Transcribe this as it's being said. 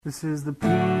This is the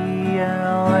PLA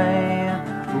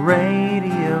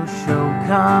radio show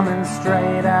coming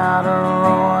straight out of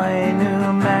Roy,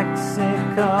 New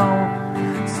Mexico.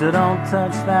 So don't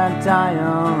touch that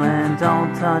dial and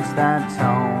don't touch that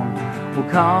tone. We'll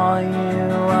call you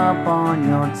up on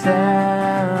your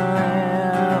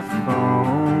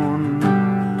telephone.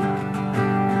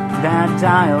 That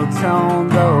dial tone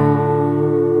though.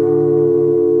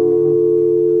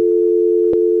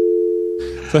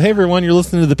 So hey everyone, you're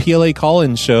listening to the PLA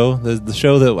call-in show, the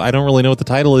show that I don't really know what the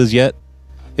title is yet.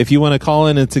 If you want to call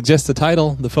in and suggest a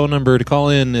title, the phone number to call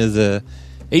in is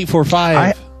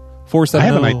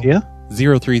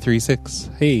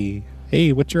 845-470-0336.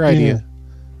 Hey, what's your idea?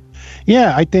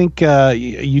 Yeah, I think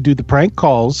you do the prank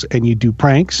calls and you do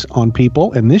pranks on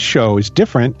people, and this show is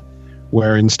different,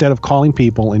 where instead of calling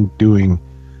people and doing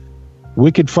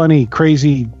wicked, funny,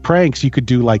 crazy pranks, you could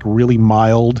do like really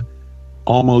mild,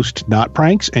 almost not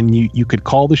pranks, and you could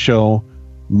call the show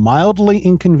Mildly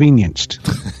Inconvenienced,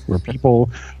 where people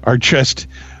are just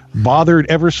bothered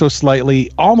ever so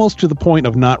slightly, almost to the point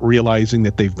of not realizing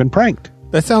that they've been pranked.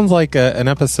 That sounds like an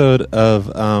episode of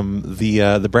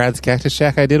the Brad's Cactus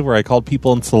Shack I did, where I called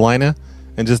people in Salina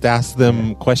and just asked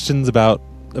them questions about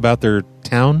their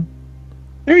town.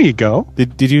 There you go.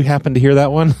 Did you happen to hear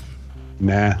that one?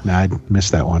 Nah, I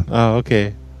missed that one. Oh,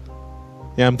 okay.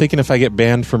 Yeah, I'm thinking if I get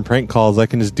banned from prank calls, I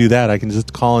can just do that. I can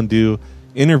just call and do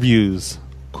interviews,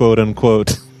 quote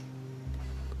unquote.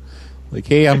 Like,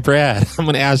 hey, I'm Brad. I'm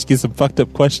going to ask you some fucked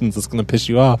up questions that's going to piss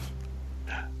you off.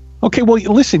 Okay, well,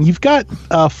 listen, you've got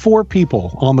 4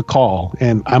 people on the call,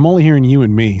 and I'm only hearing you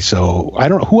and me, so I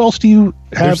don't know. Who else do you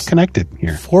have connected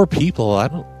here? 4 people?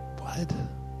 What?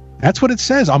 That's what it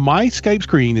says. On my Skype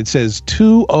screen, it says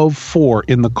 2 of 4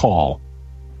 in the call.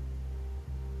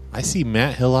 I see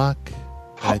Matt Hillock.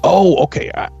 Okay.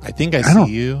 I think I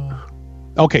see you.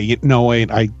 Okay, no,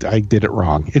 wait, I did it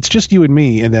wrong. It's just you and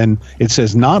me, and then it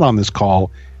says not on this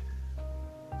call.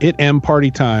 It M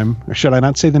Party Time. Or should I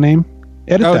not say the name?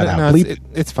 Edit that out. No, bleep.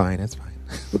 It's fine. It's fine.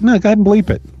 No, go ahead and bleep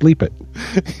it. Bleep it.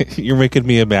 You're making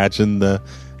me imagine the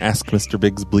Ask Mr.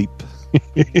 Big's bleep.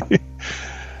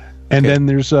 And then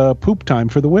there's Poop Time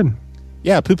for the win.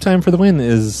 Yeah, Poop Time for the win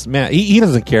is Matt. He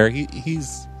doesn't care.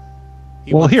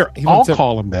 I'll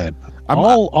call him then.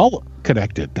 I'll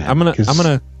connect it then. I'm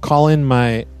gonna call in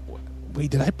my. Wait,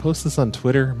 did I post this on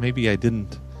Twitter? Maybe I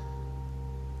didn't.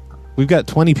 We've got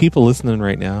 20 people listening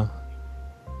right now.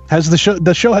 Has the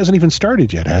show hasn't even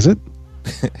started yet, has it?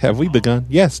 Have we begun?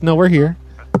 Yes. No, we're here.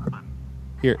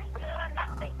 Here.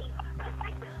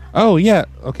 Oh yeah.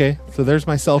 Okay. So there's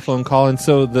my cell phone call in.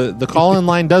 So the call in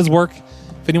line does work.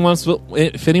 If anyone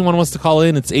wants to call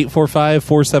in, it's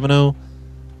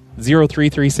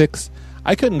 845-470-0336.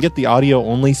 I couldn't get the audio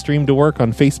only stream to work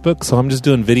on Facebook, so I'm just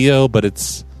doing video, but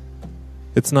it's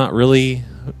not really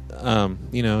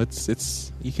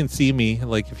it's you can see me,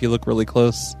 like, if you look really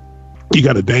close. You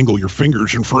got to dangle your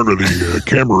fingers in front of the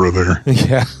camera there.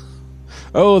 Yeah.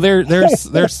 Oh,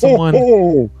 there's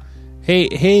someone. Hey,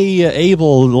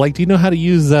 Abel, like, do you know how to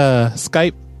use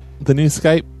Skype, the new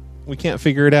Skype? We can't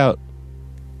figure it out.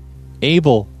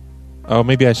 Abel. Oh,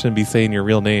 maybe I shouldn't be saying your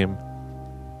real name.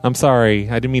 I'm sorry.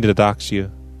 I didn't mean to dox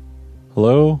you.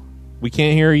 Hello? We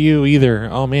can't hear you either.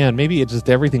 Oh, man. Maybe it's just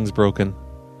everything's broken.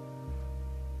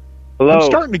 Hello? I'm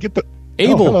starting to get the...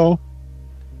 Abel. Oh, hello.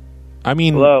 I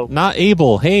mean, hello. Not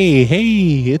Abel.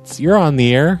 Hey, you're on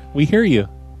the air. We hear you.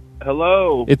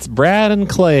 Hello. It's Brad and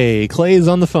Clay. Clay's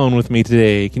on the phone with me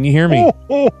today. Can you hear me?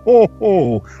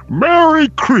 Merry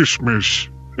Christmas.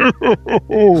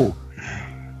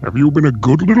 Have you been a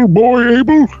good little boy,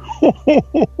 Abel?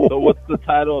 So what's the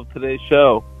title of today's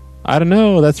show? I don't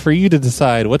know. That's for you to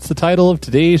decide. What's the title of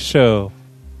today's show?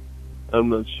 I'm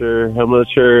not sure.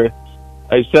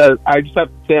 I just have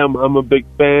to say I'm a big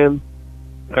fan.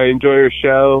 I enjoy your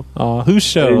show. Whose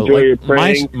show? I enjoy your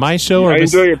pranks. My show? Or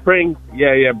enjoy your pranks.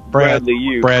 Yeah, Bradley,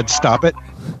 you. Brad, stop it.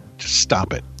 Just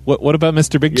stop it. What about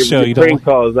Mr. Big's show? Your prank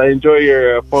calls. I enjoy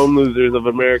your Foam Losers of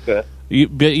America.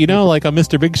 Like on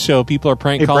Mr. Big's show, people are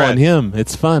prank calling him.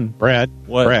 It's fun. Brad.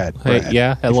 What? Brad. Hey,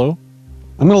 yeah, hello?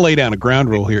 I'm going to lay down a ground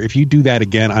rule here. If you do that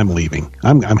again, I'm leaving.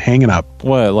 I'm hanging up.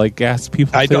 What, like ask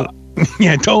people don't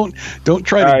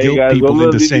try to guilt people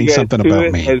into saying something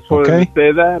about me. I just wanted to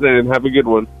say that and have a good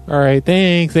one. All right,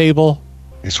 thanks, Abel.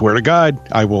 I swear to God,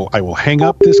 I will hang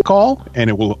up this call and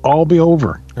it will all be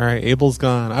over. All right, Abel's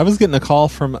gone. I was getting a call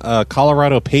from a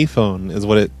Colorado payphone, is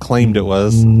what it claimed it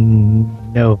was.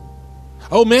 No.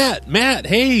 Oh, Matt,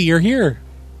 hey, you're here.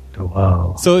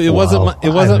 Whoa. So it wasn't my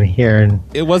fault. I'm hearing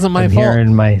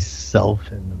myself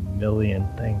in a million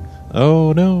things.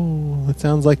 Oh no! It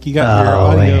sounds like you got your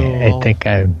audio. Wait, I think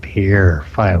I'm here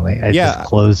finally. I just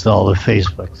closed all the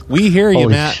Facebooks. We hear you,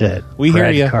 Holy Matt. Shit. We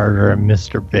Brad hear you, Carter and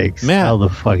Mr. Biggs. Matt. How the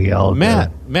fuck y'all doing?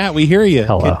 Matt, we hear you.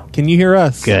 Hello. Can you hear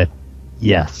us? Good.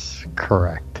 Yes,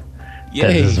 correct. Yay.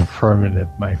 That is affirmative,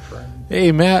 my friend.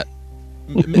 Hey, Matt.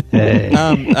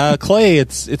 Hey. Clay,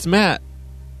 it's Matt.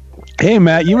 Hey,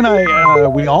 Matt, you and I,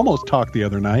 we almost talked the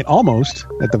other night. Almost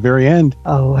at the very end.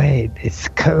 Oh wait, it's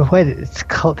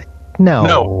called. No.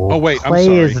 Oh, wait, I'm Clay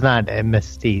sorry. is not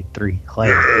MSD3 Clay.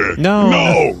 No.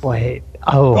 No. Wait.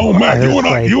 Oh, Matt, I you was and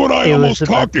I- like, you and I it was almost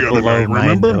about talked the other blow night, my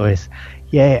remember? nose.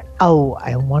 Yeah. Oh,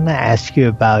 I want to ask you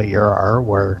about your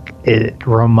artwork. It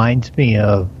reminds me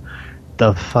of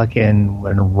the fucking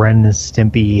when Ren and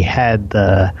Stimpy had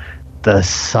the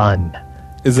sun.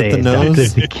 Is it the They nose?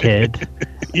 adopted the kid.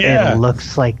 Yeah. It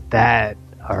looks like that,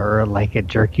 or like a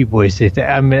Jerky Boys.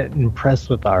 I'm impressed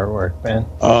with the artwork, man.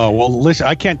 Oh, well, listen,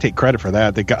 I can't take credit for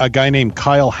that. A guy named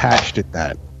Kyle hatched at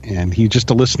that, and he's just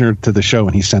a listener to the show,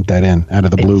 and he sent that in out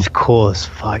of the blue. It's cool as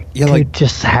fuck. Yeah, Dude, like-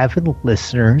 just having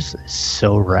listeners is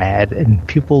so rad, and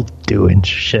people doing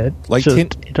shit. Like Just- 10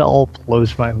 it all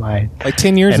blows my mind. Like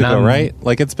 10 years And ago, right?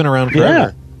 Like it's been around Yeah.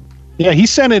 forever. Yeah, he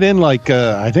sent it in I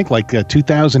think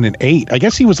 2008. I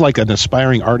guess he was like an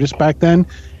aspiring artist back then,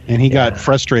 and he got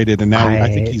frustrated, and now I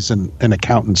think he's an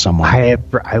accountant somewhere. I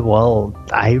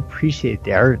appreciate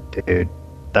the art, dude.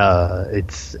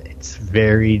 It's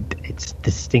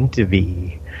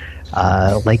distinctive-y.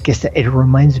 Like I said, it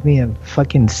reminds me of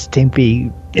fucking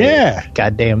Stimpy. Yeah.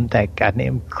 That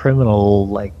goddamn criminal.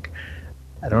 Like,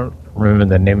 I don't remember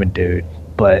the name of dude,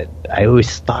 but I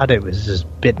always thought it was just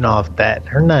bitten off that,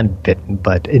 or not bitten,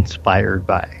 but inspired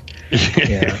by.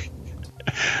 Yeah.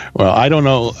 Well, I don't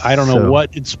know So-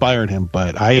 what inspired him,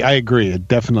 but I agree. It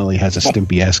definitely has a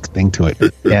Stimpy-esque thing to it.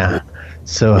 Yeah.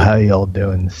 So how y'all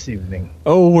doing this evening?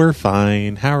 Oh, we're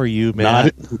fine. How are you,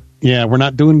 Matt? We're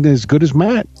not doing as good as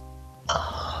Matt.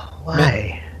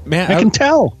 Why? Matt, I can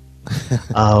tell.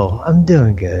 Oh, I'm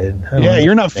doing good. Yeah,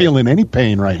 you're not feeling any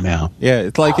pain right now. yeah,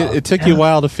 it's like it took you a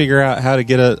while to figure out how to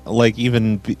get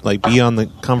be on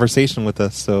the conversation with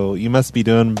us. So you must be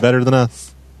doing better than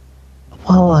us.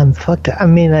 Well, I'm fucked up. I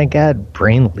mean, I got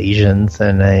brain lesions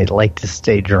and I like to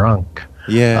stay drunk.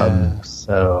 Yeah.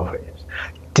 So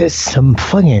there's some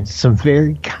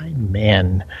very kind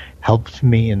man helped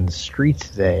me in the street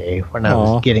today when I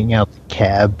Aw. was getting out the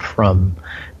cab from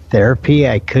therapy.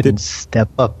 I couldn't step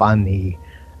up on the,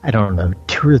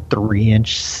 2 or 3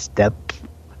 inch step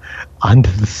onto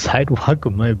the sidewalk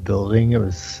of my building. It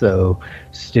was so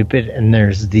stupid. And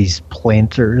there's these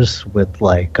planters with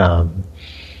like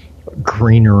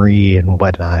greenery and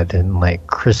whatnot, and like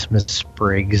Christmas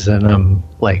sprigs and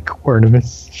like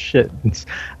ornaments and shit. And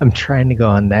I'm trying to go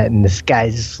on that, and this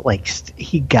guy's like,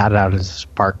 he got out of his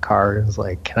parked car and was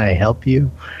like, "Can I help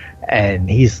you?" And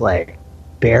he's like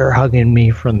bear hugging me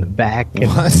from the back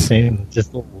and saying,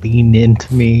 just lean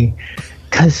into me,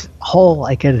 because all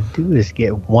I gotta do is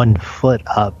get 1 foot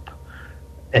up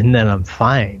and then I'm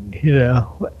fine,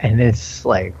 and it's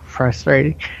like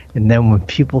frustrating. And then when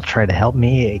people try to help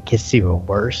me, it gets even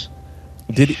worse.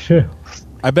 Did he,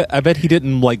 I bet he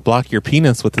didn't like block your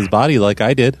penis with his body like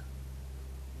I did.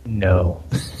 No,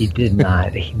 he did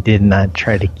not. He did not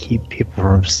try to keep people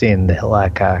from seeing the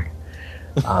hillock.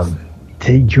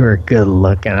 You're good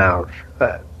looking out for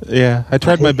that. Yeah, I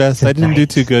tried my best. I didn't do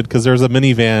too good because there was a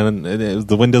minivan and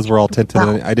the windows were all tinted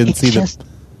and I didn't see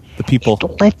the people.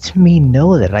 It lets me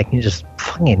know that I can just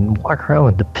fucking walk around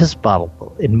with the piss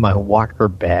bottle in my walker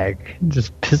bag and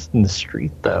just piss in the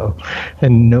street, though,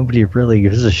 and nobody really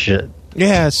gives a shit.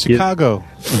 Yeah, it's Chicago.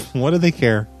 What do they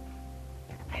care?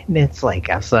 And it's like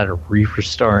outside a reefer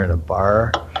store and a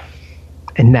bar.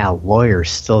 And now lawyers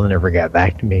still never got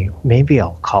back to me. Maybe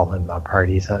I'll call in my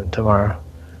party time tomorrow.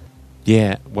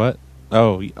 Yeah, what?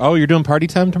 Oh, you're doing party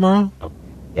time tomorrow?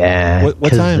 Yeah, What time?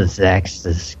 Because of Zach's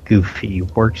this goofy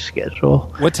work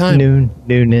schedule. What time?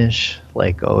 Noonish,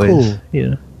 like always.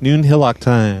 Cool. Noon hillock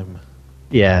time.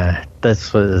 Yeah,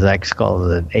 that's what Zach's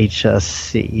calls it,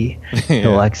 HSC,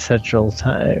 Hillock Central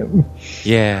Time.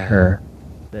 Yeah. Or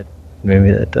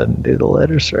maybe that doesn't do the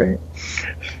letters right.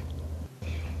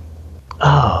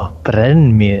 Oh, but I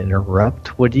didn't mean to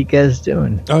interrupt. What are you guys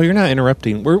doing? Oh, you're not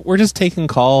interrupting. We're just taking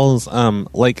calls.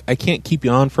 Like I can't keep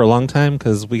you on for a long time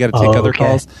because we got to take other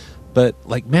calls. But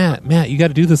like Matt, you got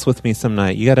to do this with me some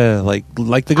night. You got to like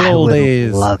the good old days.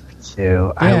 I would love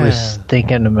to. Yeah. I was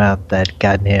thinking about that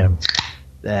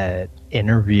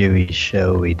interview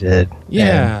show we did.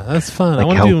 Yeah, that's fun. I Like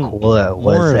want how to do cool that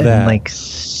was. more of And that. like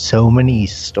so many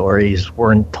stories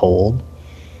weren't told.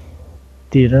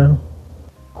 Do you know?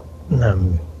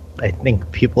 I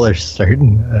think people are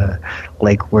starting,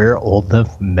 like, we're old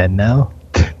enough men now.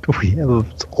 We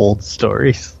have old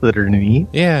stories that are neat.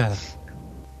 Yeah.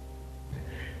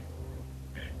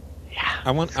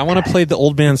 I want to play the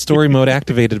old man story mode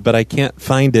activated, but I can't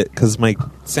find it because my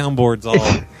soundboard's all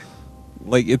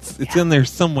like it's in there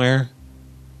somewhere.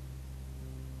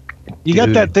 You got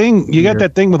that thing. You got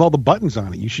that thing with all the buttons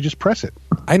on it. You should just press it.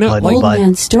 I know. Old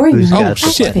man story mode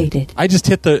activated. Shit! I just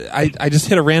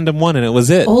hit a random one and it was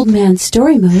it. Old man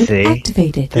story mode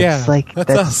activated. That's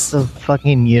that's the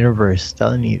fucking universe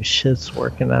telling you shit's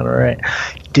working out alright,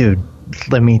 dude.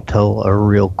 Let me tell a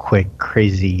real quick,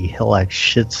 crazy Hillock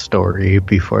shit story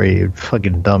before you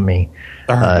fucking dump me.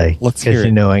 Let's hear it.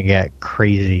 You know I got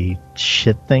crazy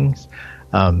shit things.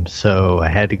 So I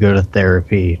had to go to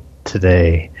therapy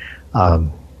today. I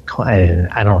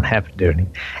don't have to do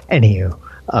anything.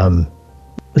 Anywho,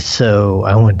 so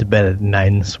I went to bed at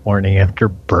 9 this morning after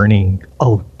burning.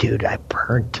 Oh, dude, I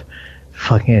burnt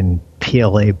fucking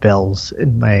PLA bells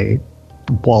in my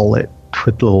wallet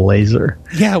with the laser.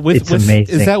 Yeah, it's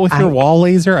amazing. Is that with your wall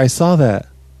laser? I saw that.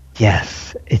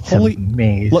 Yes, it's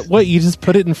amazing. What, you just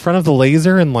put it in front of the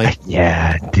laser and like...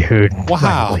 Yeah, dude.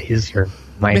 Wow.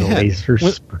 My laser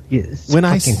is when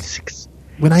I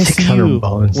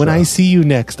see you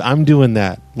next, I'm doing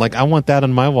that. Like, I want that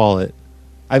on my wallet.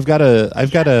 I've got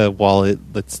a wallet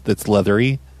that's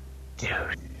leathery.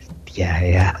 Dude.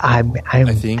 Yeah. I'm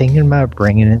thinking about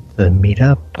bringing it to the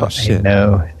meetup. Oh, shit. I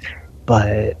know.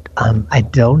 But I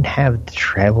don't have the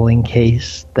traveling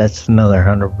case. That's another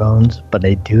 100 bones. But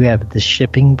I do have the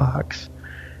shipping box.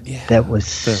 Yeah, that was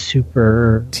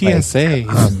super. TSA.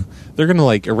 They're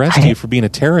gonna arrest you for being a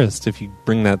terrorist if you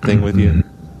bring that thing with you.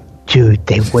 Dude,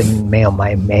 they wouldn't mail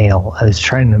my mail. I was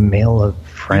trying to mail a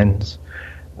friend's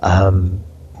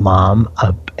mom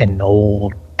an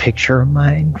old picture of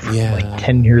mine from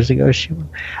 10 years ago.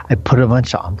 I put a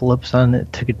bunch of envelopes on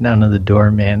it, took it down to the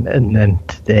doorman, and then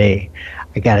today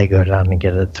I gotta go down and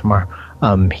get it tomorrow.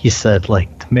 He said the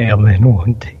mailman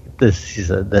won't take this. He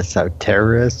said that's how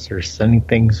terrorists are sending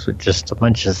things with just a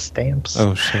bunch of stamps.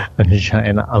 Oh shit! On the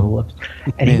giant envelopes.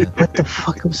 And what the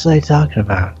fuck was I talking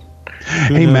about?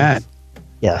 Hey Matt.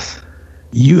 Yes.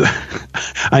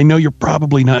 I know you're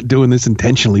probably not doing this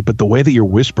intentionally, but the way that you're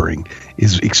whispering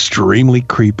is extremely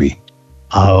creepy.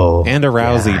 Oh, and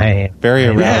arousing, very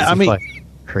arousing. Yeah, I mean,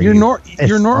 you're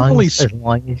normally as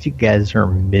long as you guys are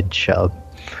mid chub.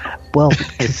 Well,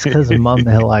 it's because Mom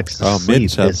Hillock's asleep.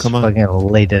 It's fucking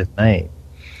late at night.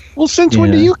 Well, since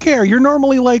when do you care? You're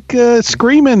normally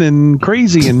screaming and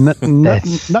crazy and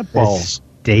nutballs. It's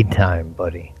daytime,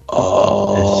 buddy.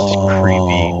 Oh, it's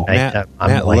creepy.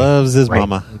 Matt loves his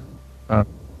mama.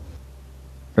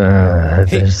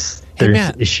 There's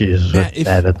issues with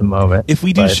that at the moment. If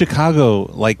we do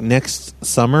Chicago next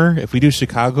summer, if we do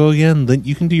Chicago again, then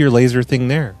you can do your laser thing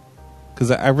there.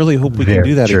 Because I really hope we can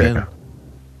do that again.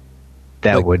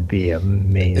 That would be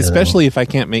amazing. Especially if I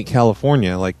can't make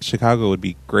California, Chicago would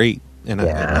be great. And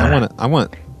I'm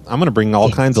gonna bring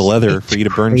all kinds of leather for you to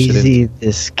burn shit in.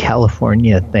 This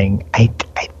California thing, I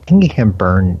think it can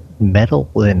burn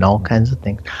metal and all kinds of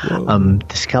things.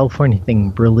 This California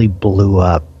thing really blew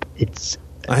up.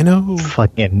 I know,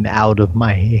 fucking out of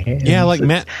my hands. Yeah,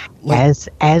 Matt, as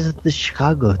the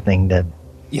Chicago thing did.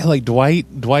 Yeah,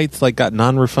 Dwight's got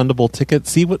non-refundable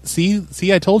tickets.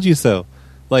 See, I told you so.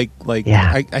 I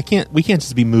can't. We can't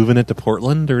just be moving it to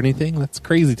Portland or anything. That's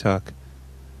crazy talk.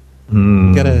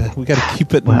 We gotta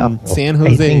keep it in San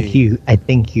Jose. I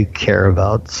think you care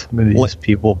about some of these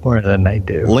people more than I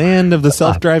do. Land of the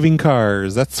self-driving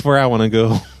cars. That's where I want to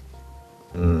go.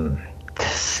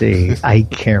 See, I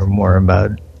care more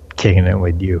about kicking it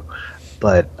with you,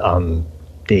 but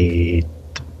the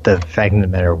fact of the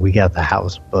matter, we got the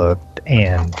house booked,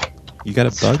 and you got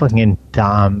a bug? Fucking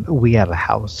Dom. We got a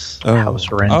house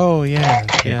rent. Oh yeah.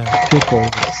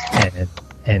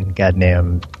 And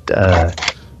goddamn.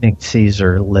 Nick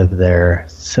Caesar lived there,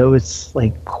 so it's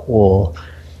cool,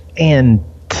 and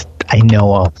I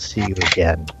know I'll see you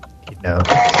again,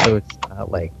 so it's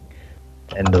not the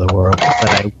end of the world, but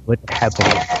I would happily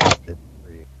do it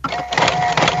for you.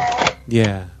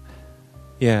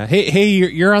 Yeah. Hey,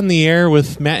 you're on the air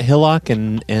with Matt Hillock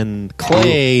and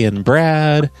Clay and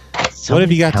Brad. What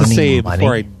have you got to say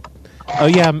before I? Oh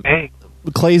yeah, hey.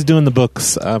 Clay's doing the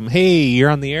books. Hey,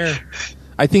 you're on the air.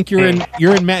 I think you're in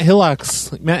Matt Hillock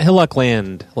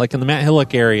land, in the Matt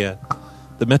Hillock area,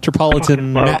 the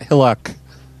metropolitan Matt Hillock.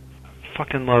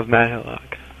 Fucking love Matt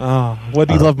Hillock. Oh, what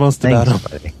do you love most about him?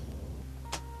 Buddy.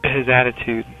 His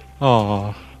attitude.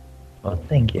 Oh, well,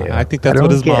 thank you. I think that's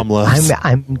what his mom loves.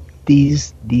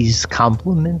 these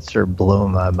compliments are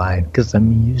blowing my mind because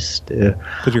I'm used to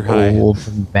old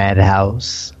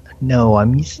Madhouse. No,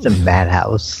 I'm used to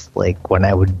Madhouse. Like when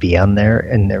I would be on there,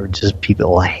 and there were just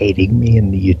people hating me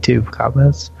in the YouTube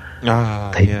comments.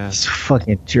 These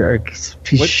fucking jerks,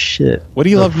 piece of shit. What do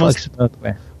you love most?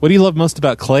 What do you love most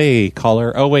about Clay,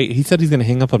 caller? Oh wait, he said he's going to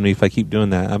hang up on me if I keep doing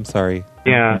that. I'm sorry.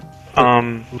 Yeah.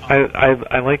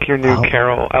 I like your new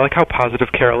Carol. I like how positive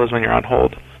Carol is when you're on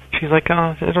hold. She's like,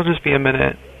 oh, it'll just be a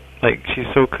minute. Like, she's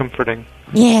so comforting.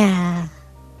 Yeah.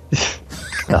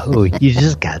 Oh, you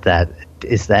just got that.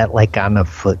 Is that like on a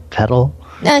foot pedal?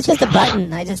 No, it's just a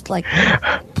button. I just like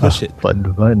push it.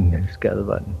 Button. I just got a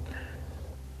button.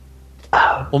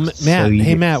 Well, Matt.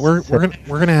 Hey, Matt. We're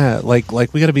gonna like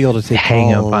we got to be able to take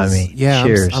hang calls. up on me. Yeah,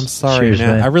 Cheers. I'm sorry, Cheers,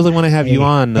 Matt. man. I really want to have you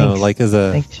on though, thanks. like as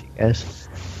a Thanks, you guys.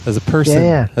 As a person,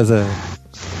 Yeah. as a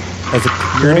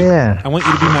Yeah. I want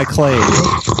you to be my Clay.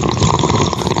 What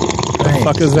the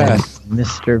fuck is that?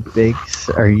 Mr. Biggs,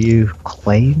 are you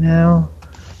Clay now?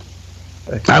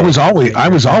 Okay. I was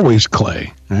always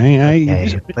Clay.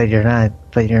 Okay, but you're not.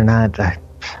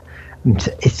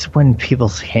 It's when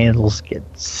people's handles get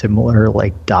similar,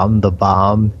 like Dom the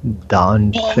Bomb,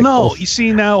 Don. Well, Pickles, no, you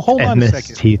see now. Hold on a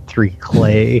second. MST3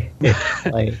 Clay.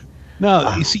 Like,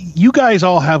 no, you see, you guys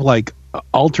all have like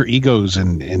alter egos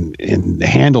and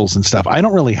handles and stuff. I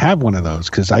don't really have one of those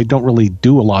because I don't really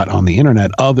do a lot on the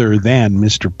internet other than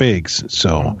Mr. Biggs.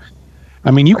 So,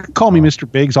 I mean, you can call me Mr.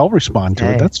 Biggs. I'll respond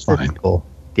to it. That's fine. Cool.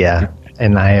 Yeah,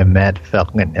 and I am Matt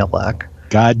Falcon Hillock.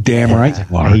 God damn right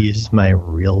you are. I use my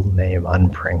real name on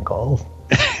Pringle.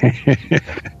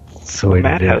 So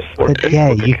Matt has 4 but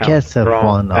yeah, Facebook you accounts. guys have They're all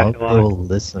fun. I'll Matt go Hillock.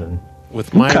 listen.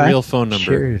 With my real phone number.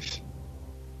 Cheers.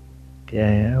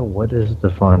 Yeah, what is the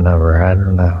phone number? I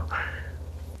don't know.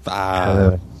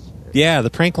 Yeah, the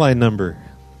prank line number.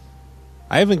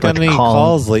 I haven't gotten Let's any call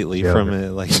calls lately Joe. from it.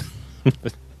 Like,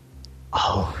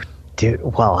 Oh, dude.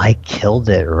 Well, I killed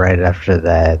it right after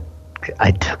that.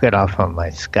 I took it off on my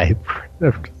Skype.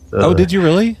 oh, did you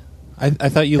really? I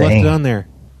thought you left it on there.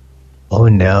 Oh,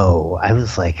 no. I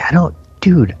was like,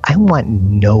 dude, I want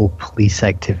no police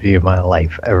activity in my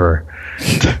life ever.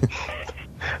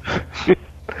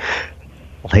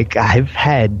 Like, I've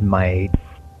had my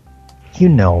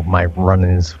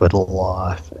run-ins with the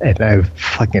law, and I've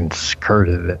fucking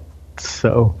skirted it.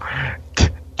 So,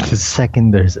 the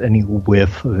second there's any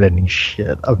whiff of any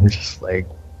shit, I'm just like,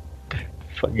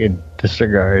 fucking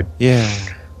disregard. Yeah.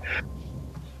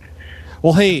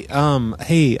 Well, hey, I'm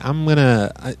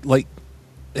gonna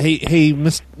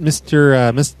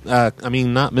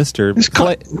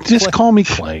Just call me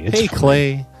Clay. It's Hey,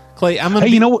 fine. Clay, I'm gonna.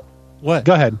 Hey, you know what? What?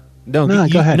 Go ahead. No,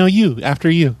 go ahead. No, you. After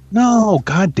you. No,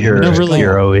 God damn it.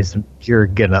 You're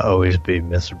gonna always be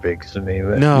Mr. Biggs to me.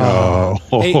 But No.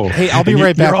 Hey, I'll be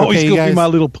right back. You're always okay, gonna guys? be my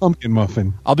little pumpkin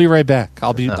muffin. I'll be right back.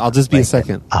 I'll just be a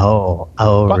second. Oh,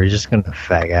 we're just gonna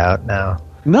fag out now.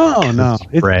 No.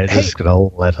 Brad is gonna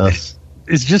let us.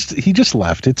 It's just he just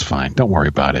left. It's fine. Don't worry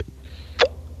about it.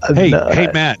 Hey,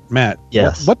 Matt.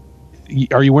 Yes. What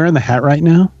are you wearing the hat right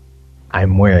now?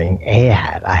 I'm wearing a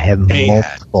hat. I have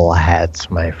multiple hats,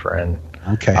 my friend.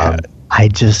 Okay. I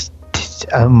just,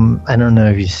 I don't know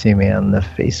if you see me on the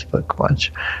Facebook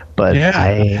much, but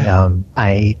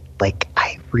I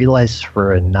realized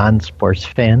for a non-sports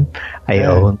fan, I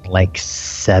own like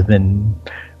 7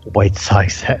 White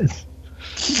Sox hats.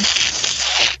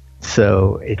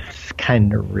 So it's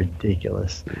kind of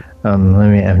ridiculous.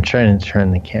 I'm trying to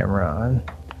turn the camera on.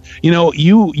 You know,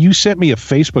 you sent me a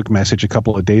Facebook message a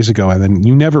couple of days ago, and then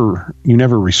you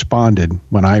never responded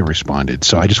when I responded.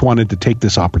 So I just wanted to take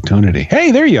this opportunity.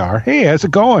 Hey, there you are. Hey, how's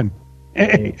it going?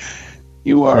 Hey,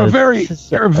 you're a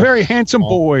very handsome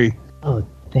boy. Oh,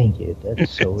 thank you.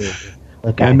 That's so weird.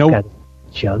 Look, I got a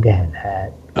Jughead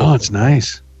hat. Oh, it's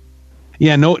nice.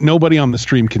 Yeah, nobody on the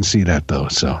stream can see that though.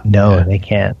 So no, they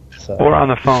can't. So. Or on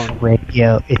the phone.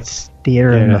 Radio, it's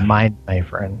theater in the mind, my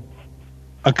friend.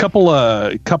 A couple.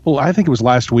 I think it was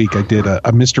last week. I did a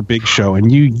Mr. Big show,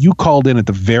 and you called in at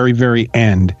the very, very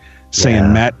end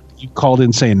saying Matt. You called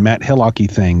in saying Matt Hillocky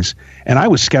things, and I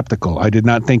was skeptical. I did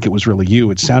not think it was really you.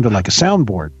 It sounded like a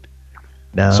soundboard.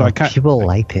 No, so people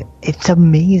liked it. It's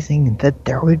amazing that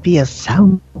there would be a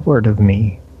soundboard of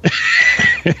me.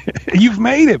 You've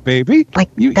made it, baby.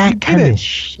 Like that kind of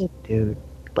shit, dude.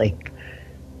 Like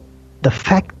the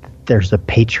fact that there's a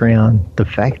Patreon, the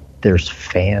fact there's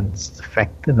fans, the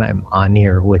fact that I'm on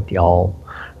here with y'all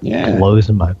blows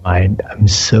my mind. I'm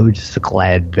so just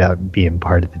glad about being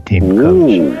part of the team,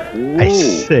 Coach. I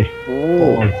say,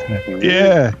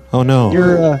 yeah. Oh no.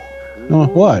 You're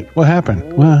what? What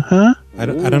happened? Huh? I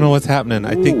don't know what's happening.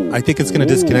 I think it's going to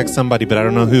disconnect somebody, but I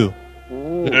don't know who.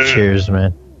 Cheers,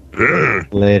 man.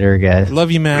 Later, guys.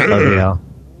 Love you, Matt. Love you all.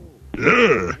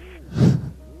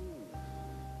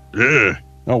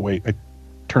 Oh wait, I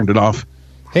turned it off.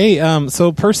 Hey,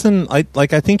 so person, I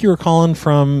think you were calling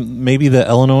from maybe the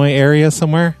Illinois area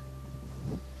somewhere.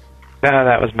 No,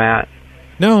 that was Matt.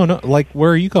 No, like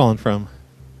where are you calling from?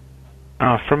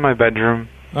 From my bedroom.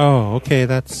 Oh, okay,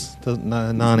 that's the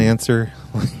non-answer.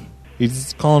 You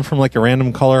just calling from like a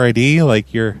random caller ID,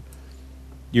 like your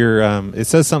it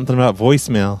says something about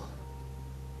voicemail.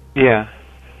 Yeah.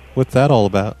 What's that all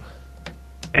about?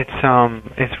 It's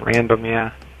random,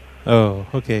 yeah. Oh,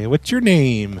 okay. What's your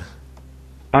name?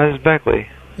 It's Beckley.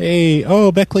 Hey,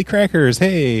 Beckley Crackers.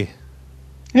 Hey.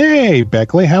 Hey,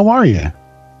 Beckley, how are you?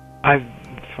 I'm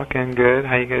fucking good.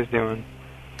 How you guys doing?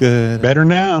 Good. Better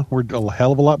now. We're a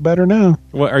hell of a lot better now.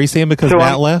 What are you saying because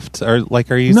Matt left, or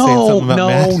like are you saying something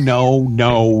about Matt?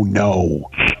 No.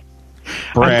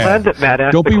 Brad, I'm glad that Matt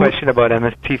asked the question about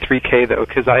MST3K though,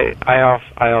 because I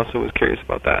also was curious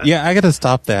about that. Yeah, I got to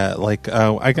stop that. Like,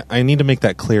 I need to make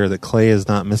that clear that Clay is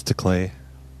not Mr. Clay.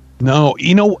 No,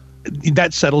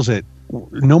 that settles it.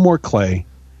 No more Clay.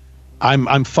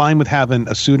 I'm fine with having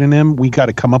a pseudonym. We got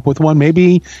to come up with one.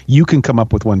 Maybe you can come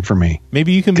up with one for me.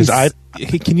 Maybe you can be.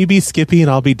 Can you be Skippy and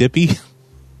I'll be Dippy?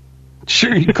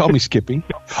 Sure, you can call me Skippy.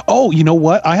 Oh, you know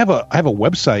what? I have a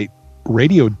website,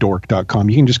 radiodork.com.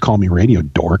 You can just call me Radio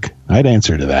Dork. I'd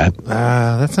answer to that.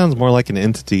 That sounds more like an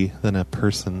entity than a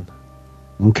person.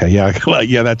 Okay,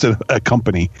 yeah, that's a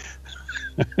company.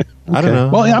 Okay. I don't know.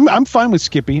 Well, I'm fine with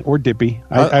Skippy or Dippy.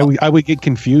 I would get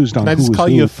confused on. Can I just call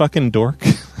you a fucking dork?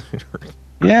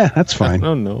 Yeah, that's fine. I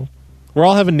don't know. We're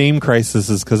all having name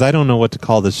crises because I don't know what to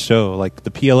call this show. Like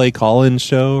the PLA call-in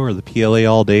show, or the PLA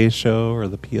all-day show, or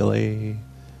the PLA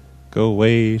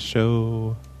go-away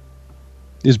show.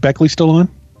 Is Beckley still on?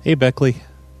 Hey, Beckley.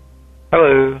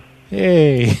 Hello.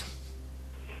 Hey.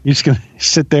 You just gonna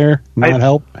sit there, not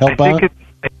help I out? think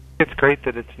it's great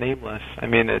that it's nameless. I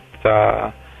mean, it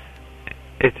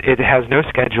has no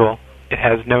schedule, it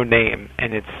has no name,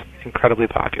 and it's incredibly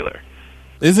popular.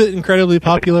 Is it incredibly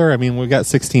popular? I mean, we've got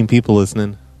 16 people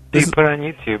listening. You put it on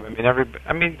YouTube.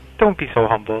 I mean, don't be so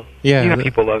humble. Yeah,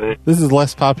 people love it. This is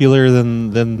less popular than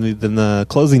the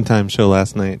closing time show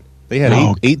last night. They had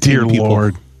 18 dear people.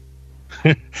 Lord.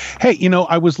 Hey,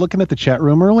 I was looking at the chat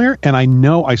room earlier, and I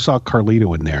know I saw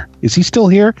Carlito in there. Is he still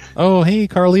here? Oh, hey,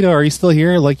 Carlito, are you still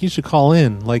here? Like, you should call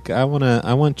in. Like, I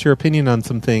want your opinion on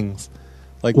some things.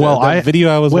 Like, that video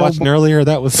I was watching earlier,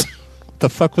 that was... What the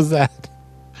fuck was that?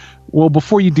 Well,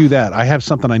 before you do that, I have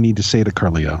something I need to say to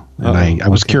Carlito. And I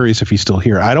was curious if he's still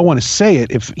here. I don't want to say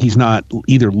it if he's not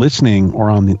either listening or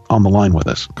on the line with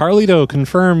us. Carlito,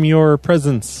 confirm your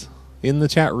presence in the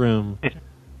chat room.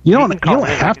 You don't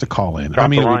have to call in. I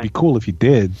mean, it would be cool if you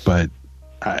did, but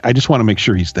I just want to make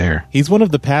sure he's there. He's one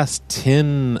of the past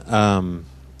 10,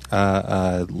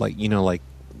 like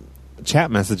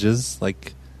chat messages.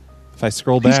 Like, if I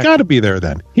scroll back, he's got to be there.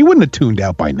 Then he wouldn't have tuned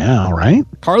out by now, right?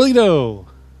 Carlito,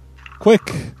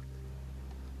 quick!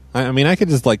 I mean, I could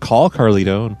just call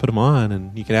Carlito and put him on,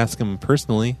 and you could ask him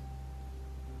personally.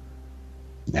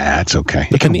 Nah, it's okay.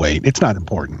 It can wait. It's not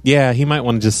important. Yeah, he might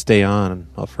want to just stay on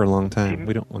for a long time.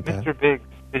 We don't want that. Mr. Biggs,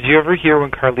 did you ever hear when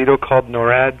Carlito called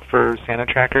NORAD for Santa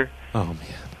Tracker? Oh,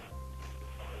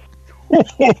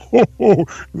 man.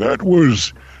 That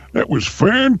was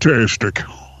fantastic.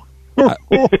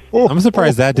 I'm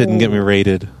surprised that didn't get me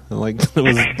rated. It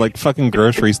was fucking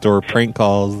grocery store prank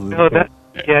calls. No,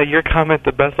 your comment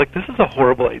the best. This is a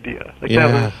horrible idea.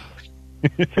 Yeah.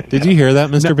 Did you hear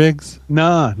that, Mr. Biggs?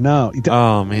 No.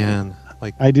 Oh man,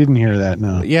 I didn't hear that.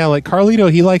 No. Yeah,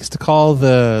 Carlito, he likes to call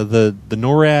the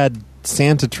NORAD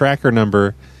Santa tracker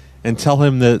number and tell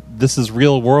him that this is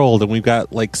real world and we've got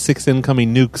 6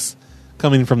 incoming nukes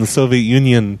coming from the Soviet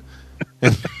Union,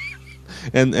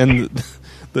 and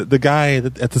the guy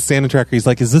at the Santa tracker, he's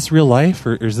like, "Is this real life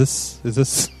or is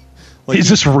this?" Is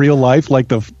this real life, like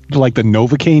the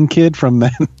Novocaine kid from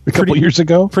a couple years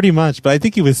ago? Pretty much, but I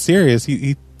think he was serious.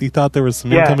 He thought there was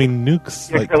some incoming nukes.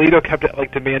 Yeah, Carlito kept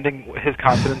demanding his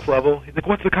confidence level. He's like,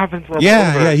 "What's the confidence level?"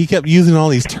 Yeah, he kept using all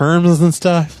these terms and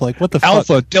stuff. What the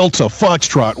Alpha, fuck? Delta,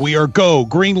 Foxtrot, we are go.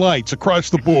 Green lights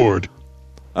across the board.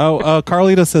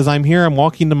 Carlito says, "I'm here. I'm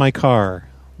walking to my car."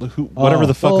 Whatever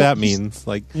the fuck that means.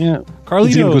 Yeah,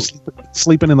 Carlito was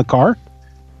sleeping in the car.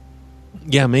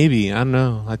 Yeah, maybe. I don't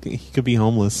know. I think he could be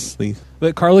homeless.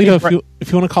 But Carlito,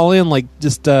 if you want to call in,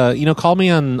 just call me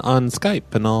on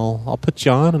Skype, and I'll put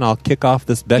you on, and I'll kick off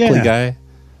this Beckley guy.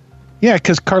 Yeah,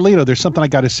 because Carlito, there's something I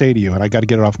got to say to you, and I got to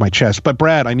get it off my chest. But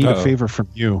Brad, I need a favor from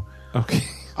you. Okay.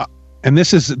 And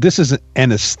this is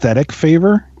an aesthetic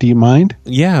favor. Do you mind?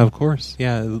 Yeah, of course.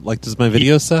 Yeah, like does my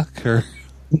video suck or?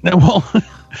 No, well,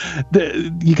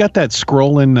 you got that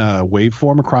scrolling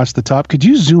waveform across the top. Could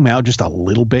you zoom out just a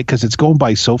little bit because it's going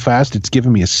by so fast? It's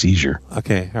giving me a seizure.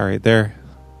 Okay, all right, there,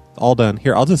 all done.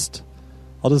 Here, I'll just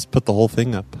put the whole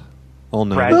thing up. Oh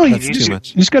no, Brad, that's you too just- much.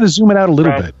 You just got to zoom it out a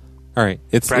little Brad, bit. All right,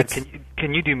 it's Brad,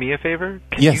 can you do me a favor?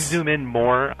 Can Yes. you zoom in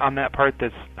more on that part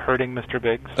that's hurting Mr.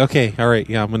 Biggs? okay. All right,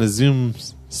 yeah, I'm gonna zoom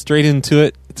straight into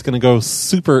it. It's gonna go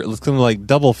super. It's gonna like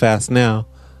double fast now.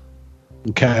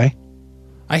 Okay.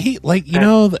 I hate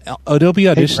the Adobe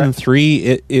Audition Brad.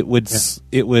 3. It was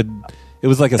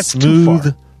like a That's too smooth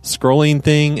far. scrolling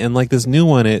thing, and like this new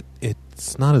one,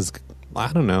 it's not as,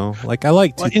 I don't know. Like I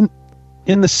like to. Well,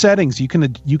 in the settings, you can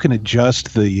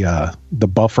adjust the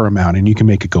buffer amount, and you can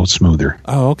make it go smoother.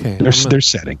 Oh, okay. There's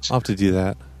settings. I'll have to do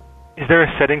that. Is there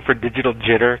a setting for digital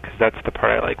jitter? Because that's the part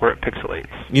I like, where it pixelates.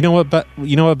 You know what,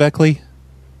 Beckley?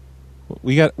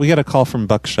 We got a call from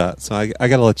Buckshot, so I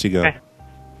got to let you go. Okay.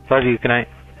 Love you. Good night.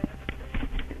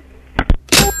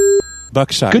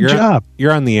 Buckshot, Good job.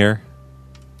 You're on the air.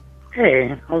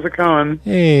 Hey, how's it going?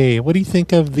 Hey, what do you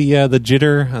think of the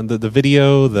jitter, the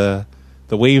video, the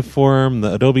waveform,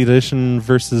 the Adobe Audition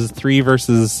versus 3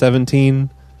 versus 17?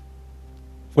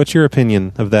 What's your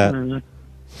opinion of that?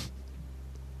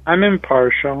 I'm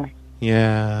impartial.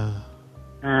 Yeah.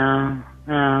 I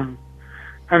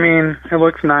mean, it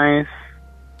looks nice.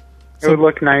 It would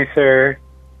look nicer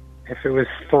if it was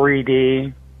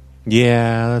 3D.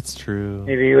 Yeah, that's true.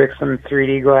 Maybe with some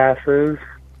 3D glasses.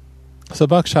 So,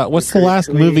 Buckshot, what's the Pretty last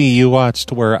sweet. movie you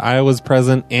watched where I was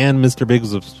present and Mr.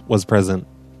 Biggs was present?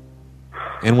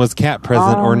 And was Cat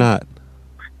present or not?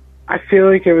 I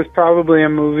feel like it was probably a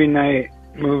movie night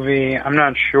movie. I'm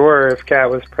not sure if Kat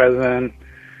was present.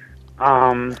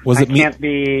 Was it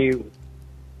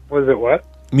Was it what?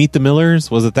 Meet the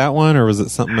Millers? Was it that one, or was it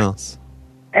something else?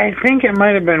 I think it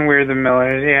might have been We're the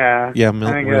Millers, yeah. Yeah, I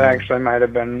think it We're the- actually might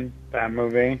have been that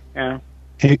movie, yeah.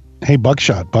 Hey,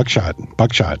 Buckshot.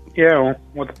 Yo,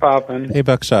 what's poppin'? Hey,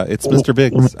 Buckshot, it's Mr.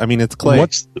 Biggs. I mean, it's Clay.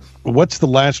 What's the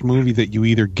last movie that you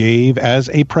either gave as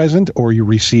a present or you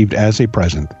received as a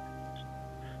present?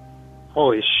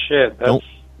 Holy shit, that's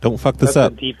Don't fuck this that's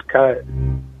up. a deep cut.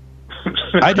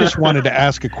 I just wanted to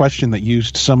ask a question that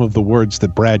used some of the words that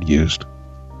Brad used,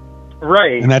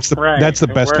 Right. and that's the right. best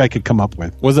It I could come up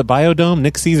with. Was it Biodome?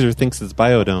 Nick Caesar thinks it's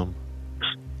Biodome.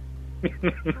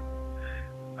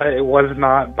 It was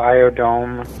not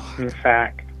Biodome, in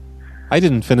fact. I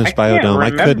didn't finish I Biodome. can't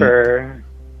I couldn't. remember.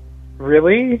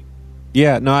 Really?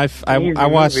 Yeah, no, I Easy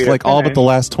watched movie to like all but finish. the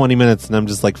last 20 minutes, and I'm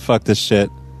just like, fuck this shit.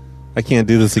 I can't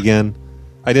do this again.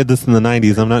 I did this in the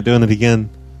 90s. I'm not doing it again.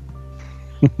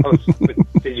 Oh,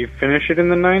 but did you finish it in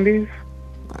the 90s?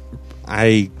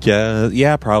 I guess,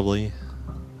 yeah, probably.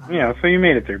 Yeah, so you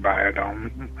made it through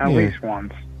Biodome at Yeah. least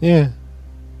once. Yeah.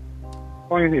 As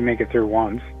long as you make it through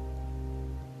once.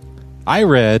 I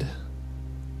read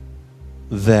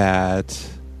that.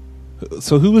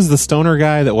 So who was the stoner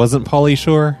guy that wasn't Pauly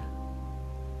Shore?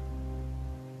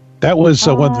 That was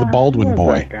one of the Baldwin who was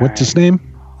boy. that guy? What's his name?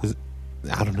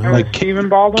 I don't know. That was Stephen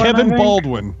Baldwin, I Kevin think?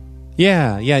 Baldwin.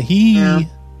 Yeah.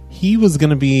 He was going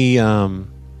to be.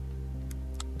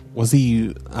 Was he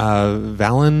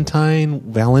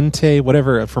Valente,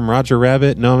 whatever, from Roger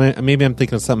Rabbit? No, maybe I'm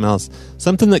thinking of something else.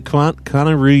 Something that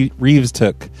Keanu Reeves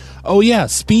took. Oh yeah,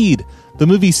 Speed. The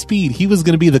movie Speed. He was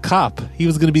going to be the cop. He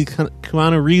was going to be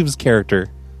Keanu Reeves' character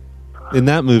in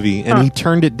that movie, and he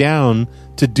turned it down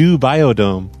to do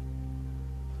Biodome.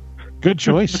 Good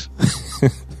choice.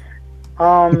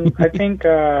 I think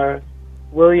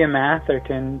William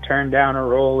Atherton turned down a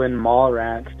role in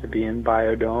Mallrats to be in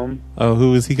Biodome. Oh,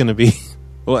 who is he going to be?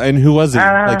 Well, and who was he?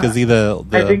 Like, is he the?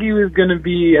 I think he was gonna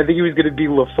be. I think he was gonna be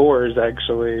LaForge,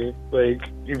 actually. Like,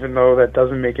 even though that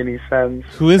doesn't make any sense.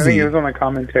 Who is I think he? he was on the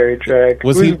commentary track.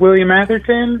 Was Who's he- William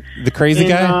Atherton? The crazy in,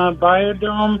 guy?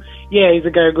 Biodome. Yeah, he's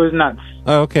the guy who goes nuts.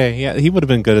 Oh, okay. Yeah, he would have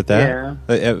been good at that.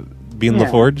 Being Yeah.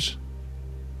 LaForge.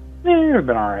 Yeah, it would have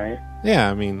been all right. Yeah,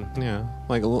 I mean, yeah.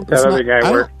 Like, That other guy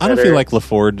worked I don't better. feel like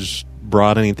LaForge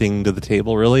brought anything to the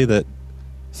table, really, that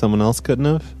someone else couldn't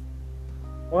have.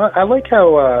 Well, I like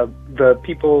how the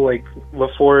people like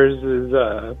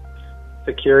LaForge's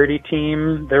security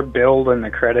team, they're billed in the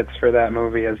credits for that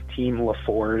movie as Team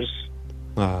LaForge,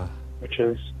 which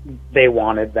is they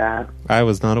wanted that. I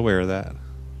was not aware of that.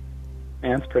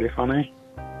 Yeah, it's pretty funny.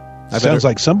 Sounds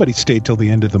like somebody stayed till the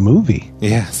end of the movie.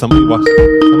 Yeah, somebody watched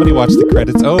the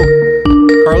credits. Oh,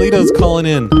 Carlito's calling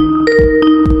in.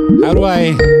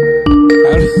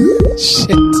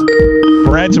 Shit.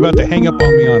 Brad's about to hang up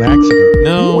on me on accident.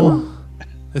 No.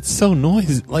 It's so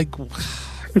noisy. Like,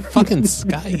 fucking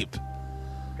Skype.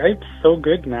 Skype's so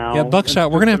good now. Yeah,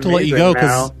 Buckshot, we're going to have to let you go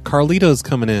because Carlito's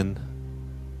coming in.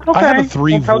 Okay. I have a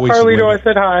three-voice Tell Carlito limit. I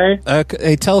said hi.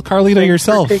 Hey, tell Carlito Thanks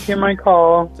yourself. for taking my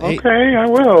call. Hey. Okay, I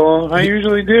will. I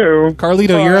usually do.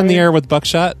 Carlito, Bye. you're on the air with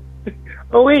Buckshot.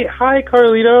 Oh, wait. Hi,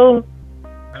 Carlito.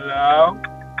 Hello.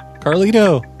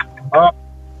 Carlito, Oh.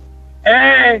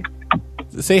 Hey.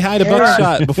 say hi to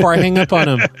Buckshot before I hang up on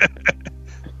him.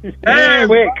 Hey.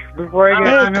 Quick, before I get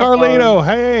Hey, hung up Carlito. on.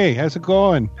 Hey, how's it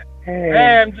going? Hey,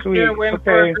 I'm just sweet. here waiting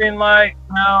for a Okay. green light.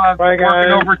 No, I was Bye, working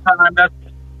guys. overtime.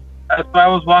 That's why I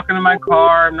was walking in my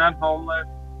car. I'm not homeless.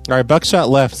 All right, Buckshot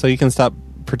left, so you can stop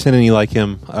pretending you like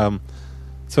him.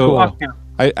 So Fuck him.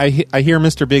 I hear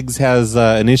Mr. Biggs has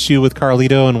an issue with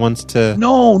Carlito and wants to.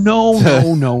 No.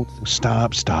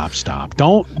 Stop.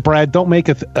 Don't make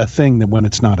a thing that when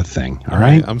it's not a thing. All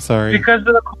right. I'm sorry. Because of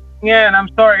the yeah, and I'm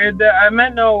sorry. I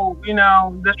meant no,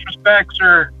 disrespect,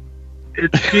 sir.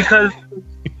 It's because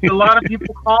a lot of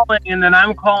people calling, and then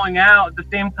I'm calling out at the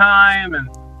same time, and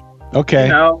Okay.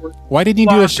 Why didn't you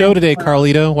do a show today,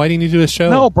 Carlito? Why didn't you do a show?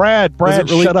 No, Brad,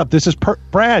 really- shut up.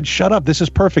 Brad, shut up. This is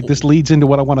perfect. This leads into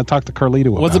what I want to talk to Carlito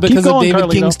about. Was it Keep because of going, David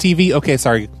Carlito. King's TV? Okay,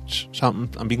 sorry. I'm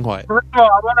being quiet. First of all,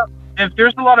 if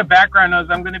there's a lot of background noise,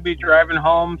 I'm going to be driving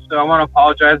home, so I want to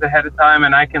apologize ahead of time,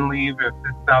 and I can leave if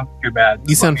it sounds too bad.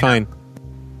 You sound fine.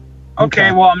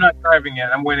 Okay, well, I'm not driving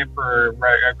yet. I'm waiting for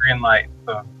a green light.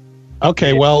 So.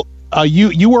 Okay, well,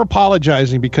 you were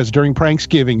apologizing because during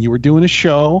Pranksgiving you were doing a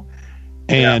show,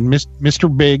 and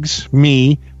Mr. Biggs,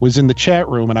 me, was in the chat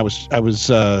room, and I was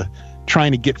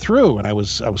trying to get through, and I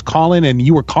was calling, and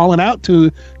you were calling out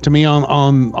to me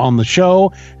on the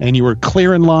show, and you were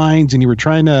clearing lines, and you were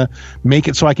trying to make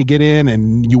it so I could get in,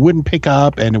 and you wouldn't pick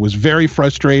up, and it was very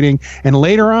frustrating. And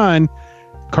later on,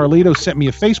 Carlito sent me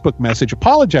a Facebook message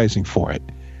apologizing for it,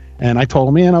 and I told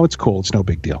him, it's cool, it's no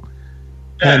big deal.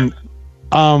 And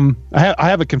I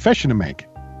have a confession to make.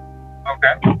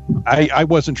 Okay. I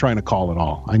wasn't trying to call at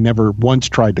all. I never once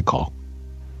tried to call.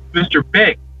 Mr.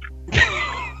 Big.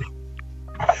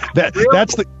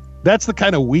 That's the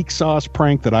kind of weak sauce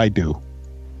prank that I do.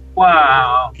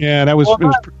 Wow. Yeah, it was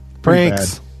pretty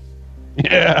Pranks.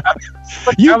 bad. Yeah.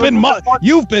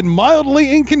 You've been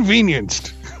mildly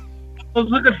inconvenienced. I was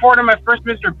looking forward to my first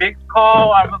Mr. Biggs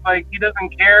call. I was like, he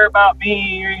doesn't care about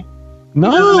me.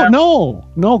 No.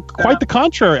 Quite the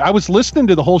contrary. I was listening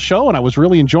to the whole show and I was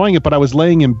really enjoying it, but I was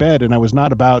laying in bed and I was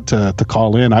not about to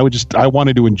call in. I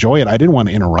wanted to enjoy it. I didn't want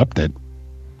to interrupt it.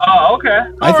 Oh, okay.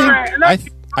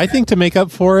 I think to make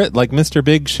up for it, like Mr.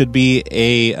 Big should be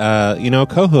a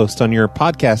co-host on your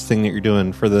podcast thing that you're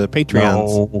doing for the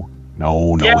Patreons.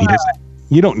 No, Yeah. he doesn't.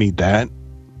 You don't need that.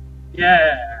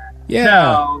 Yeah. Yeah.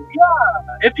 No,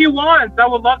 yeah. If you want, I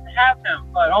would love to have him,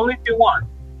 but only if you want.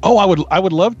 Oh, I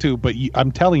would love to, but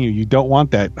I'm telling you don't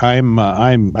want that.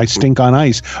 I stink on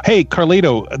ice. Hey,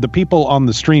 Carlito, the people on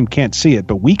the stream can't see it,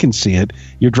 but we can see it.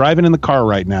 You're driving in the car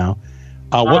right now.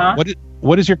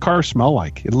 What does your car smell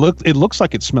like? It looks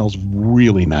like it smells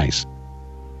really nice.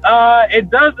 It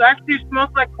does actually smells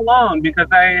like cologne because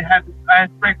I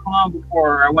had sprayed cologne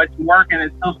before I went to work, and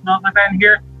it still smells like that in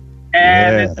here.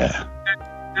 And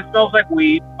it smells like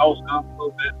weed also a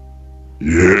little bit.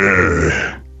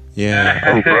 Yeah.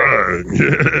 All right.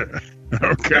 Yeah.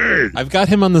 Okay. I've got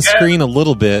him on the screen a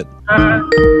little bit.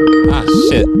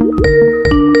 Shit.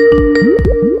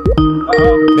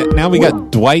 Now we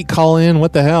got Dwight call in.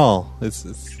 What the hell?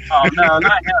 Oh no,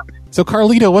 not him. So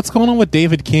Carlito, what's going on with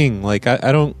David King? Like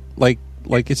I don't like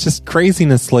it's just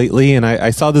craziness lately. And I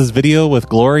saw this video with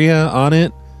Gloria on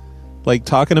it, like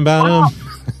talking about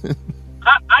him.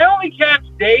 I only catch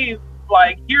Dave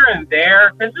like here and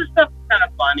there because this stuff is kind of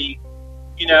funny,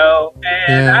 and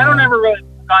I don't ever really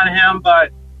look on him. But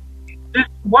this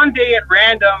one day at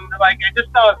random, like I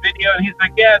just saw a video and he's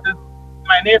like, "Yeah,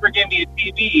 my neighbor gave me a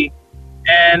TV,"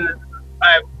 and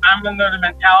I'm in the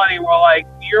mentality where like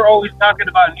you're always talking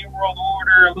about New World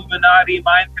Order, Illuminati,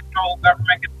 mind control,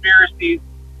 government conspiracies,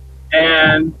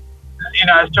 and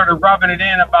I started rubbing it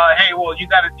in about, hey, well, you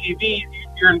got a TV,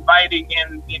 you're inviting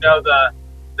in,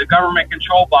 the government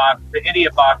control box, the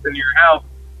idiot box in your house.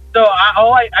 So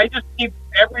I just keep,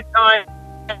 every time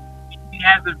he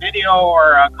has a video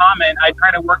or a comment, I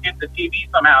try to work into TV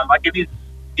somehow. Like if he's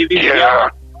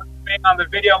on the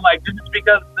video, I'm like, this is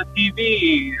because of the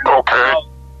TV. Okay.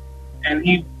 And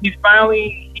he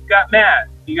got mad.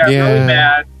 He got really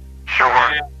mad.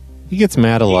 Sure. He gets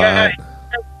mad a lot.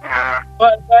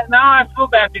 But now I feel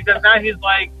bad because now he's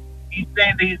saying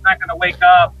that he's not going to wake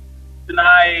up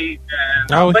tonight.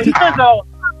 But he does all.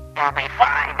 He'll be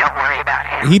fine. Don't worry about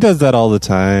him. He does that all the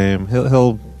time.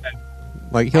 He'll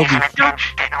Like he'll be.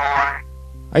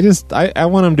 I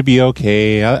want him to be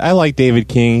okay. I like David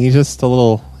King. He's just a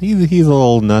little. He's a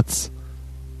little nuts.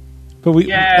 But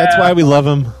that's why we love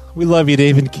him. We love you,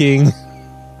 David King.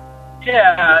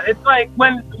 Yeah, it's like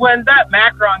when that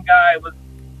Macron guy was,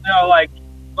 like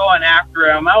going after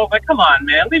him. I was like, come on,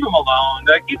 man, leave him alone.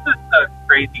 Like he's just a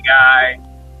crazy guy,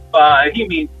 but he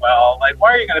means well. Like,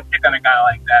 why are you going to pick on a guy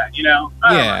like that? Yeah.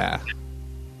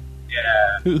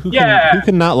 Yeah. Who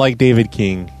can not like David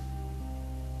King?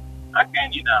 How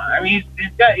can you not? I mean, he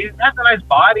has a nice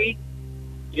body.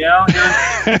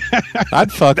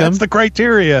 I'd fuck him. That's the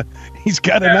criteria. He's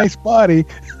got a nice body.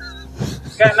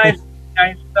 He's got a nice.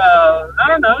 I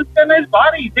don't know. He's got a nice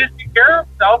body. He takes care of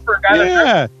himself for a guy.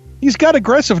 Yeah, he's got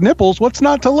aggressive nipples. What's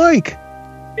not to like?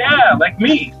 Yeah, like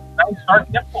me. Nice hard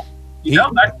nipples.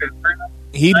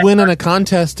 He'd win in a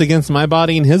contest against my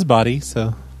body and his body.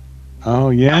 So.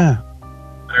 Oh yeah.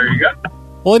 There you go.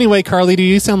 Well, anyway, Carlito,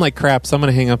 you sound like crap, so I'm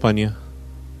going to hang up on you.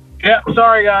 Yeah,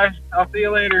 sorry, guys. I'll see you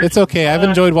later. It's okay. I've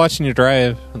enjoyed watching you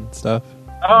drive and stuff.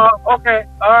 Okay.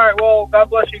 All right. Well,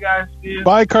 God bless you guys. See you.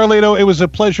 Bye, Carlito. It was a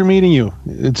pleasure meeting you.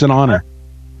 It's an honor.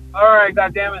 All right.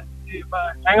 God damn it. See you.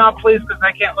 Bye. Hang on, please, because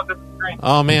I can't look at the screen.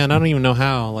 Oh, man. I don't even know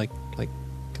how. Like,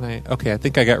 can I? Okay, I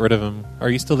think I got rid of him.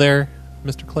 Are you still there,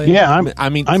 Mr. Clay? Yeah,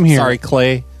 I'm here. Sorry,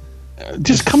 Clay.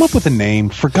 Just come up with a name,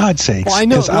 for God's sakes. Well, I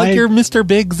know, you're Mr.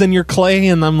 Biggs and you're Clay,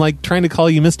 and I'm like trying to call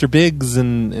you Mr. Biggs.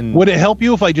 And would it help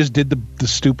you if I just did the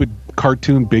stupid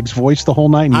cartoon Biggs voice the whole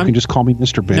night, and you can just call me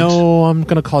Mr. Biggs? No, I'm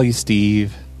going to call you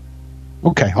Steve.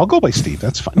 Okay, I'll go by Steve.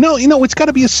 That's fine. No, it's got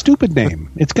to be a stupid name.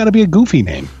 It's got to be a goofy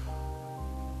name.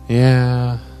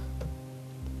 Yeah.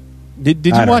 Did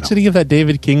you watch any of that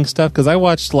David King stuff? Because I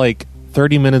watched like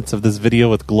 30 minutes of this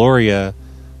video with Gloria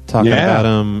talking about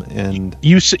him, and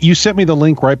you sent me the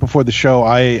link right before the show.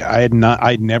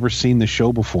 I'd never seen the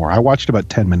show before. I watched about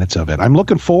 10 minutes of it. I'm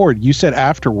looking forward. You said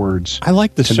afterwards. I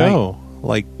like the tonight. show.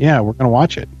 Like, yeah, we're gonna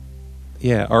watch it.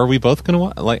 Yeah, are we both gonna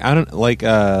watch? Like, I don't like.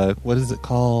 What is it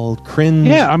called? Cringe.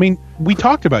 Yeah, I mean, we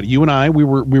talked about it. You and I, we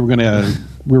were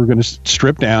gonna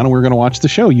strip down and we were gonna watch the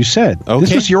show. You said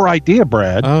this was your idea,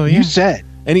 Brad. Oh yeah, you said.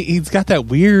 And he's got that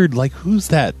weird, like, who's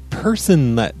that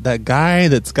person? That guy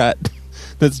that's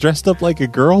dressed up like a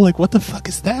girl. Like, what the fuck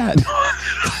is that?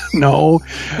 No,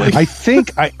 I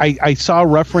think I saw a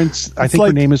reference. I think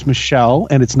her name is Michelle,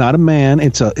 and it's not a man.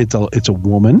 It's a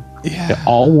woman. Yeah,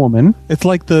 all woman. It's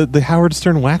like the Howard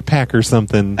Stern Whack Pack or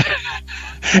something.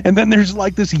 And then there's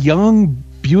like this young,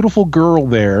 beautiful girl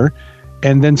there,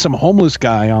 and then some homeless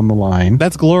guy on the line.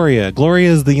 That's Gloria. Gloria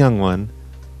is the young one.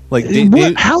 Like,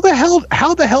 how the hell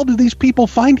do these people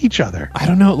find each other? I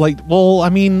don't know. Like, well, I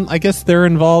mean, I guess they're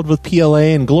involved with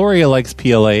PLA, and Gloria likes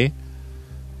PLA.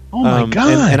 Oh my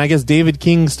god! And I guess David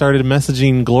King started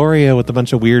messaging Gloria with a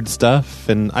bunch of weird stuff,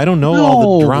 and I don't know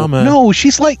all the drama. No,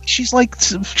 she's like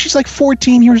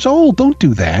 14 years old. Don't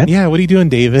do that. Yeah, what are you doing,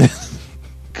 David?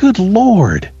 Good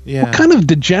Lord! Yeah. What kind of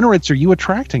degenerates are you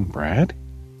attracting, Brad?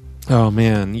 Oh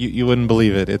man, you wouldn't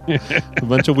believe it. It's a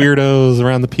bunch of weirdos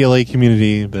around the PLA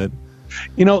community, but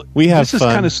we have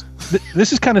fun.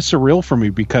 This is kind of surreal for me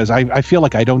because I feel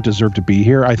like I don't deserve to be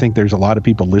here. I think there's a lot of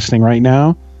people listening right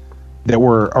now that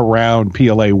were around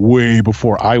PLA way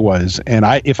before I was, and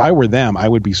if I were them, I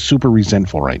would be super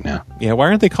resentful right now. Yeah, why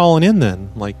aren't they calling in then?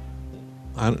 Like,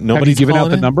 nobody's given out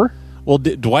the in? number. Well,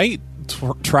 Dwight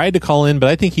tried to call in, but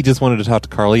I think he just wanted to talk to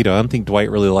Carlito. I don't think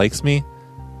Dwight really likes me.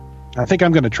 I think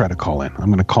I'm going to try to call in. I'm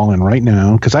going to call in right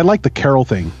now because I like the Carol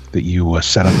thing that you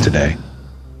set up today.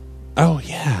 Oh,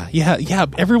 yeah.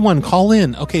 Everyone call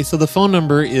in. Okay, so the phone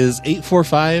number is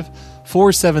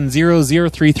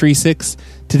 845-470-0336.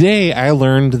 Today, I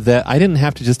learned that I didn't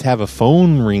have to just have a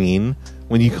phone ringing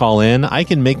when you call in. I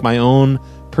can make my own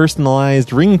personalized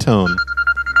ringtone.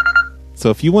 So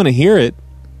if you want to hear it,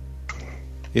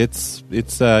 it's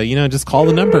just call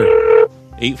the number.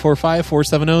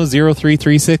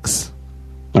 845-470-0336.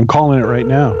 I'm calling it right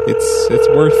now. It's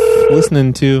worth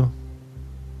listening to.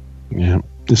 Yeah,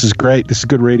 this is great. This is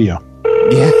good radio.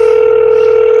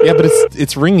 Yeah, but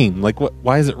it's ringing. Like, what?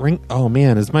 Why is it ring? Oh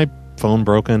man, is my phone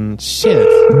broken? Shit.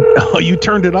 Oh, you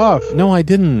turned it off. No, I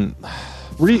didn't.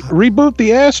 Reboot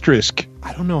the asterisk.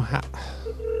 I don't know how.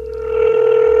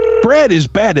 Brad is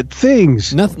bad at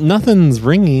things. Nothing's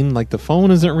ringing. Like, the phone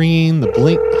isn't ringing. The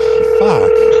blink.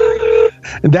 Fuck.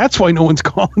 And that's why no one's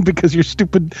calling, because your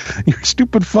stupid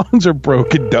phones are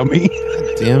broken, dummy.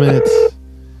 God damn it.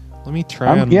 Let me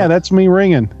try. Yeah, that's me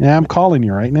ringing. Yeah, I'm calling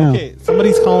you right now. Okay,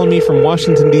 somebody's calling me from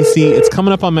Washington, D.C. It's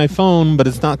coming up on my phone, but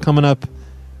it's not coming up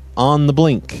on the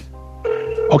blink.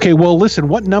 Okay, well, listen,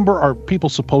 what number are people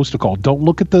supposed to call? Don't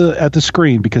look at the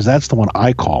screen, because that's the one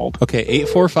I called. Okay,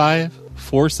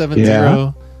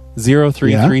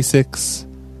 470-0336.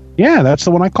 Yeah, that's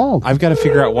the one I called. I've got to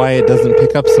figure out why it doesn't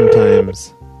pick up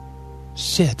sometimes.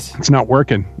 Shit. It's not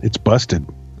working. It's busted.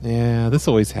 Yeah, this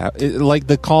always happens. Like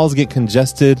the calls get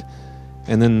congested,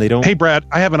 and then they don't. Hey, Brad,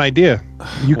 I have an idea.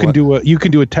 You can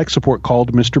do a tech support call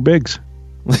to Mr. Biggs.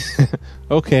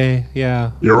 Okay,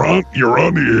 yeah. You're on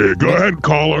the air. Go ahead,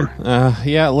 caller.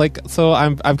 Yeah, so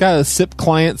I've got a SIP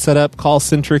client set up,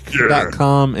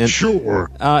 callcentric.com, and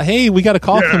sure. Hey, we got a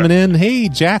call coming in. Hey,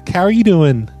 Jack, how are you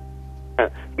doing?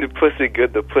 The pussy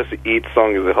good, the pussy eats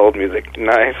song is the hold music.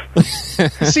 Nice.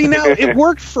 See, now it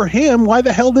worked for him. Why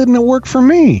the hell didn't it work for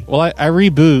me? Well, I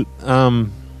reboot.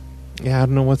 Yeah, I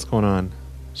don't know what's going on.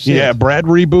 Shit. Yeah, Brad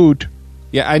reboot.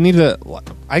 Yeah, I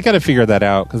got to figure that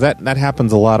out because that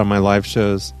happens a lot on my live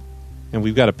shows, and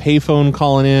we've got a payphone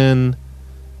calling in.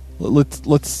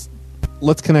 Let's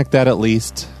connect that at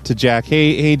least to Jack.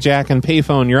 Hey, Jack and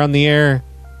payphone, you're on the air.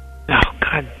 Oh,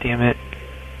 god damn it!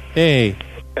 Hey.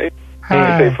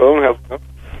 Hi. Hey, payphone, how's it going?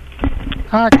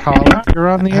 Hi, caller. You're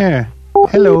on the air.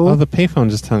 Hello. Oh, the payphone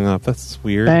just hung up. That's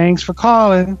weird. Thanks for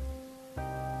calling.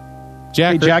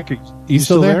 Jack, hey, Jack, you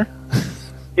still there?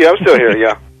 Yeah, I'm still here.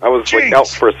 Yeah, I was out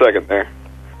for a second there.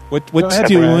 What you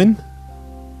doing?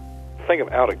 I think I'm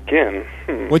out again.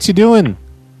 What you doing?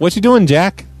 What you doing,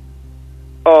 Jack?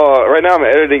 Right now I'm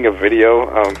editing a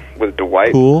video with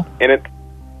Dwight. Cool. In it,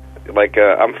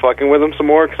 I'm fucking with him some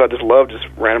more because I just love just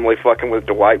randomly fucking with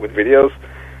Dwight with videos.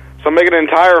 So I'm making an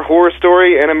entire horror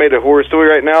story, animated horror story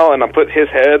right now, and I put his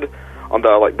head on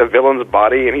the villain's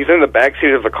body, and he's in the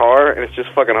backseat of the car, and it's just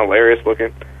fucking hilarious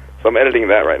looking. So I'm editing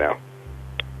that right now.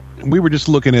 We were just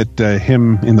looking at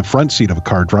him in the front seat of a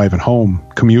car driving home,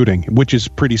 commuting, which is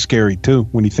pretty scary, too,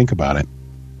 when you think about it.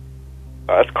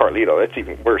 That's Carlito. That's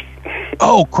even worse.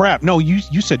 Oh, crap. No, you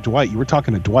said Dwight. You were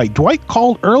talking to Dwight. Dwight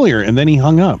called earlier, and then he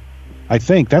hung up. I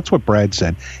think that's what Brad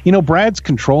said. You know, Brad's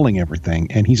controlling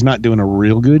everything, and he's not doing a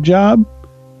real good job.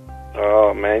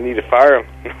 Oh, man, you need to fire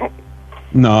him.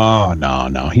 No.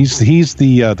 He's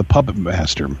the puppet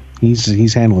master.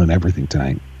 He's handling everything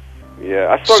tonight.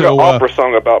 Yeah, I sung an opera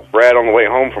song about Brad on the way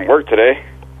home from work today.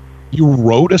 You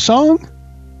wrote a song?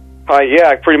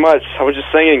 Yeah, pretty much. I was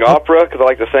just singing opera because I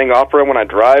like to sing opera when I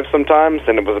drive sometimes,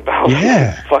 and it was about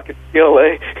fucking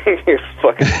CLA. It's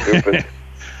fucking stupid.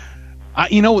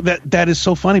 You know, that is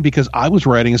so funny because I was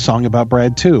writing a song about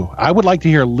Brad, too. I would like to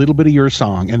hear a little bit of your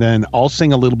song, and then I'll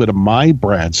sing a little bit of my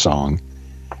Brad song.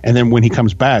 And then when he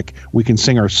comes back, we can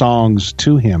sing our songs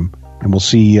to him, and we'll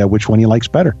see which one he likes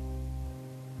better.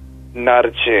 Not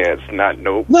a chance.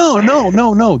 Nope.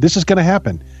 No. This is going to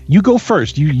happen. You go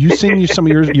first. You sing some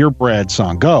of your Brad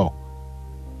song. Go.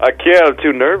 I can't. I'm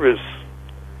too nervous.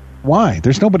 Why?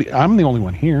 There's nobody. I'm the only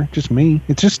one here. Just me.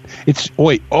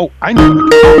 Wait. Oh, I know.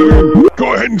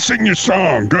 Go ahead and sing your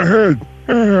song. Go ahead.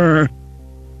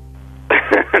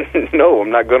 No,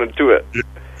 I'm not going to do it.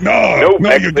 No, you're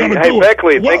going to do it. Hey,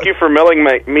 Beckley, thank you for mailing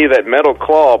me that metal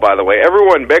claw, by the way.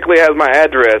 Everyone, Beckley has my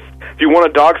address. If you want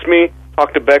to dox me,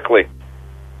 talk to Beckley.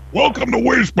 Welcome to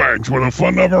Whizbangs, where the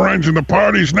fun never ends and the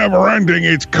party's never ending.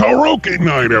 It's karaoke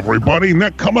night, everybody.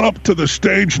 And coming up to the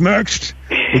stage next,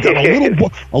 we got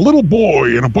a little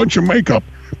boy in a bunch of makeup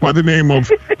by the name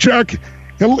of Jack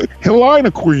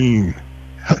Helena Queen.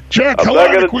 Jack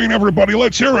Helena Queen, everybody.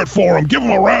 Let's hear it for him. Give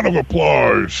him a round of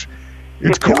applause.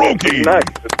 It's karaoke.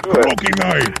 Karaoke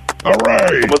night. All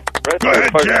right. Go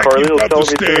ahead, Jack. You've got the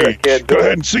stage. Go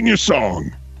ahead and sing your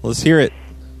song. Let's hear it.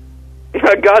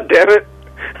 God damn it.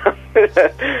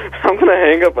 I'm going to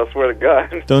hang up, I swear to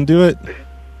God. Don't do it.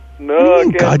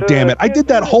 No, God damn it. I did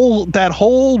that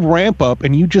whole ramp up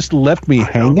and you just left me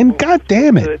hanging. God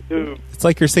damn it. It's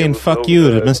like you're saying fuck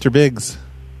you to Mr. Biggs.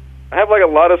 I have a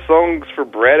lot of songs for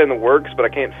Brad in the works, but I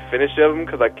can't finish them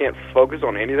because I can't focus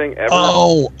on anything ever.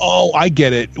 Oh, I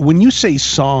get it. When you say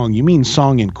song, you mean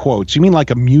song in quotes. You mean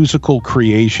like a musical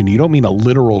creation. You don't mean a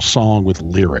literal song with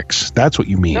lyrics. That's what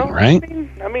you mean, right?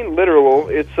 I mean literal.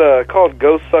 It's called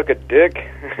Go Suck a Dick.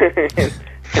 And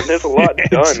there's a lot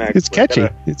done, actually. It's catchy.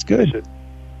 It's good. It's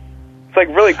like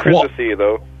really Christmassy,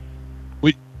 though.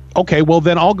 Okay, well,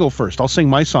 then I'll go first. I'll sing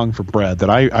my song for Brad that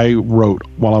I wrote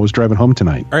while I was driving home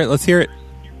tonight. All right, let's hear it.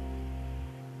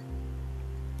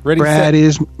 Ready, Brad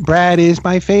is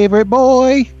my favorite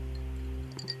boy.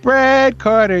 Brad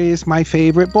Carter is my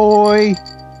favorite boy.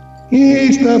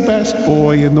 He's the best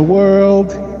boy in the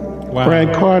world. Wow.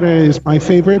 Brad Carter is my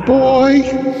favorite boy.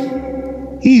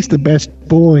 He's the best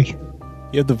boy.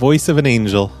 You have the voice of an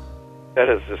angel. That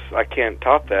is just, I can't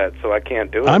top that, so I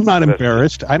can't do it. I'm not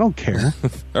embarrassed. I don't care.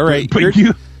 All right, but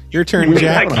your turn,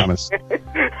 Jack.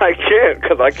 I I can't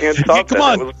because I can't top Come that.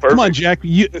 on, That was perfect. come on, Jack.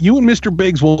 You and Mr.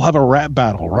 Biggs will have a rap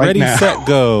battle right Ready, now. set,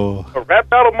 go. A rap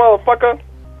battle, motherfucker.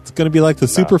 It's going to be like the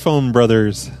Superphone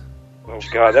brothers. Oh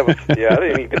God, that was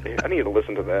I need to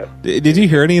listen to that. Did you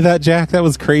hear any of that, Jack? That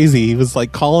was crazy. He was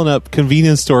like calling up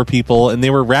convenience store people, and they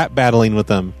were rap battling with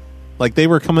them. Like they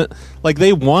were coming, like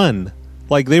they won.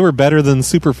 Like they were better than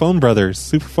Superphone brothers.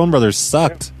 Superphone brothers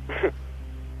sucked.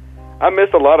 I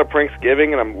missed a lot of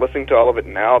Pranksgiving, and I'm listening to all of it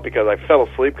now because I fell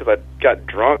asleep because I got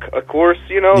drunk, of course,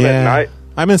 that night.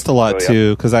 I missed a lot, So, yeah.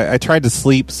 too, because I tried to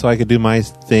sleep so I could do my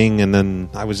thing, and then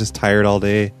I was just tired all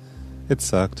day. It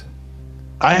sucked.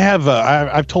 I have.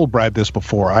 I've told Brad this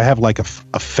before. I have like a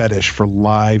fetish for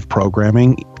live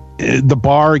programming. The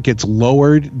bar gets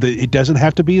lowered. It doesn't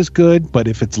have to be as good, but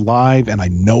if it's live and I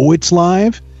know it's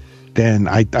live, then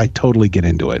I totally get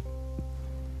into it.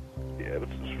 Yeah, it was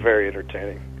very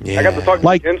entertaining. Yeah. I got to talk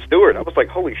to Jen Stewart. I was like,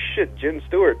 holy shit, Jen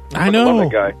Stewart. I know.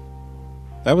 love that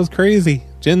guy. That was crazy.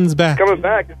 Jen's back. Coming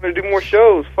back. He's going to do more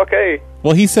shows. Fuck hey.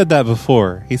 Well, he said that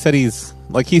before. He said he's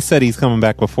coming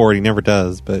back before, and he never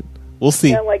does, but we'll see.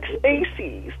 Yeah, like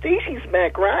Stacy. Stacy's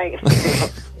back, right?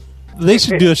 They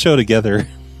should do a show together.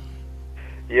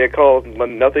 Yeah, called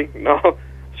Nothing. No.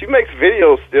 She makes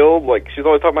videos still. Like, she's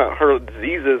always talking about her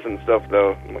diseases and stuff,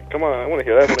 though. I'm like, come on, I want to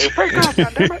hear that. Break off,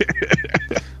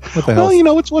 goddammit. What the hell?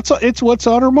 Well, it's what's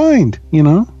on her mind,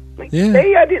 Yeah.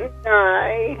 Say I didn't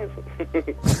die.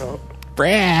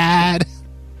 Brad.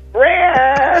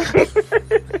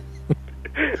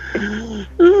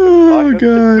 Oh, It's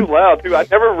God. too loud, too. I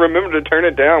never remember to turn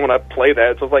it down when I play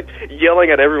that, so it's like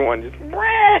yelling at everyone. Just,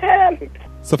 Brad!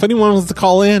 So if anyone wants to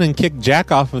call in and kick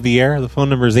Jack off of the air, the phone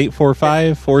number is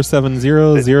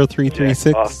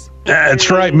 845-470-0336. That's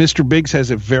right. Mr. Biggs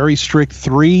has a very strict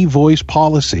 3-voice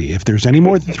policy. If there's any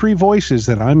more than 3 voices,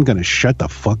 then I'm going to shut the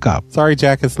fuck up. Sorry,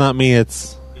 Jack, it's not me.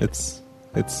 It's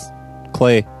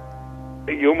Clay.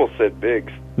 You almost said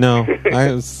Biggs. No,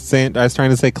 I was trying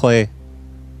to say Clay.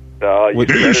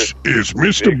 This is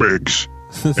Mr. Biggs.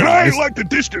 And I like to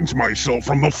distance myself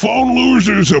from the phone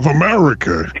losers of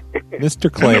America. Mr.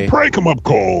 And Clay. the prank 'em up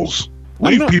calls.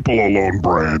 Leave people alone,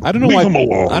 Brad. I don't know Leave why. them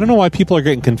alone. I don't know why people are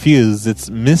getting confused. It's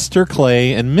Mr.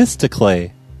 Clay and Mr.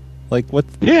 Clay. Like what?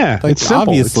 Yeah, like, it's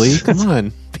simple. Obviously, It's- come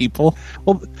on, people.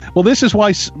 Well, this is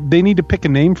why they need to pick a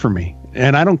name for me.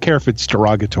 And I don't care if it's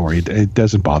derogatory. It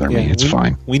doesn't bother me. It's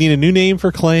fine. We need a new name for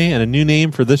Clay and a new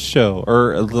name for this show,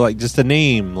 or like just a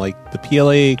name, like the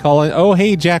PLA calling. Oh,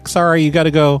 hey, Jack, sorry, you got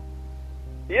to go.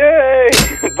 Yay!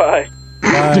 Bye.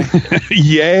 Bye.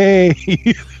 Yay!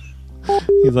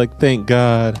 He's like, thank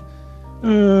God.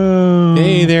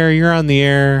 Hey there, you're on the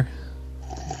air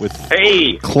with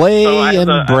Clay so I have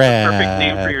and a Brad. perfect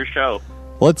name for your show.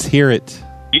 Let's hear it.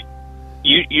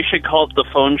 You should call it the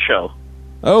Foan Show.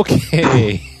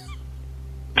 Okay.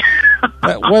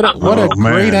 What a Oh,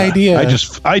 great man. idea. I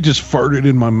just farted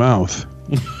in my mouth.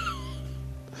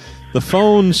 The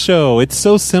Phone Show. It's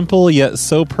so simple yet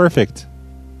so perfect.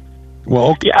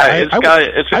 Well, okay. Yeah, it's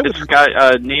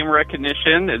got name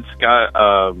recognition. It's got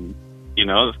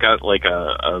it's got like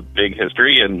a big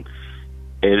history, and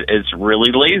it's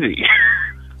really lazy.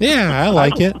 Yeah, I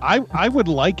like it. I would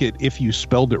like it if you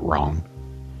spelled it wrong.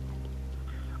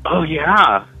 Oh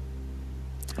yeah.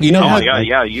 You know,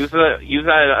 yeah. Use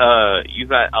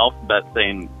that alphabet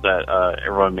thing that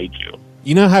everyone made you.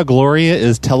 You know how Gloria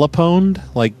is teleponed,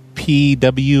 like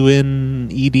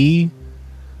PWNED.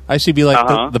 I should be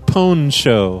like the Pone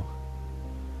Show.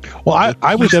 Well,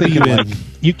 I was thinking like,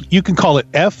 you can call it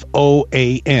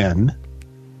FOAN.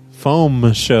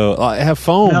 Foam Show. I have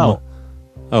foam. No.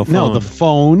 Oh, phone. No, the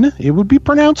phone. It would be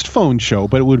pronounced phone show,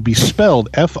 but it would be spelled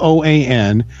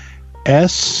FOANSH.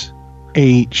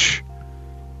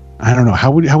 I don't know.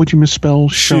 How would you misspell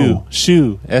show?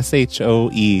 Shough.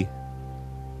 SHOE.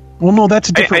 Well, no, that's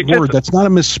a different word. That's not a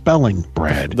misspelling,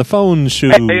 Brad. The phone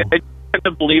shoe. I kind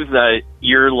of believe that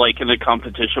you're like in a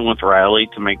competition with Riley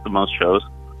to make the most shows.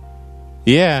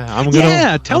 Yeah, I'm gonna.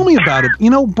 Yeah, tell me about it.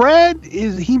 Brad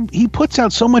is he puts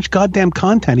out so much goddamn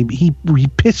content. He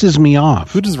pisses me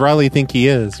off. Who does Riley think he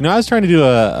is? I was trying to do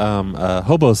a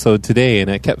hobo-sode today, and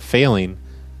it kept failing.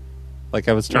 Like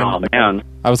I was trying. Oh man!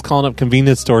 I was calling up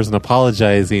convenience stores and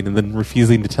apologizing, and then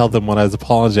refusing to tell them what I was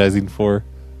apologizing for.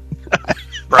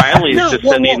 Riley's just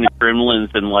sending the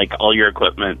gremlins and like all your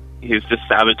equipment. He's just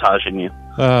sabotaging you.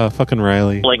 Fucking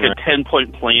Riley. Like a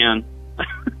 10-point plan.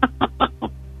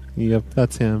 Yep,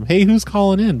 that's him. Hey, who's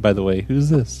calling in, by the way? Who's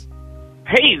this?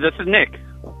 Hey, this is Nick.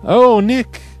 Oh,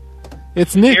 Nick.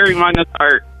 It's Nick. Scary minus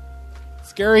art.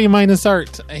 Scary minus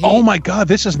art. Oh my God,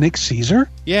 this is Nick Caesar?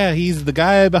 Yeah, he's the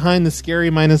guy behind the Scary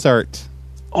minus art.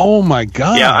 Oh my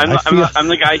God! Yeah, I'm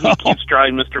the guy who keeps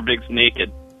drawing Mr. Biggs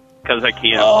naked because I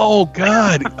can't. Oh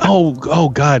God! Oh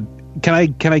God! Can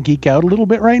I geek out a little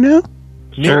bit right now?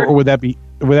 Sure. Or would that be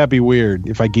weird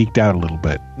if I geeked out a little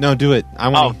bit? No, do it. I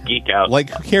want to geek out. Like,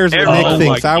 who cares what Nick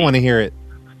thinks? I want to hear it.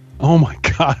 Oh my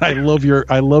God! I love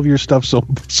your stuff so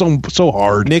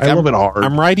hard. Nick, I love it hard.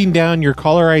 I'm writing down your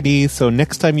caller ID, so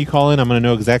next time you call in, I'm going to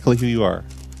know exactly who you are.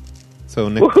 So,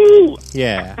 Nick,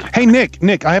 yeah. Hey,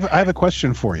 Nick, I have a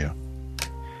question for you.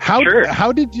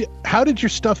 How did your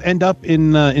stuff end up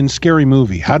in Scary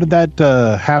Movie? How did that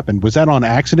happen? Was that on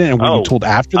accident, and were you told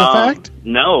after the fact?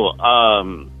 No.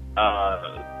 Kind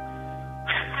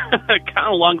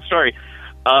of long story.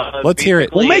 Let's hear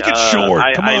it. We'll make it short.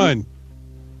 Come on.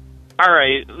 All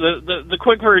right. The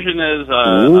quick version is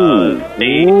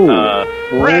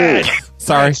Brad.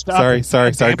 Sorry.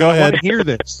 Go ahead. I want to hear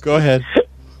this. Go ahead.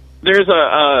 There's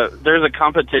a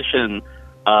competition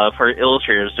for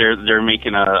illustrators. They're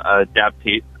making a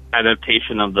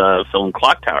adaptation of the film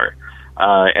Clock Tower,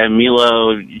 and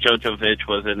Milo Jovovich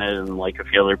was in it, and like a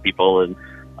few other people, and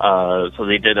so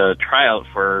they did a tryout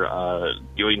for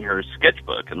doing her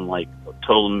sketchbook and like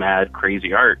total mad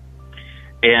crazy art.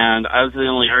 And I was the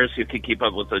only artist who could keep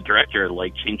up with the director,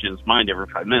 like changing his mind every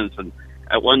 5 minutes. And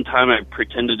at one time, I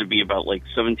pretended to be about like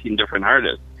 17 different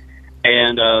artists,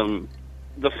 and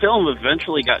the film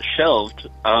eventually got shelved,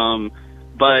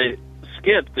 but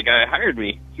Skip, the guy who hired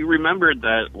me, he remembered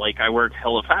that like I worked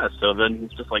hella fast. So then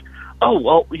he's just like, "Oh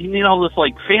well, you need all this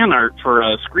like fan art for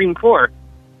Scream 4."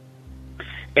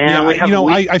 And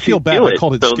I feel bad. I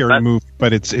called it Scary Movie,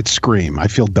 but it's Scream. I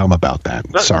feel dumb about that.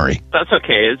 Sorry. That's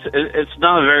okay. It's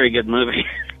not a very good movie.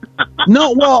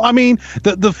 No, well, I mean,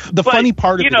 the funny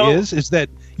part of it is that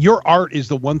your art is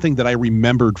the one thing that I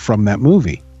remembered from that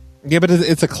movie. Yeah, but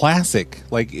it's a classic.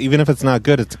 Like, even if it's not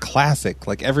good, it's a classic.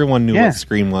 Like, everyone knew what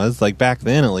Scream was, like, back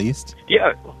then, at least.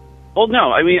 Yeah. Well,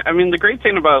 no, I mean, the great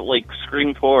thing about, like,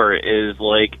 Scream 4 is,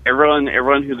 like, everyone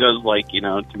who goes, like,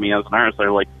 to me as an artist,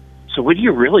 they're like, so what do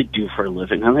you really do for a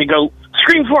living? And they go,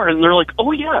 Scream 4, and they're like,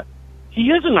 oh, yeah, he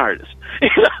is an artist.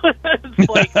 It's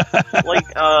like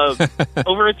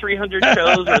over 300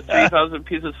 shows or 3,000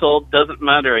 pieces sold, doesn't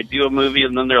matter. I do a movie,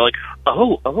 and then they're like,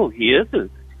 oh, he is a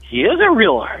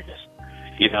real artist,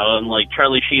 and like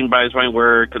Charlie Sheen buys my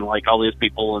work and like all these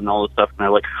people and all this stuff, and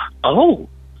they're like, oh,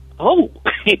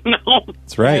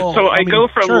 that's right. So I go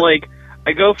from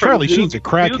Charlie Sheen's a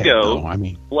crackhead, though. I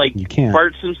mean, like you can't.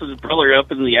 Bart Simpson's brother up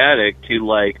in the attic to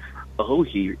like, oh,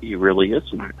 he really is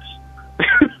an artist.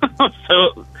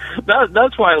 So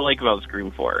that's why I like about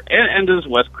Scream 4, and as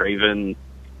Wes Craven,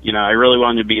 I really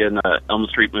wanted to be in an Elm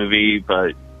Street movie,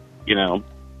 but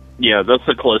yeah, that's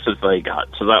the closest I got,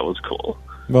 so that was cool.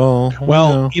 Well,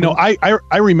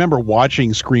 I remember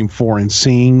watching Scream 4 and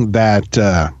seeing that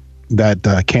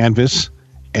canvas,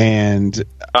 and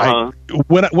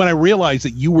when I realized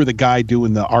that you were the guy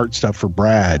doing the art stuff for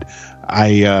Brad,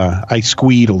 I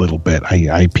squeed a little bit.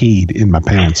 I peed in my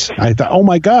pants. I thought, oh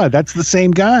my God, that's the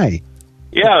same guy.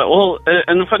 Yeah, well,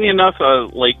 and funny enough,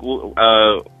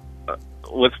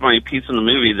 with my piece in the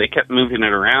movie, they kept moving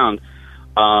it around.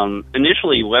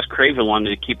 Initially, Wes Craven wanted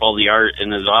to keep all the art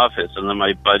in his office, and then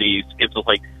my buddy Skip was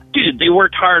like, dude, they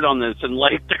worked hard on this, and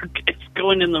like it's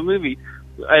going in the movie.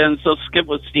 And so Skip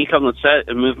would sneak on the set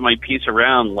and move my piece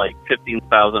around like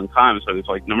 15,000 times. So he's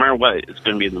like, no matter what, it's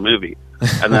going to be in the movie.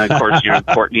 And then, of course,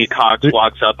 Courtney Cox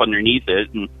walks up underneath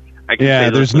it, and I can say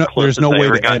there's no way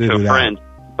to edit it out.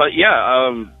 But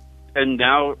yeah, and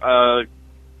now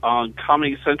on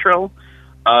Comedy Central,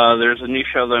 there's a new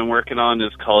show that I'm working on.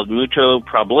 It's called Mucho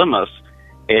Problemas,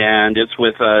 and it's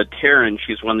with Taryn.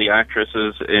 She's one of the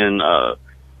actresses in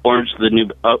Orange is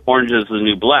the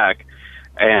New Black.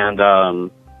 And oh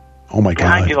my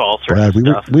God, I do all sorts Brad, of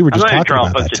stuff. we were just I'm talking draw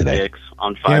about a bunch that today. Of dicks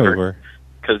on Fiverr. Yeah, we were.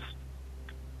 Because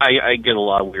I get a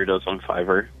lot of weirdos on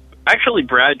Fiverr. Actually,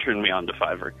 Brad turned me on to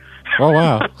Fiverr. Oh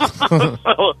wow! So,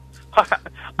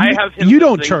 I have him. You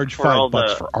don't charge for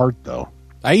 $5 for art, though.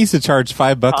 I used to charge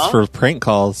 $5 for prank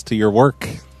calls to your work.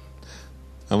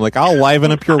 I'm like, I'll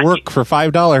liven up your work for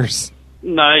 $5.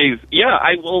 Nice. Yeah,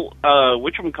 I will.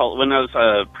 Whatchamacallit, when I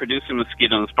was producing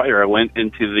Mosquito and Spider, I went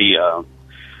into the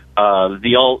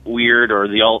alt weird or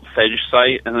the alt fetish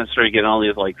site, and I started getting all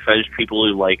these like fetish people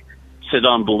who like sit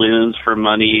on balloons for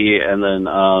money, and then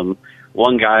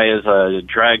one guy is a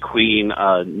drag queen,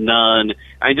 nun.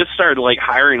 I just started like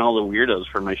hiring all the weirdos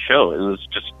for my show, and it was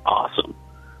just awesome.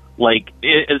 Like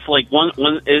it's like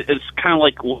it's kind of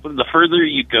like the further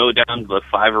you go down the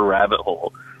Fiverr rabbit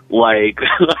hole, like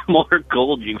the more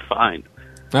gold you find.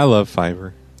 I love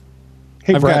Fiverr.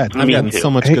 Hey, I've Brad. gotten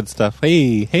so much good stuff.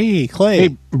 Hey, Clay.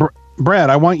 Hey, Brad,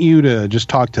 I want you to just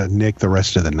talk to Nick the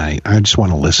rest of the night. I just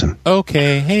want to listen.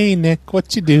 Okay. Hey, Nick,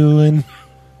 what you doing?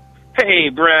 Hey,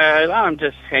 Brad, I'm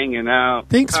just hanging out.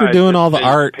 Thanks for I've doing just all the been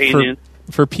art painting.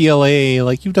 for PLA.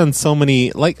 Like, you've done so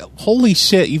many. Like, holy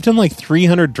shit, you've done like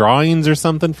 300 drawings or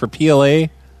something for PLA.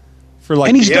 For like,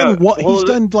 and he's done what? He's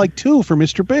done like 2 for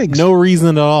Mr. Biggs. No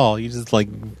reason at all. You just like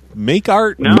make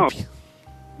art. No,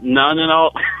 none at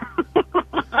all.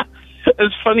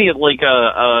 It's funny, like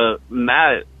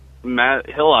Matt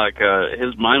Hillock,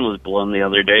 his mind was blown the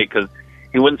other day because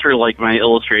he went through like my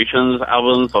illustrations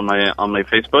albums on my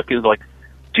Facebook. He's like,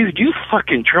 "Dude, you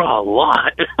fucking draw a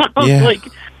lot." I was like,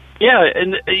 "Yeah,"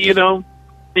 and you know,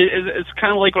 it's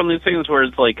kind of like one of those things where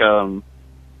it's like, you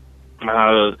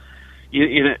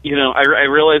know, I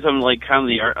realize I'm like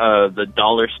kind of the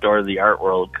dollar store of the art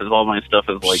world because all my stuff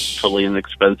is like totally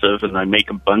inexpensive, and I make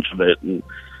a bunch of it, and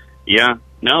yeah.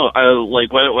 No,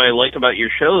 like what I liked about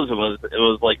your shows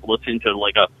was like listening to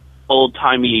like a old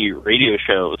timey radio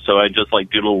show. So I just like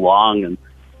doodle along, and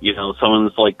you know,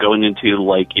 someone's like going into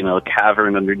like, you know, a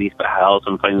cavern underneath the house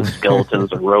and finding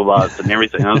skeletons and robots and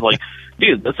everything. I was like,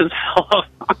 dude, this is hell.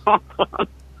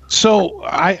 So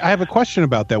I have a question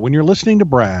about that. When you're listening to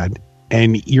Brad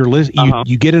and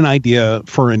you get an idea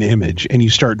for an image and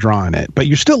you start drawing it, but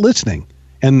you're still listening,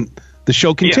 and the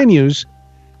show continues.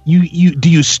 Do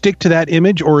you stick to that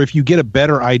image, or if you get a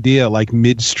better idea like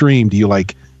midstream, do you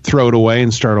like throw it away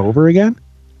and start over again?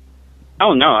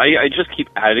 Oh no, I just keep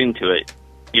adding to it.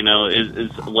 You know,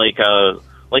 it's like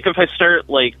if I start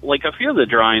like a few of the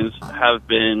drawings have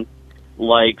been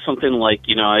like something like,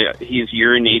 you know, he's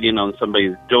urinating on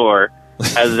somebody's door,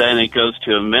 and then it goes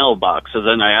to a mailbox, so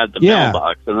then I add the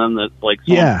mailbox, and then it's like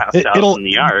someone passed out in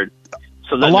the yard.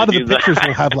 So then a lot of the pictures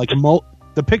will have like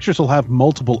the pictures will have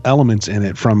multiple elements in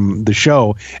it from the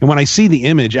show. And when I see the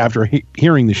image after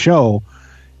hearing the show,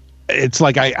 it's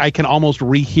like I can almost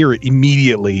rehear it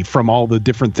immediately from all the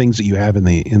different things that you have in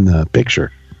the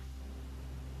picture.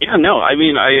 Yeah, no, I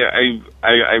mean, I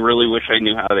really wish I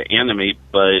knew how to animate,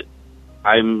 but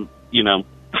I'm, you know,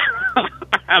 I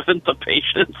haven't the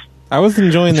patience. I was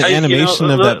enjoying the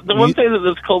animation of that. The one thing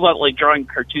that's cool about like drawing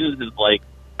cartoons is like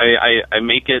I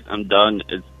make it, I'm done.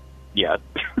 It's yeah.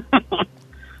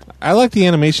 I like the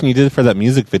animation you did for that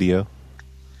music video.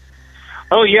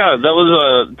 Oh yeah, that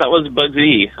was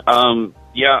Bugsy.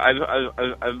 Yeah,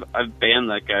 I've banned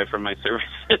that guy from my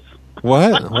services.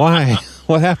 What? Why?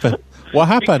 What happened? What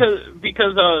happened?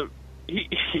 Because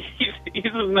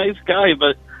he's a nice guy,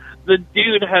 but the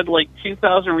dude had like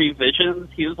 2,000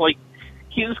 revisions. He was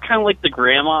kind of like the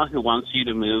grandma who wants you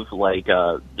to move like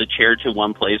the chair to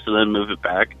one place and then move it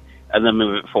back and then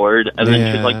move it forward, and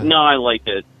then she's like, "No, I liked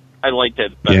it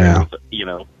better, you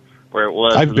know, where it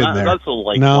was." I've been there. That's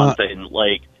one thing.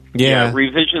 Like,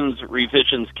 revisions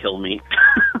kill me.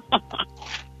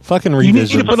 Fucking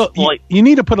revisions. You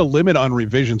need to put a limit on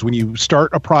revisions. When you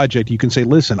start a project, you can say,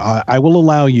 "Listen, I will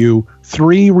allow you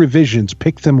 3 revisions.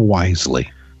 Pick them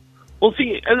wisely." Well,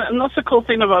 see, and that's the cool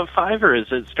thing about Fiverr is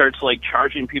it starts like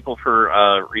charging people for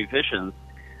revisions,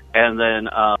 and then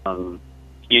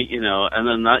you know, and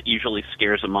then that usually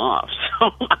scares them off.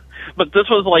 So, but this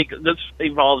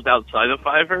evolved outside of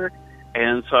Fiverr,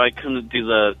 and so I couldn't do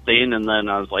the thing. And then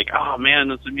I was like, "Oh man,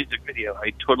 it's a music video.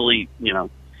 I totally, you know,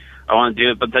 I want to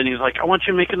do it." But then he was like, "I want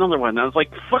you to make another one." And I was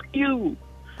like, "Fuck you,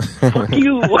 fuck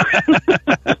you." I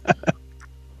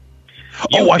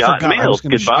forgot. I was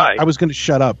going to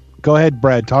shut up. Go ahead,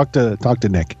 Brad. Talk to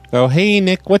Nick. Oh, hey,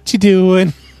 Nick, what you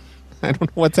doing? I don't know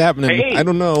what's happening. Hey. I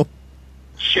don't know.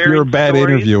 You're a bad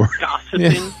interviewer.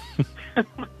 Gossiping.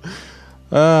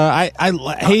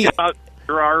 Hey, about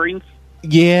drawings.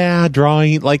 Yeah,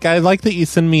 drawing. Like, I like that you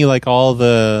send me like all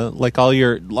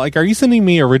your are you sending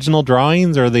me original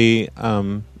drawings or the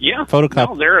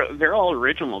photocopy? No, they're all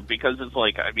original because it's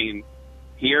like, I mean,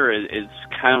 here it's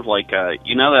kind of like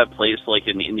you know that place like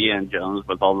in Indiana Jones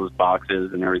with all those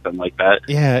boxes and everything like that.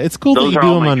 Yeah, it's cool that you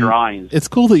do them on drawings. It's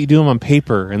cool that you do them on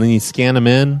paper and then you scan them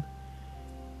in.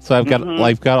 So I've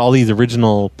got all these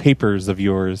original papers of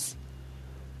yours,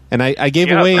 and I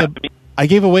gave away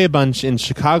a bunch in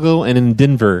Chicago and in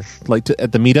Denver, like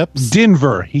at the meetups.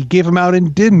 Denver, he gave them out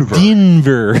in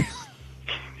Denver.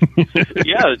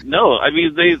 Yeah, no, I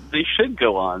mean they should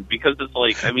go on because it's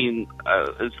like, I mean,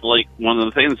 it's like one of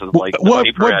the things is like what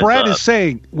Brad is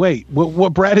saying. Wait,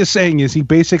 what Brad is saying is he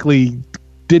basically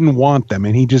didn't want them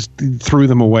and he just threw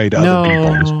them away to other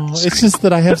people. No, it's just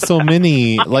that I have so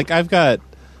many. Like I've got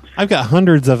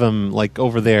hundreds of them, like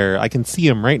over there. I can see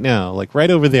them right now, like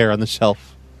right over there on the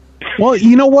shelf. Well,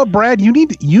 you know what, Brad? You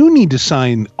need to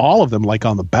sign all of them, like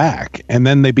on the back, and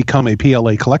then they become a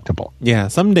PLA collectible. Yeah,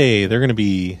 someday they're going to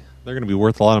be They're going to be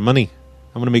worth a lot of money.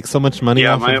 I'm going to make so much money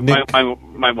off of Nick.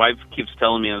 My wife keeps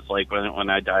telling me it's like when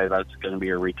I die, that's going to be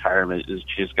her retirement. Is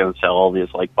she's going to sell all these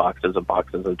like boxes and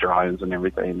boxes of drawings and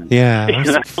everything. And, Yeah,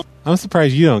 I'm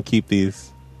surprised you don't keep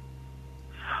these.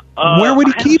 Where would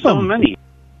he keep so them? Many,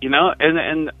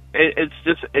 and it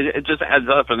just adds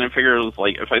up. And I figure it was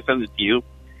like if I send it to you,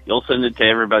 you'll send it to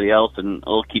everybody else, and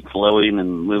it'll keep flowing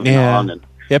and moving on. And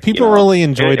people really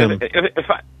enjoyed them.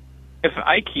 If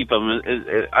I keep them,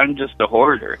 I'm just a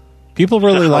hoarder. People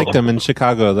really liked them in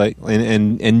Chicago,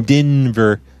 and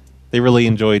Denver. They really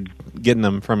enjoyed getting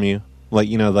them from you, like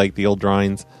the old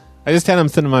drawings. I just had them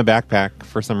sitting in my backpack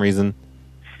for some reason.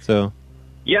 So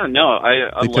yeah, no, I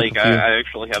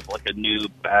actually have like a new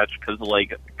batch because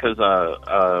I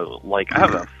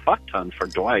have a fuck ton for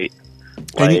Dwight.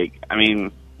 I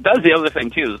mean, that's the other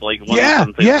thing too. Is like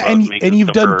and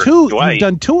you've done two. Dwight. You've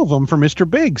done two of them for Mr.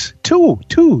 Biggs. Two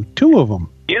of them.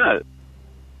 Yeah.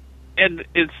 And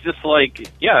it's just like,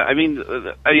 I mean,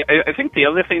 I think the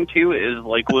other thing too is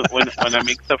like when I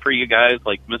make stuff for you guys,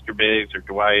 like Mr. Biggs or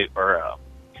Dwight or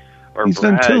He's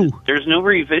Brad, done two. There's no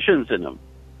revisions in them,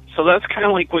 so that's kind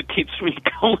of like what keeps me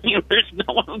going. There's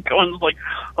no one going like,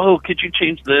 oh, could you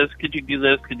change this? Could you do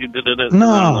this? Could you do this?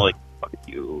 No, and I'm like, fuck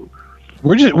you.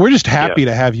 We're just happy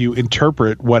to have you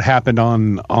interpret what happened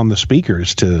on the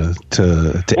speakers to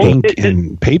ink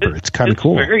and paper. It's kind of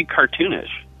cool. It's very cartoonish.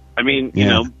 I mean,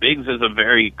 Biggs is a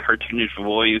very cartoonish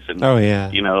voice, and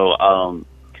not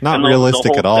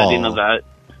realistic at all. Of that,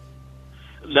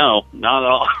 no, not at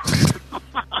all.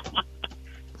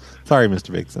 Sorry,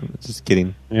 Mr. Biggs. I'm just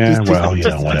kidding. Yeah,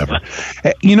 whatever.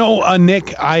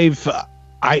 Nick,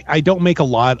 I don't make a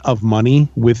lot of money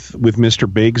with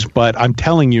Mr. Biggs, but I'm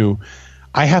telling you,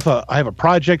 I have a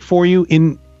project for you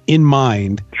in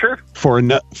mind. Sure. For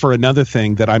another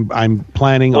thing that I'm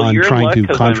planning on trying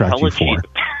to contract you for.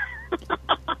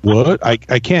 What? I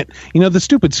can't. The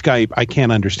stupid Skype. I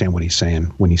can't understand what he's saying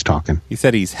when he's talking. He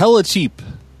said he's hella cheap.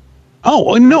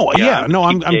 Oh no!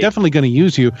 I'm definitely going to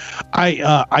use you.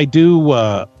 I do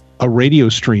a radio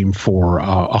stream for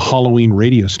a Halloween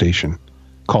radio station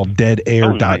called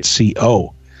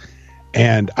deadair.co.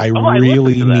 And I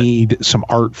really need some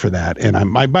art for that.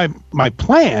 And my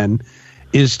plan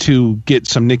is to get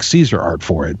some Nick Caesar art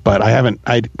for it, but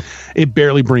it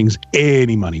barely brings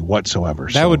any money whatsoever.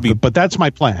 That would be, but that's my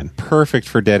plan. Perfect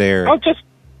for Dead Air. Oh,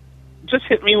 just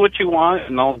hit me what you want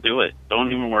and I'll do it. Don't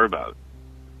even worry about it.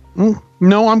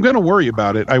 No, I'm going to worry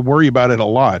about it. I worry about it a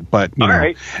lot, but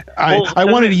right. I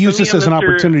wanted to use this as an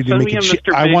opportunity to make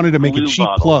I wanted to make a cheap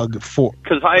plug for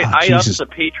because I upped the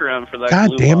Patreon for that. God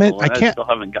glue damn it! bottle, I can't. Still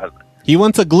haven't got it. He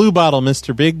wants a glue bottle,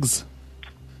 Mr. Biggs.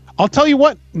 I'll tell you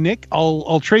what, Nick.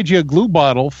 I'll trade you a glue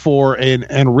bottle for an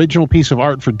original piece of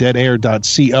art for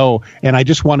deadair.co, and I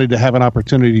just wanted to have an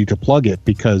opportunity to plug it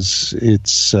because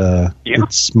it's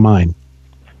mine.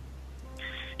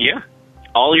 Yeah,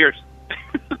 all yours.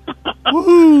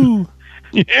 Woohoo!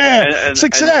 Yeah,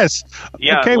 success.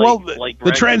 Okay,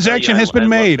 the transaction has been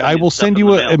made. I will send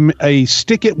you a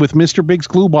stick it with Mr. Big's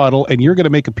glue bottle, and you're going to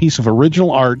make a piece of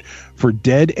original art for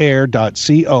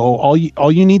deadair.co.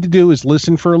 All you need to do is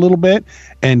listen for a little bit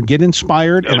and get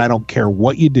inspired, and I don't care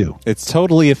what you do. It's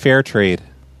totally a fair trade.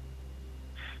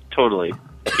 Totally.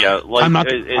 Yeah, like I'm not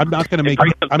going to make.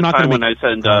 I'm not going to when I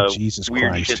send Jesus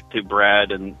weird Christ. shit to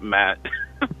Brad and Matt.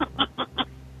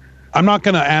 I'm not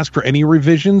going to ask for any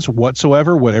revisions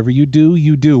whatsoever. Whatever you do,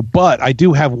 you do. But I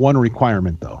do have one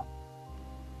requirement, though.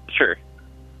 Sure.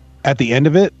 At the end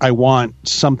of it, I want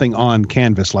something on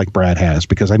canvas like Brad has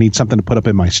because I need something to put up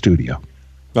in my studio.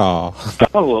 Oh.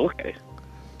 Oh, okay.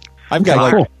 I've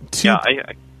got cool.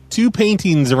 two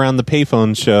paintings around the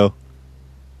payphone show.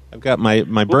 I've got my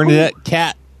Bernadette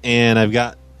cat, and I've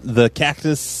got the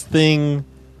cactus thing,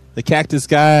 the cactus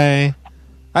guy.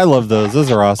 I love those.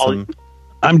 Those are awesome.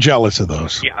 I'm jealous of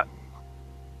those. Yeah.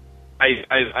 I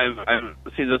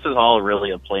see. This is all really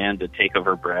a plan to take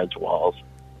over Brad's walls.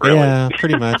 Really. Yeah,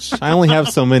 pretty much. I only have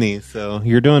so many, so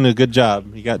you're doing a good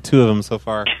job. You got 2 of them so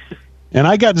far, and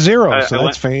I got 0, so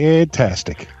that's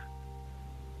fantastic.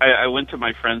 I went to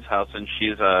my friend's house, and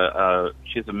she's a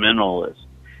minimalist,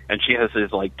 and she has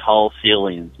these like tall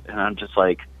ceilings, and I'm just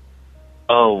like,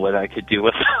 oh, what I could do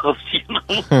with those,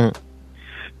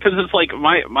 Because it's like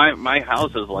my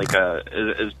house is like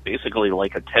is basically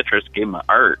like a Tetris game of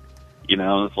art,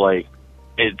 It's like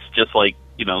it's just like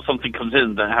something comes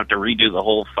in, then I have to redo the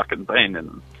whole fucking thing,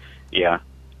 and yeah,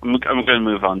 I'm going to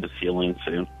move on to ceilings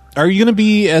soon. Are you going to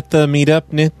be at the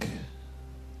meetup, Nick?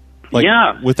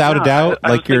 Without a doubt.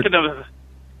 Without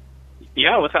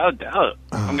a doubt.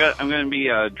 I'm going to be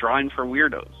drawing for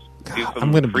weirdos. Do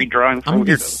some free drawing for weirdos. I'm going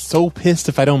to be so pissed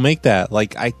if I don't make that.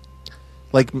 Like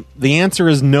Like, the answer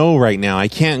is no right now. I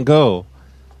can't go.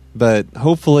 But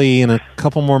hopefully in a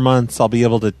couple more months I'll be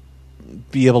able to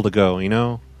go, you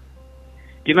know?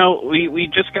 You know, we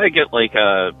just gotta get like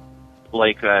a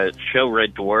show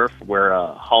Red Dwarf where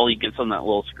Holly gets on that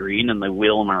little screen and they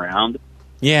wheel him around.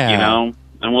 Yeah. You know?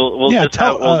 And we'll just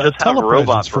have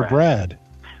robots for Brad.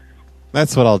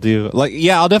 That's what I'll do. Like,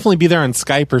 yeah, I'll definitely be there on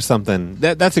Skype or something.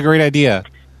 That's a great idea.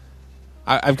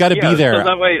 I've got to be there. So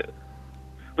that way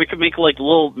we could make like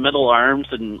little metal arms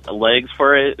and legs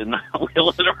for it and wheel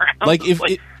it around. Like if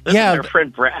this is our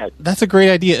friend Brad. That's a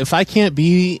great idea. If I can't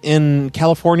be in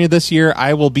California this year,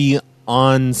 I will be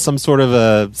on some sort of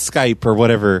a Skype or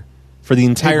whatever for the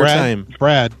entire time.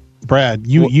 Brad,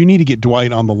 you need to get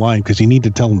Dwight on the line because you need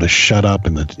to tell him to shut up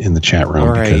in the chat room. All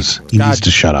right. Because he needs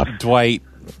to shut up. Dwight,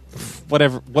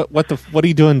 whatever. What are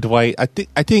you doing, Dwight? I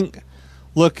think.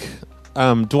 Look,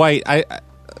 Dwight.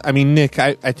 I mean, Nick.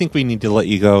 I think we need to let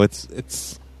you go.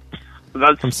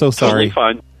 I'm so sorry. Totally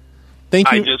fine.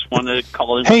 Thank you. I just wanted to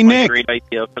call in Hey, with my Nick. great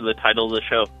idea for the title of the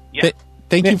show. Yeah.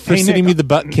 Thank you for sending me the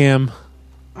butt cam.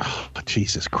 Oh,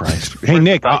 Jesus Christ. Hey,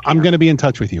 Nick, I'm going to be in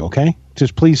touch with you, okay?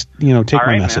 Just please, take All my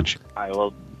right, message. Man. I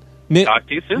will Nick, talk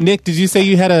to you soon. Nick, did you say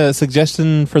you had a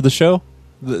suggestion for the show?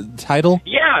 The title?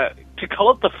 Yeah, to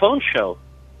call it the Phone Show.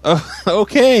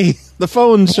 Okay. The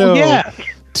Phone Show. Yeah.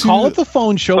 Call it the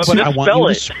Phone Show, but I want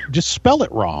you to just spell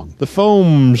it wrong. The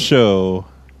Foam Show.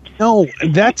 No,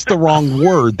 that's the wrong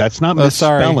word. That's not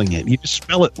misspelling it. You just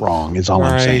spell it wrong is all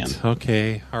I'm saying.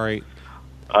 Okay. All right.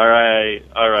 All right.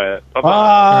 Bye-bye.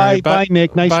 Bye. Bye,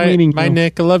 Nick. Nice meeting you. Bye,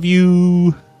 Nick. I love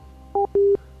you.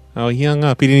 Oh, he hung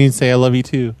up. He didn't even say I love you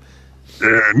too.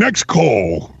 Next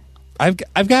call.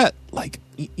 I've got, like,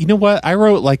 you know what? I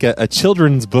wrote like a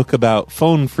children's book about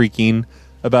phone freaking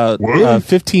about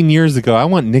 15 years ago. I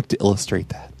want Nick to illustrate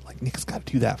that. Like, Nick's got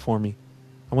to do that for me.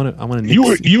 I want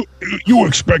to. You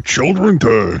expect children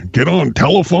to get on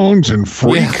telephones and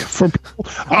freak for people?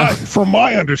 From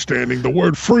my understanding, the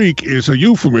word "freak" is a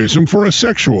euphemism for a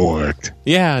sexual act.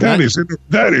 Yeah, that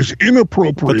is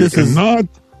inappropriate. But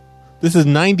this is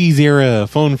 90s era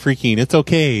phone freaking. It's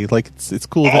okay. Like it's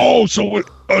cool. Oh, so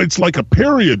it's like a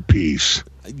period piece.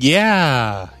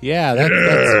 Yeah.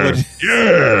 That's what.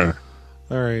 Yeah.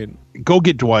 All right. Go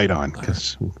get Dwight on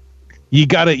because. You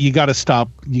gotta stop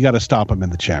him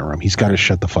in the chat room. He's got to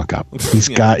shut the fuck up. He's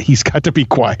got to be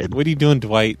quiet. What are you doing,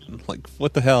 Dwight? Like,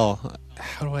 what the hell?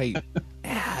 How do I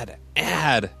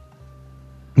add?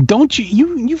 Don't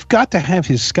you've got to have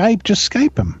his Skype. Just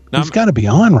Skype him. He's got to be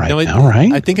on now,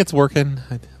 right? I think it's working.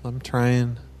 I'm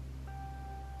trying.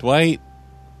 Dwight.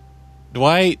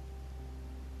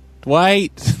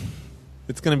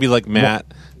 It's gonna be like Matt.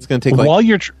 It's gonna take while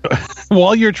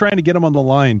you're trying to get him on the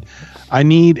line. I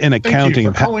need an accounting Thank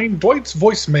you for calling Dwight's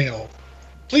voicemail.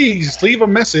 Please leave a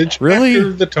message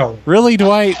after the tone. Really,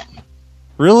 Dwight?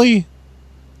 Really?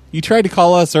 You tried to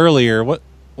call us earlier. What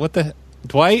the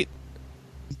Dwight?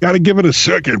 You got to give it a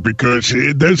second because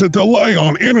there's a delay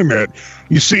on internet.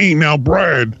 You see, now,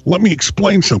 Brad, let me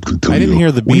explain something to you. I didn't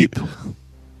hear the beep.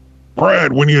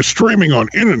 Brad, when you're streaming on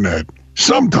internet,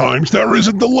 sometimes there is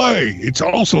a delay. It's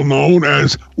also known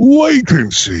as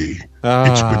latency.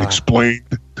 It's been explained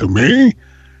to me,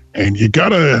 and you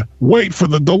gotta wait for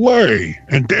the delay,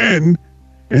 and then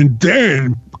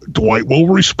Dwight will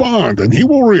respond, and he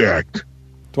will react.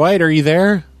 Dwight, are you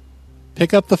there?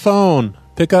 Pick up the phone.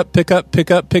 Pick up.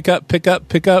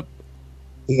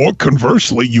 Or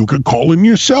conversely, you could call in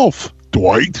yourself,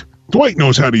 Dwight. Dwight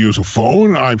knows how to use a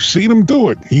phone. I've seen him do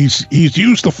it. He's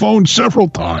used the phone several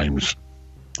times.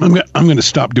 I'm going to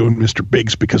stop doing Mr.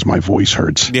 Biggs because my voice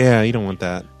hurts. Yeah, you don't want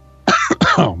that.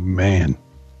 Oh, man.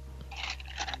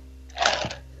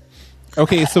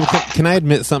 Okay, so can I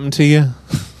admit something to you?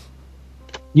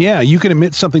 Yeah, you can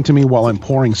admit something to me while I'm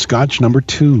pouring Scotch number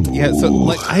 2. Yeah, so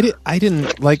like I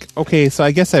didn't like. Okay, so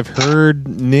I guess I've heard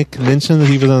Nick mention that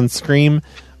he was on Scream,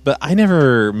 but I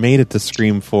never made it to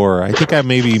Scream 4. I think I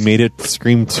maybe made it to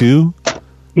Scream 2.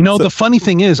 You know, the funny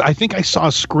thing is, I think I saw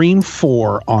Scream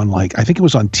 4 on I think it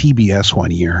was on TBS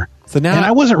one year. So now, and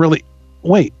I wasn't really.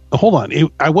 Wait, hold on.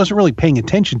 I wasn't really paying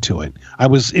attention to it.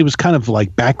 It was kind of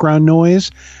like background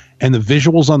noise, and the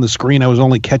visuals on the screen, I was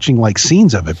only catching like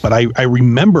scenes of it. But I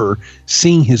remember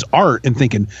seeing his art and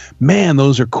thinking, man,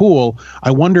 those are cool.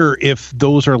 I wonder if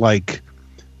those are like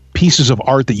pieces of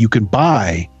art that you can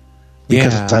buy.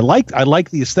 Because I like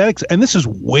the aesthetics, and this is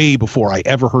way before I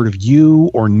ever heard of you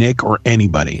or Nick or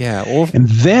anybody. Yeah, and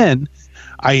then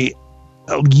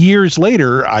years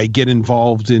later, I get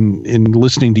involved in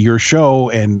listening to your show,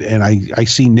 and I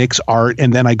see Nick's art,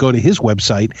 and then I go to his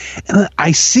website, and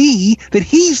I see that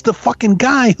he's the fucking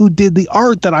guy who did the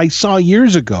art that I saw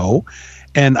years ago,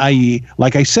 And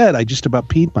like I said, I just about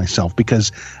peed myself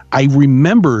because I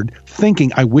remembered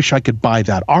thinking, I wish I could buy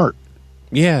that art.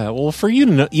 Yeah, well, for you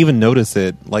to even notice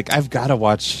it, like, I've got to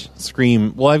watch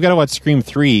Scream. Well, I've got to watch Scream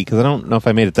 3 because I don't know if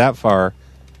I made it that far.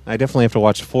 I definitely have to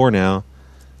watch 4 now.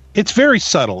 It's very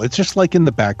subtle. It's just like in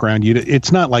the background. It's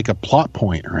not like a plot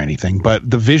point or anything, but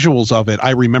the visuals of it, I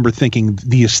remember thinking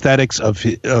the aesthetics of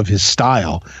his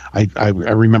style. I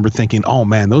remember thinking, oh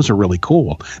man, those are really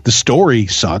cool. The story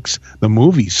sucks. The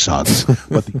movie sucks,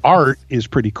 but the art is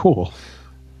pretty cool.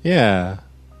 Yeah.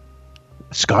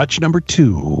 Scotch number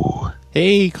 2.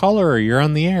 Hey, caller, you're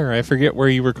on the air. I forget where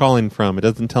you were calling from. It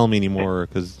doesn't tell me anymore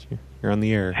because you're on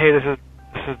the air. Hey, this is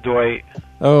Dwight.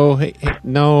 Oh, hey,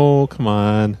 no, come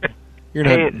on. You're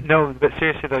hey, not. No, but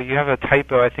seriously though, you have a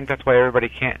typo. I think that's why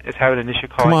everybody is having an issue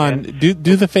calling. Come on, in.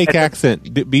 do the fake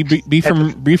accent. Be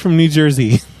from New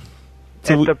Jersey.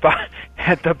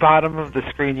 At the bottom of the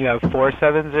screen, you have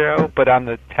 470, but on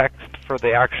the text for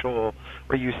the actual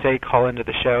where you say call into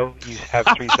the show, you have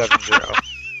 370.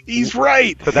 He's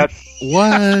right. So that's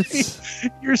what?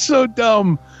 You're so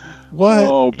dumb. What?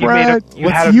 Oh, Brad,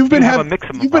 you've been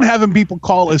having people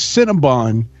call a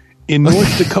Cinnabon in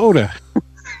North Dakota.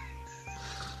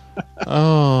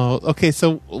 Oh, okay.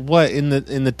 So what in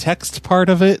the text part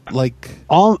of it, like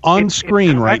on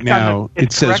screen right now,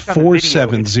 it says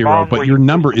 470, but your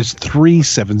number is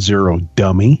 370.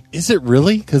 Dummy. Is it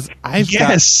really? Because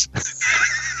yes.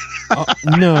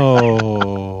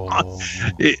 No.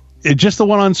 It's just the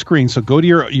one on screen. So go to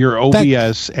your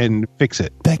OBS and fix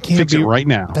it. That can't fix be it right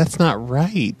now. That's not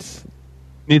right.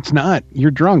 It's not.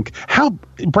 You're drunk.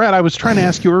 Brad? I was trying to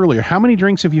ask you earlier. How many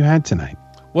drinks have you had tonight?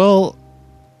 Well,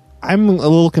 I'm a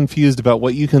little confused about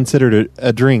what you considered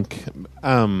a drink.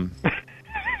 Because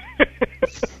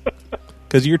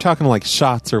you're talking like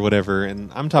shots or whatever,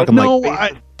 and I'm talking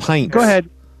pints. Go ahead.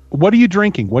 What are you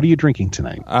drinking? What are you drinking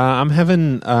tonight? I'm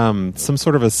having some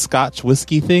sort of a Scotch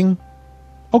whiskey thing.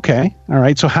 Okay. All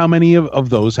right. So how many of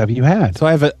those have you had? So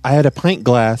I had a pint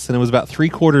glass, and it was about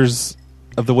 3/4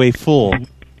 of the way full.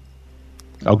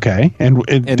 Okay. And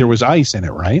there was ice in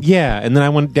it, right? Yeah. And then I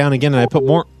went down again, and I put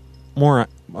more.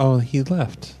 Oh, he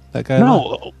left. That guy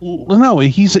left. No,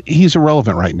 he's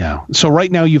irrelevant right now. So right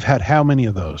now you've had how many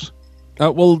of those?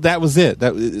 Well, that was it.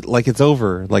 Like it's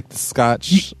over. Like the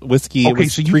Scotch whiskey. Okay, it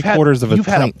was so 3/4 of a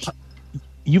pint.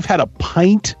 You've had a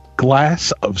pint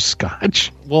glass of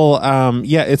Scotch? Well,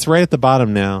 yeah, it's right at the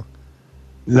bottom now.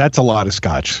 That's a lot of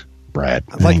Scotch, Brad.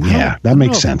 That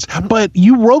makes sense. But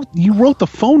you wrote the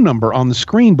phone number on the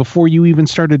screen before you even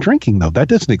started drinking, though. That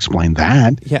doesn't explain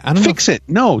that. Yeah, I don't fix it.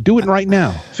 No, do it right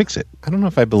now. Fix it. I don't know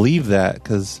if I believe that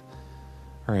because,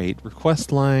 all right,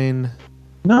 request line.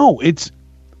 No, it's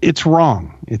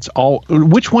wrong. It's all.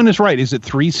 Which one is right? Is it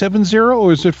 370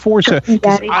 or is it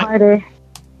 470?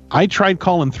 I tried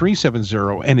calling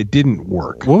 370 and it didn't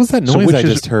work. What was that noise I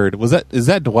just heard? Is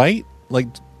that Dwight? Like,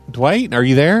 Dwight, are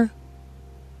you there?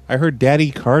 I heard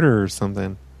Daddy Carter or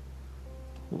something.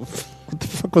 What the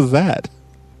fuck was that?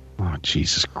 Oh,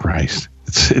 Jesus Christ.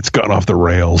 It's gone off the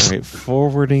rails. All right,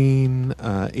 forwarding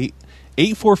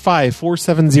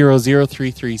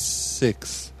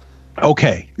 845-470-0336.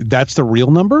 Okay, that's the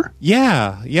real number?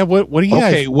 Yeah. What do you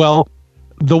guys? Okay, well,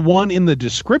 the one in the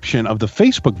description of the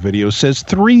Facebook video says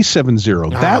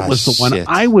 370. That was the one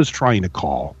I was trying to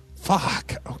call.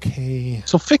 Fuck. Okay.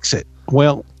 So fix it.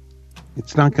 Well,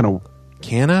 it's not going to...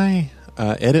 Can I?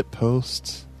 Edit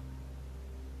post.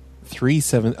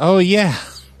 37. Oh, yeah.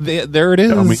 There it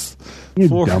is. Dummy.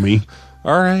 You dummy.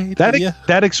 All right.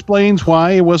 That explains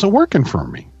why it wasn't working for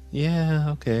me.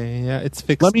 Yeah, okay. Yeah, it's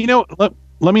fixed. Let me know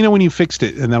when you fixed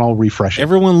it, and then I'll refresh it.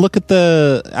 Everyone look at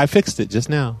I fixed it just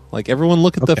now. Like, everyone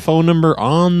look at the phone number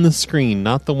on the screen,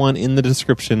 not the one in the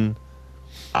description.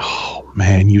 Oh,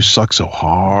 man, you suck so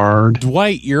hard.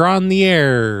 Dwight, you're on the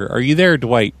air. Are you there,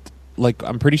 Dwight? Like,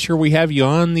 I'm pretty sure we have you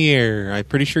on the air. I'm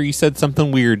pretty sure you said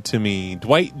something weird to me.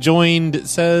 Dwight joined. It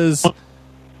says,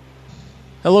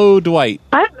 hello, Dwight.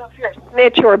 I don't know if you're a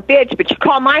snitch or a bitch, but you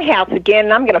call my house again,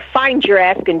 and I'm going to find your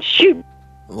ass and shoot.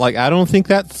 Like, I don't think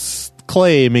that's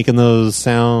Clay making those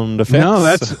sound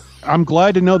effects. No, I'm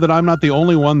glad to know that I'm not the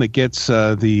only one that gets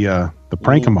the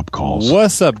prank 'em up calls.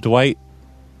 What's up, Dwight?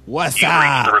 What's you up?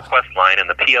 reached the request line in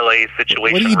the PLA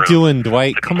situation What are you room. doing,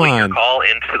 Dwight? To Come complete on. your call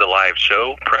into the live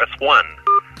show, press 1.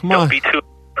 Come Don't on. be too...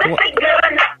 Did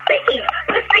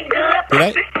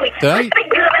I?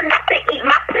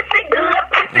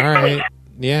 All right.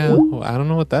 Yeah, well, I don't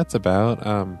know what that's about.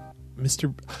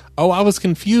 I was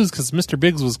confused because Mr.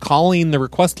 Biggs was calling the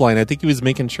request line. I think he was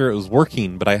making sure it was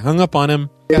working, but I hung up on him.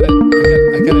 I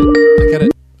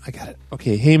got it.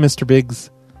 Okay, hey, Mr. Biggs.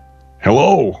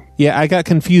 Hello. Yeah, I got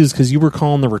confused because you were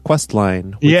calling the request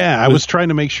line. I was trying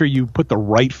to make sure you put the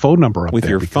right phone number up with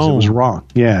there your because phone. It was wrong.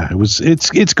 Yeah, it was.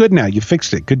 It's good now. You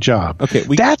fixed it. Good job. Okay,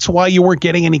 that's why you weren't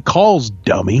getting any calls,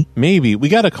 dummy. Maybe we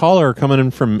got a caller coming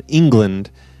in from England,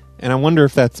 and I wonder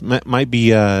if that's might be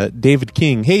David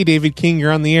King. Hey, David King,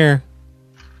 you're on the air.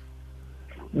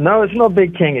 No, it's not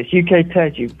Big King. It's UK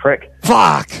Ted, you prick.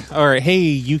 Fuck. All right.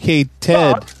 Hey, UK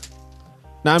Ted. Fuck.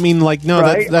 No, I mean, like, no,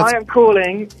 right, that's. I am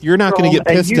calling. You're not going to get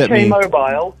pissed at me.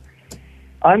 Mobile.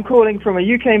 I'm calling from a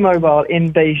UK mobile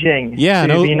in Beijing Yeah,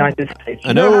 to I know. the United States. I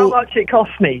You know know. how much it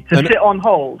costs me to sit on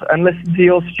hold and listen to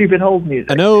your stupid hold music?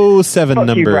 An 07 Fuck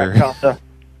you, number. Broadcaster.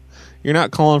 You're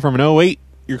not calling from an 08.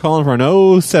 You're calling from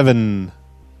an 07.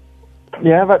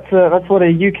 Yeah, that's what a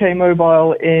UK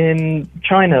mobile in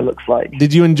China looks like.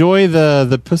 Did you enjoy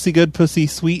the Pussy Good Pussy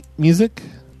Sweet music?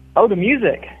 Oh, the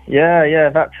music. Yeah,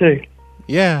 that too.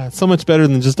 Yeah, so much better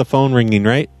than just a phone ringing,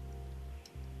 right?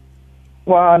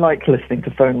 Well, I like listening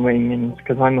to phone ringing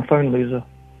because I'm a phone loser.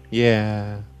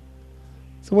 Yeah.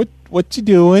 So what you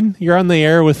doing? You're on the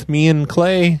air with me and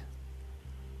Clay.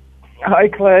 Hi,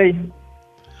 Clay.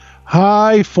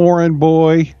 Hi, foreign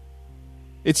boy.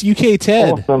 It's UK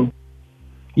Ted. Awesome.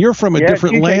 You're from a Yeah,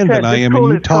 different UK land Ted. than I This am, call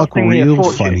and you is talk costing me a real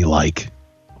fortune. funny like.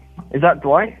 Is that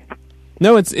Dwight?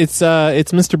 No, it's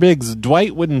Mr. Biggs.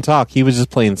 Dwight wouldn't talk. He was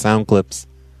just playing sound clips,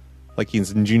 like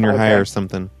he's in junior high or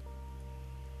something.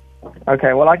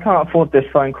 Okay, well, I can't afford this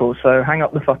phone call, so hang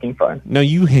up the fucking phone. No,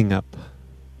 you hang up.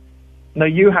 No,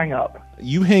 you hang up.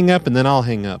 You hang up, and then I'll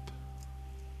hang up.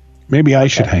 Maybe I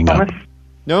should hang up.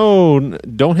 No,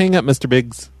 don't hang up, Mr.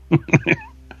 Biggs. All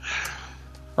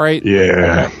right.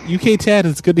 Yeah. UK Ted,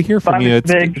 it's good to hear from Bye, you.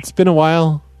 Mr. Biggs. It's been a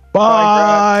while.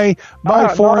 Bye.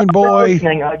 Bye, foreign I'm not boy.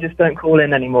 listening. I just don't call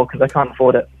in anymore because I can't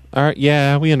afford it. All right.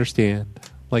 Yeah, we understand.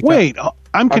 Like, Wait,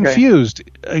 I'm Okay. confused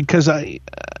because it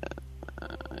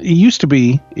used to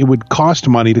be it would cost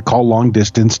money to call long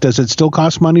distance. Does it still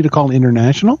cost money to call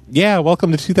international? Yeah,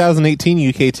 welcome to 2018,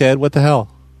 UK Ted. What the hell?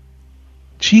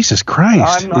 Jesus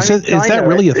Christ. I'm in Is that China.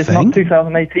 really a It's thing? not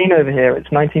 2018 over here.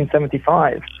 It's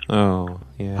 1975. Oh,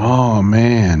 yeah. Oh,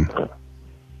 man.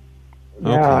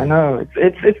 Yeah, I know.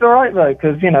 It's all right though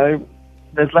because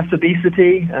there's less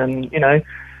obesity and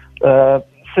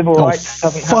civil rights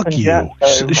haven't Fuck happened you. yet.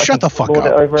 So I Shut can the fuck lord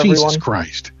it up. over Jesus everyone.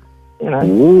 Christ.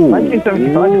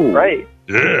 1975 is great.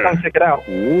 Yeah. Come check it out.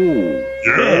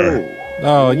 Yeah.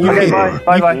 Oh, UK, Okay,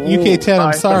 bye. UK Ted, I'm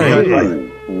Bye. sorry. Yeah.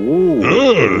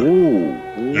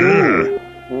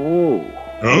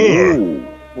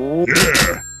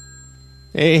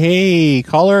 Hey,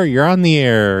 caller, you're on the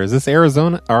air. Is this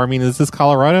Arizona? Or, I mean, is this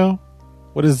Colorado?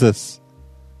 What is this?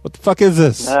 What the fuck is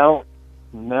this? No.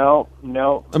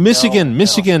 Michigan.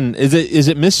 Is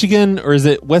it Michigan or is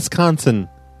it Wisconsin?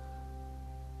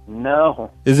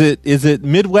 No. Is it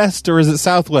Midwest or is it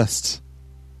Southwest?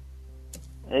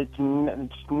 It's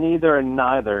neither and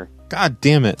neither. God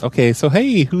damn it. Okay, so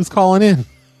hey, who's calling in?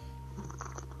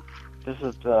 This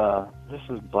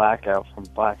is Blackout from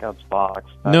Blackout's Box.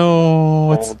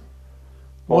 No, it's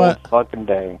what? Fucking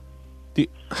day.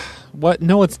 What?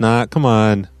 No, it's not. Come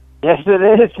on. Yes,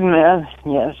 it is, man.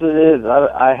 Yes, it is.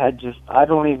 I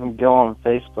don't even go on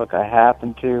Facebook. I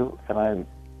happen to, and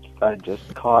I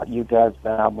just caught you guys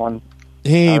that one.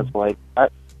 Hey, I was like,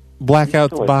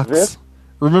 Blackout's you Box. exist?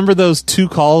 Remember those 2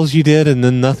 calls you did and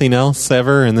then nothing else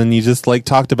ever, and then you just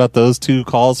talked about those 2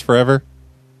 calls forever?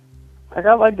 I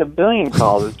got like 1 billion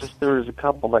calls. It's just there was a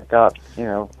couple that got,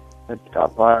 that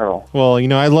got viral. Well,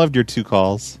 I loved your 2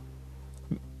 calls.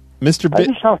 Mr. I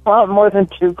just have a lot more than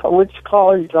 2 calls. Which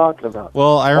call are you talking about?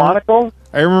 Well, I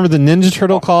remember the Ninja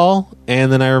Turtle call,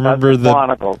 and then I remember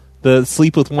the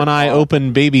sleep with one eye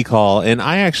open baby call, and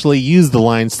I actually used the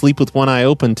line sleep with one eye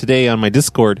open today on my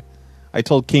Discord. I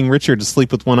told King Richard to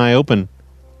sleep with one eye open.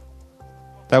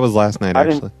 That was last night,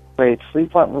 actually. Wait,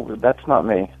 sleep on? That's not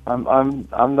me.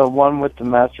 I'm the one with the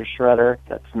Master Shredder.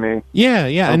 That's me.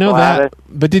 Yeah, I know that.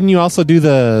 But didn't you also do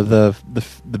the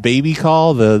baby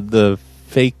call, the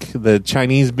fake, the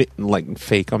Chinese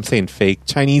fake? I'm saying fake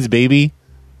Chinese baby.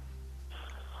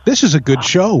 This is a good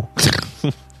show.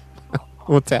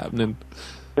 What's happening?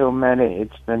 So many.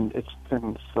 It's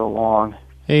been so long.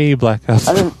 Hey, Black House.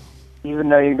 I didn't even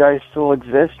know you guys still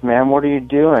exist, man. What are you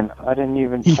doing? I didn't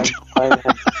even.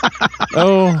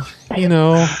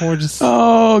 We're just.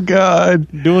 Oh God,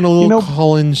 doing a little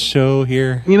call-in show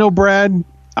here. Brad,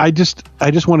 I just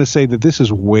want to say that this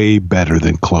is way better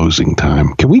than closing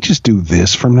time. Can we just do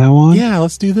this from now on? Yeah,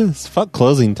 let's do this. Fuck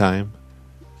closing time.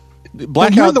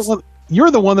 Blackout. You're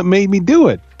the one that made me do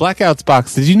it. Blackouts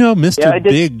box. Did you know Mr. Yeah, I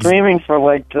did Biggs? streaming for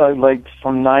like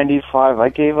from '95. I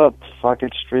gave up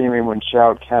fucking streaming when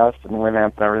Shoutcast and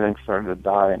Winamp and everything started to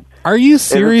die. And Are you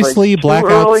seriously it was, like, too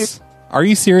early. Blackouts? Are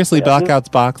you seriously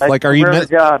Blackouts box? Like, are you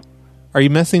are you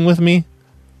messing with me?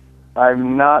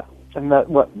 I'm not.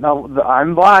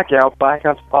 I'm Blackout.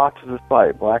 Blackouts box is a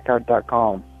site.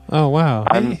 Blackout.com. Oh wow!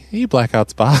 Hey,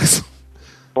 Blackouts box.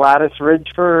 Gladys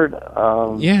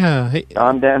Ridgeford. Yeah. Hey,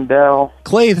 John Dandel.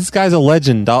 Clay, this guy's a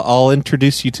legend. I'll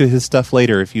introduce you to his stuff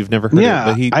later if you've never heard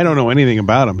Yeah, it. But I don't know anything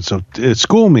about him, so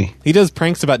school me. He does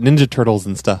pranks about Ninja Turtles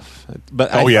and stuff.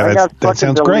 But I got that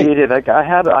sounds great. deleted. Like I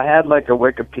had like a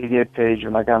Wikipedia page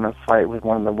when I got in a fight with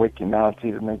one of the Wiki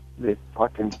Nazis, and they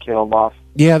fucking killed off.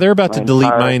 Yeah, they're about to delete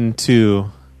entire- mine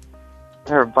too.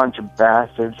 They're a bunch of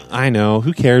bastards. I know.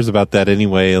 Who cares about that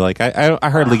anyway? Like I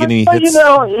hardly get any But hits. you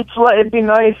know, it's like it'd be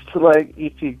nice to like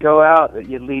if you go out that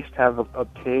you at least have a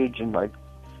page in like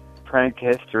prank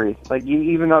history. Like you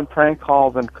even on prank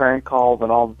calls and crank calls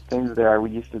and all the things there,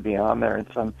 we used to be on there.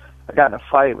 And I got in a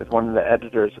fight with one of the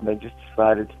editors, and they just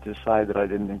decided that I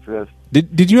didn't exist.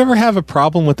 Did you ever have a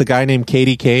problem with the guy named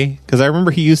KDK? Because I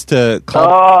remember he used to call.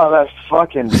 Oh, that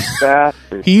fucking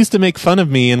bastard! He used to make fun of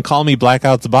me and call me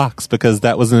Blackouts box because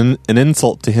that was an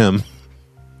insult to him.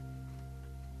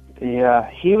 Yeah,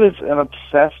 he was an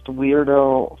obsessed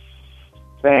weirdo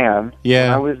fan. Yeah.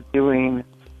 When I was doing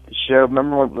the show.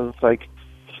 Remember what it was like?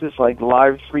 This is like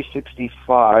Live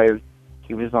 365.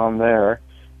 He was on there,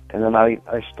 and then I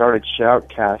started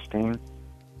shoutcasting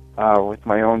with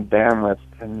my own bandwidth,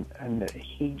 and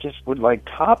he just would like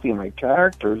copy my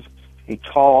characters. He'd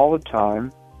call all the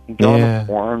time. He'd go on the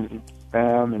forums, he'd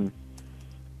spam, and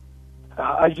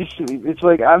it's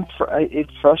like it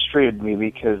frustrated me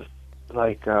because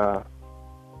like I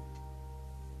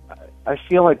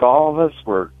feel like all of us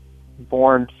were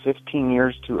born 15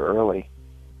 years too early.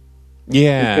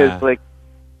 Yeah. Because like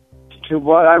to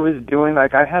what I was doing,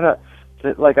 like I had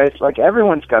like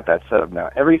everyone's got that set up now.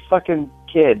 Every fucking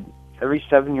kid, every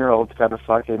 7-year-old's got a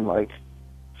fucking like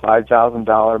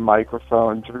 $5,000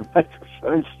 microphone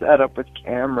set up with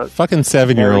cameras. Fucking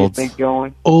 7-year-olds. Everything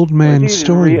going. Old man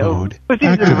story mode.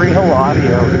 This is real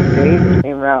audio. The day it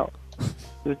came out.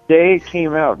 The day it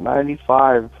came out,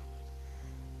 95.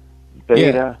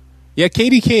 Beta. Yeah,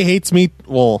 KDK hates me.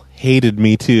 Well, hated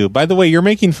me too. By the way, you're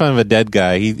making fun of a dead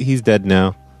guy. He's dead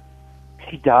now.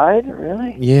 He died?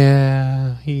 Really?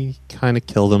 Yeah, he kind of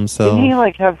killed himself. Didn't he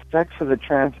like have sex with a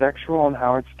transsexual on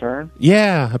Howard Stern?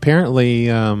 Yeah, apparently.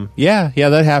 Yeah,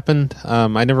 that happened.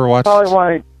 I never watched. Probably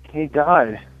why he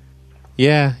died.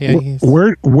 Yeah.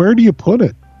 Where do you put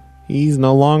it? He's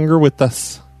no longer with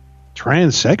us.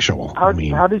 Transsexual. How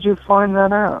did you find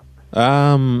that out?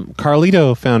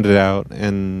 Carlito found it out,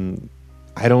 and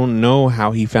I don't know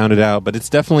how he found it out, but it's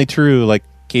definitely true. Like,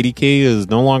 KDK is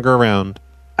no longer around.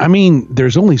 I mean,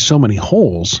 there's only so many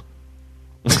holes.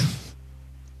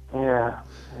 Yeah.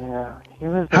 He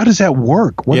was How does that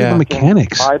work? What are the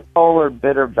mechanics? Bipolar,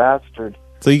 bitter bastard.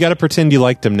 So you got to pretend you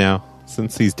liked him now,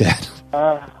 since he's dead.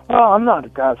 Well, I'm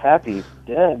not God's happy he's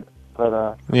dead,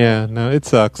 but Yeah, no, it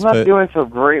sucks. I'm not but doing so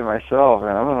great myself,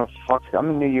 man. I'm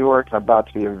in New York and I'm about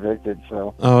to be evicted,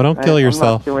 so. Oh, don't kill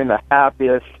yourself. I'm not doing the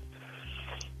happiest.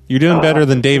 You're doing better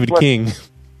than David King.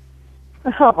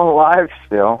 I'm alive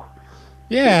still.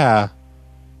 Yeah,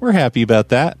 we're happy about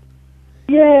that.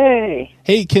 Yay!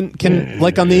 Hey, can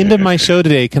like on the end of my show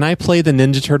today, can I play the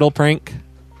Ninja Turtle prank?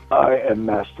 I am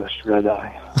Master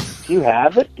Shredeye. Do you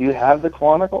have it? Do you have the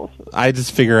Chronicles? I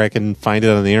just figure I can find it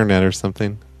on the internet or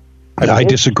something. I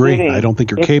disagree. I don't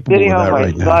think you're capable of that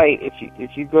right now. Site,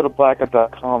 if you go to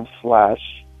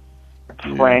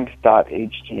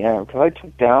blackout.com/pranks.htm, because I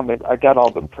took down, I got all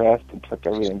the press and took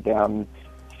everything down and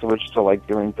switched to like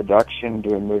doing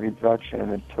movie production,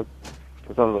 and it took,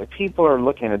 because I was like, people are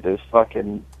looking at this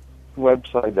fucking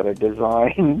website that I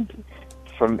designed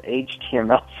from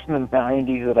HTML from the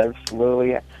 90s that I've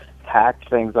slowly hacked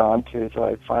things onto, so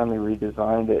I finally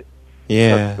redesigned it.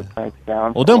 Yeah. Took the pranks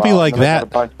down Well, for a don't be while, like and then I got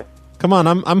that. a bunch of- Come on,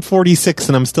 I'm 46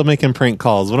 and I'm still making prank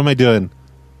calls. What am I doing?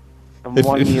 I'm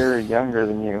 1 year younger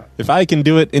than you. If I can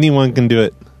do it, anyone can do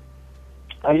it.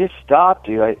 I just stopped,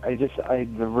 dude.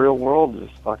 The real world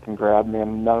just fucking grabbed me,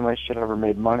 and none of my shit ever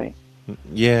made money.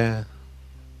 Yeah.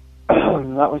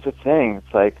 And that was the thing.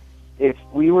 It's like, if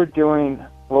we were doing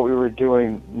what we were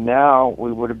doing now,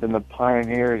 we would have been the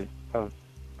pioneers of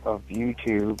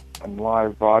YouTube and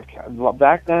live broadcast.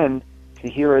 Back then, to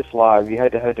hear us live, you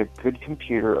had to have a good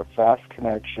computer, a fast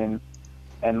connection,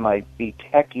 and like be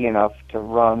techy enough to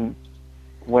run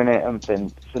Winamp.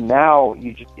 And so now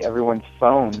everyone's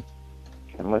phone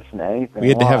can listen to anything. We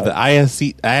had to have the live.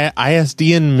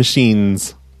 ISDN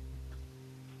machines.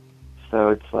 So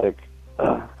it's like,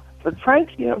 but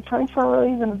pranks, pranks aren't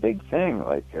really even a big thing.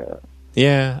 Like,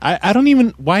 Yeah, I don't even.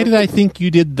 Why did I think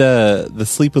you did the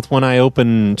sleep with one eye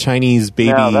open Chinese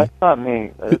baby? no, that's not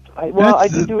me. I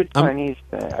did do a Chinese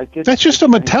thing. That's just a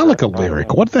Metallica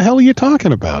lyric. What the hell are you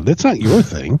talking about? That's not your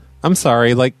thing. I'm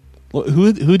sorry. Like,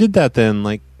 who did that then?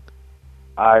 Like,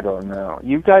 I don't know.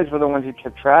 You guys were the ones who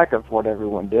kept track of what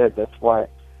everyone did. That's why.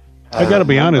 I got to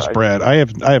be honest, Brad. I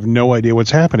have no idea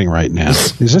what's happening right now.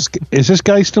 Is this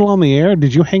guy still on the air?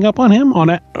 Did you hang up on him on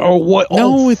it or what?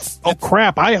 No, oh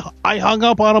crap! I hung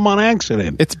up on him on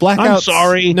accident. It's Blackout's. I'm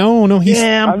sorry. No, he's.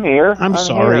 Yeah, I'm here. I'm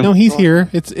sorry. No, he's here.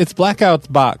 It's Blackout's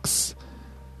box.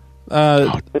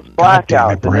 It's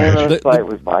Blackout. The name of the site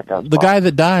was Blackout. The guy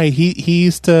that died, he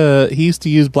used to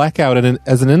use Blackout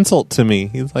as an insult to me.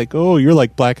 He's like, "Oh, you're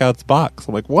like Blackout's box."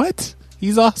 I'm like, "What?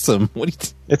 He's awesome."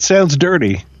 What? It sounds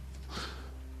dirty.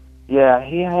 Yeah,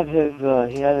 he had his.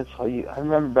 I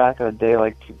remember back in the day,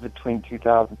 like between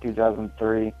 2000 and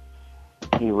 2003,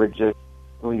 he would just.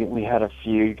 We had a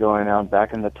feud going on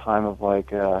back in the time of like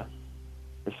the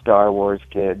Star Wars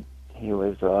kid. He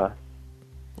would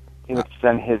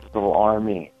send his little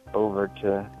army over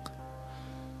to.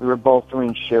 We were both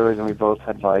doing shows, and we both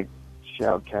had like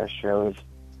shoutcast shows,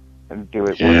 and do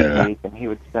it once a week. And he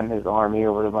would send his army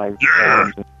over to my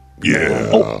farms.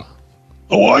 Yeah.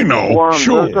 Oh, I know. Forums,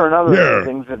 Sure. Those are another Yeah.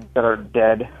 things that are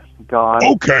dead, gone.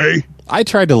 Okay. I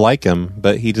tried to like him,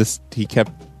 but he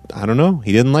kept. I don't know.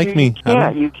 He didn't like me.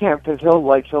 You can't, because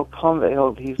he'll come.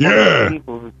 He's one of those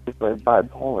people who's just like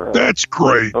bipolar. That's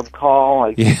great. He'll call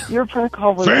like, Yeah. your prank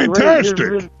call was Fantastic. great.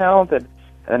 You're really talented,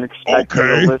 and expect you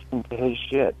to listen to his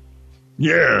shit.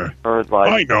 Yeah. Or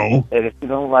like, I know. And if you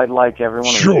don't like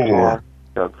everyone, Sure.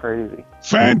 go crazy.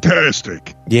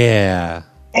 Fantastic. Yeah.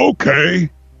 Okay.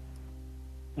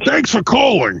 Thanks for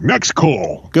calling. Next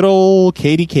call. Good old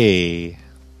KDK.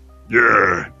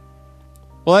 Yeah.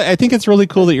 Well, I think it's really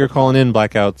cool that you're calling in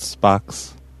Blackout's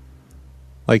box.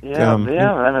 Like, Man.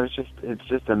 It's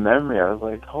just a memory. I was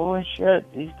like, holy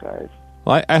shit, these guys.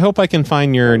 Well, I hope I can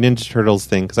find your Ninja Turtles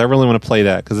thing, because I really want to play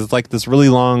that, because it's like this really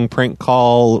long prank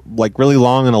call, like really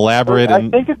long and elaborate. I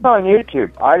think it's on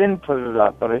YouTube. I didn't put it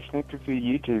up, but I think if you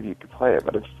YouTube, you could play it.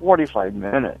 But it's 45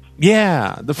 minutes.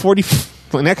 Yeah,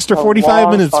 an extra 45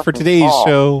 minutes for today's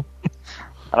show.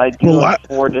 And I do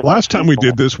last time we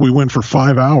did this, we went for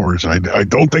 5 hours. I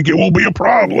don't think it will be a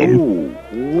problem.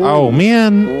 Oh,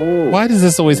 man. Why does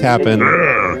this always happen?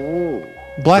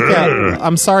 Blackout.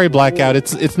 I'm sorry, Blackout.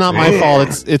 It's not my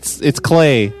fault. It's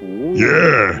Clay.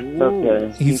 Yeah.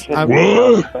 Okay.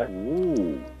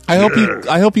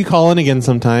 I hope you call in again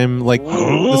sometime. Like,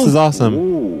 this is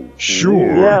awesome. Sure.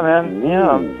 Yeah, man. Yeah,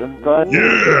 I'm glad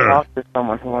to talk to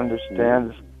someone who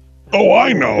understands. Oh,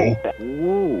 I know.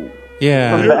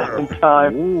 Yeah. From back in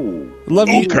time. Love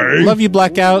you,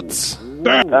 Blackouts.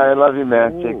 I love you,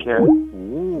 man. Take care.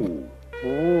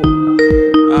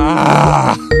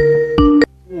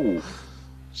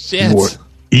 Shit.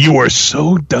 You are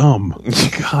so dumb.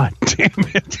 God damn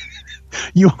it.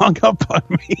 You hung up on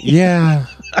me. Yeah.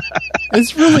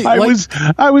 It's really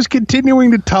I was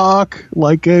continuing to talk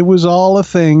like it was all a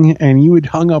thing, and you had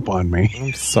hung up on me.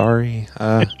 I'm sorry.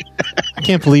 I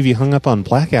can't believe you hung up on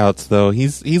Blackouts though.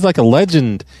 He's like a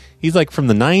legend. He's like from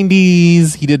the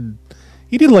 90s. He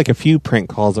did like a few prank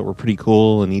calls that were pretty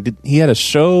cool, and he had a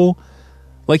show.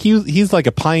 Like he's like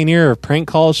a pioneer of prank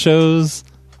call shows.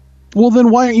 Well, then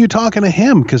why aren't you talking to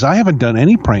him? Because I haven't done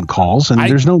any prank calls, and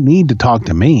there's no need to talk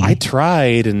to me. I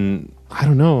tried, and I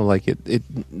don't know, like it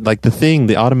like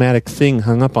the automatic thing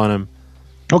hung up on him.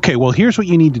 Okay, well, here's what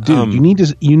you need to do. You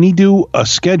need to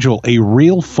schedule a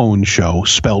real phone show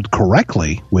spelled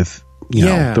correctly with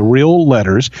know the real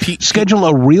letters. Schedule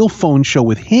a real phone show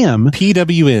with him.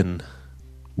 PWN.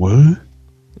 What?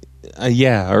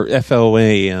 Yeah, or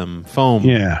FOAM. Foam.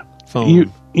 Yeah.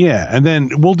 Foam. Yeah, and then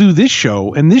we'll do this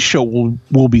show, and this show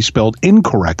will be spelled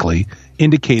incorrectly,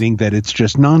 indicating that it's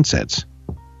just nonsense.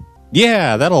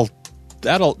 Yeah,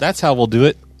 that's how we'll do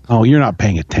it. Oh, you're not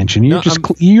paying attention.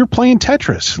 You're playing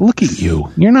Tetris. Look at you.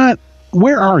 You're not.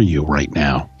 Where are you right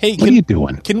now? Hey, what are you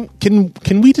doing?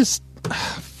 Can we just?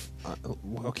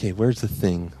 Okay, where's the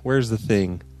thing?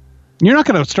 You're not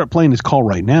going to start playing this call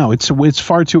right now. It's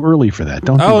far too early for that.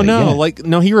 Don't. Do that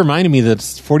yet. He reminded me that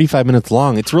it's 45 minutes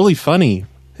long. It's really funny.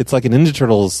 It's like an Ninja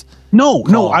Turtles. No,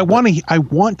 I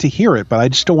want to hear it, but I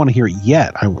just don't want to hear it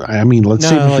yet. I mean, let's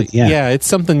save it for yeah, it's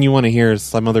something you want to hear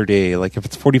some other day. Like if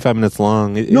it's 45 minutes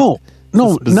long. No,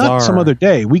 not some other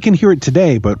day. We can hear it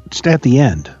today, but it's at the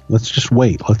end. Let's just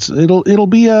wait. It'll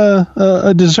be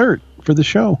a dessert for the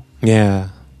show. Yeah.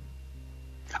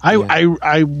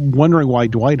 I'm wondering why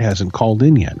Dwight hasn't called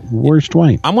in yet. Where's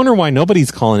Dwight? I'm wondering why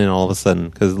nobody's calling in all of a sudden.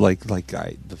 Because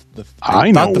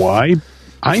I know why.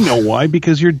 I know why.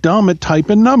 Because you're dumb at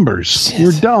typing numbers. Shit.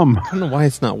 You're dumb. I don't know why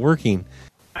it's not working.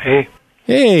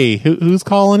 Hey, who's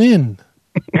calling in?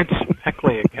 It's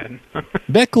Beckley again.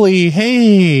 Beckley,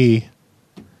 hey.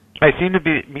 I seem to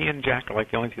be, me and Jack are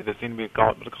like the only two that seem to be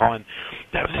able to call in.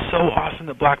 That was so awesome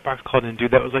that Black Box called in,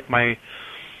 dude. That was like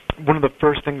one of the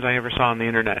first things I ever saw on the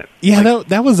internet. Yeah,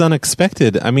 that was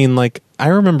unexpected. I mean, like, I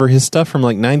remember his stuff from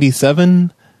like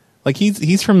 97. Like,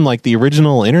 he's from like the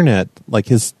original internet, like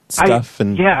his stuff.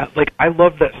 Yeah, like I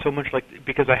loved that so much, like,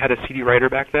 because I had a CD writer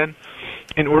back then.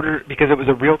 Because it was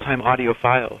a real-time audio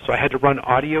file, so I had to run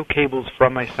audio cables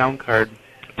from my sound card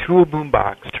to a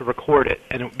boombox to record it.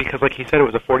 And because, like he said, it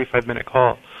was a 45-minute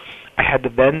call, I had to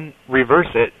then reverse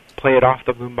it, play it off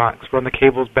the boombox, run the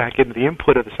cables back into the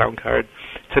input of the sound card,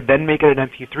 to then make it an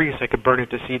MP3 so I could burn it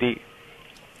to CD.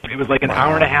 It was like an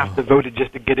hour and a half devoted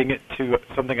just to getting it to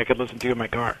something I could listen to in my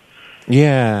car.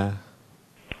 Yeah.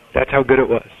 That's how good it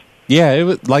was. Yeah, it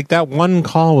was like that one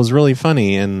call was really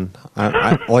funny, and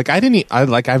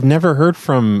I've never heard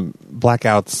from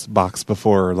Blackout's box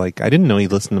before. Like, I didn't know he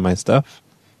listened to my stuff.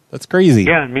 That's crazy.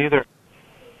 Yeah, me either.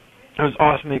 It was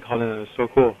awesome that he called in. It was so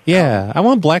cool. Yeah, I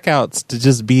want Blackouts to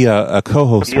just be a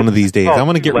co-host one of these days. I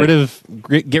want to get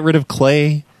rid of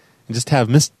Clay and just have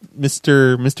Mr.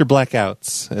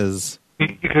 Blackouts as. You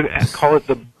could call it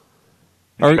the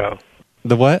show.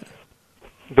 The what?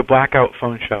 The Blackout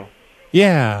Phone Show.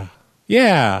 Yeah.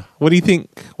 What do you think,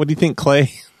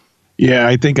 Clay? Yeah,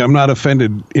 I think I'm not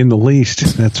offended in the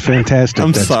least. That's fantastic.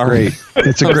 That's sorry. Great.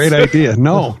 It's a great idea.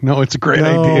 No, it's a great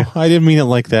idea. I didn't mean it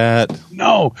like that.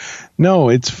 No,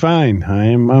 it's fine.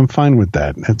 I'm fine with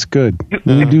that. That's good.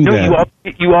 You do that.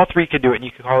 You all three could do it, and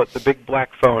you could call it the Big Black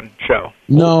Phone Show.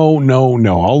 No.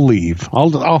 I'll leave.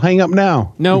 I'll hang up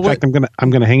now. No, in fact, I'm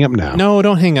gonna hang up now. No,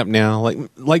 don't hang up now.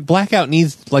 Like Blackout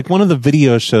needs, like, one of the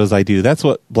video shows I do. That's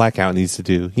what Blackout needs to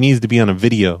do. He needs to be on a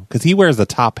video because he wears a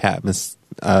top hat, Miss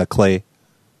Clay.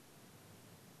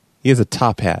 He has a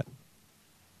top hat.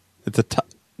 It's a top.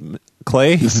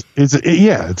 Clay? It's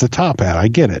a top hat. I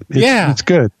get it. It's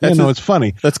good. It's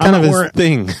funny. That's kind of his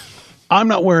thing. I'm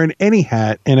not wearing any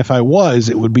hat, and if I was,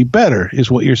 it would be better, is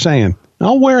what you're saying.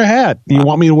 I'll wear a hat. You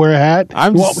want me to wear a hat?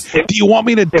 Do you want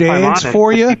me to dance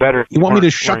for you? You want me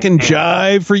to shuck and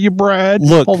jive for you, Brad?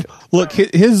 Look.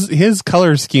 His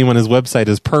color scheme on his website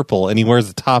is purple, and he wears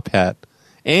a top hat.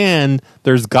 And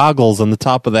there's goggles on the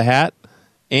top of the hat,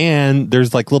 and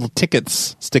there's like little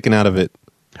tickets sticking out of it.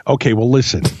 Okay, well,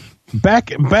 listen.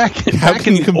 Back in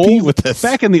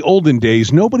the olden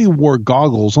days, nobody wore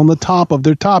goggles on the top of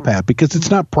their top hat because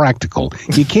it's not practical.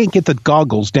 You can't get the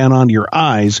goggles down onto your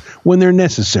eyes when they're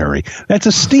necessary. That's a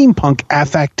steampunk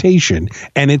affectation,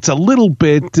 and it's a little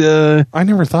bit I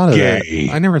never thought of gay.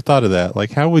 that. I never thought of that. Like,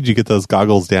 how would you get those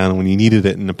goggles down when you needed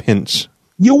it in a pinch?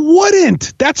 You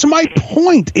wouldn't. That's my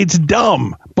point. It's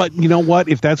dumb. But you know what?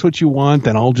 If that's what you want,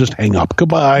 then I'll just hang up.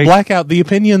 Goodbye. Blackout, the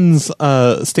opinions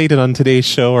stated on today's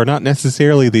show are not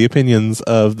necessarily the opinions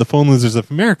of the Phone Losers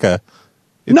of America.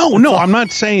 No, I'm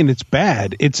not saying it's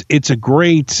bad. It's a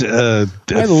great thing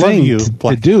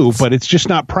to do, but it's just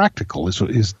not practical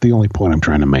is the only point I'm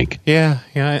trying to make. Yeah,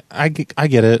 I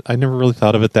get it. I never really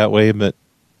thought of it that way, but...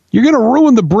 You're going to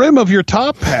ruin the brim of your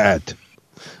top hat.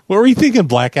 What were you thinking,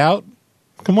 Blackout?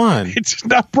 Come on. It's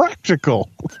not practical.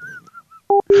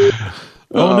 Oh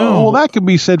no! Well, that could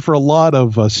be said for a lot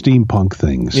of steampunk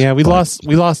things. Yeah, we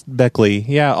lost Beckley.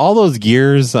 Yeah, all those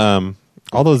gears with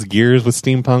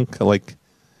steampunk, like,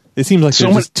 it seems like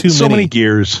there's just too many. So many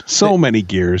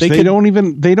gears. They don't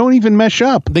even mesh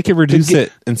up. They could reduce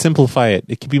it and simplify it.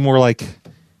 It could be more like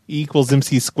E equals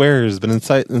MC squares, but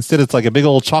instead it's like a big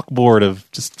old chalkboard of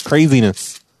just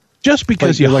craziness. Just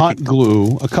because you hot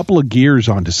glue a couple of gears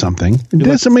onto something, it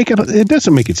doesn't make it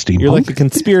steampunk. You're like a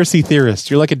conspiracy theorist.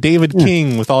 You're like a David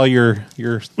King with all your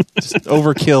just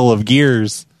overkill of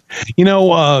gears. You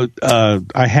know,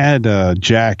 I had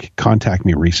Jack contact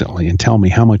me recently and tell me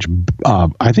how much.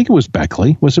 I think it was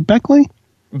Beckley. Was it Beckley?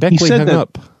 Beckley hung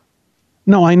up.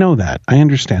 No, I know that. I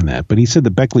understand that. But he said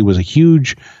that Beckley was a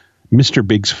huge Mr.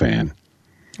 Biggs fan,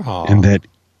 and that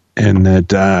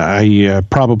I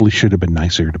probably should have been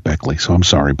nicer to Beckley. So I'm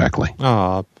sorry, Beckley.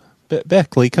 Oh,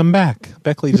 Beckley, come back.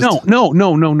 Beckley. No.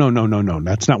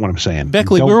 That's not what I'm saying.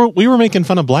 Beckley, we were making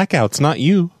fun of Blackouts, not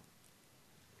you.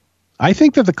 I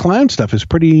think that the clown stuff is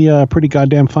pretty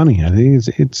goddamn funny. I think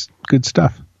it's good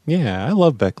stuff. Yeah, I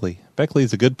love Beckley.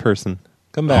 Beckley's a good person.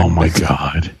 Come back. Oh my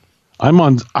God, I'm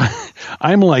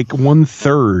like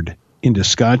 1/3 into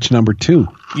Scotch number 2.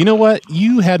 You know what?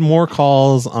 You had more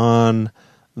calls on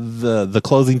the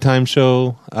closing time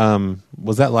show.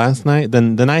 Was that last night?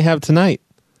 Than I have tonight.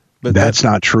 But that's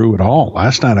not true at all.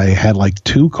 Last night I had like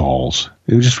 2 calls.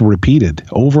 It was just repeated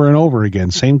over and over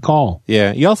again. Same call.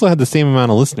 Yeah. You also had the same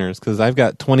amount of listeners because I've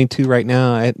got 22 right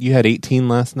now. You had 18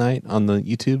 last night on the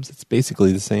YouTubes. It's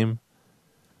basically the same.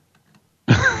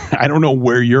 I don't know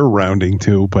where you're rounding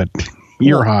to, but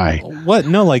you're high. What?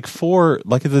 No, like 4.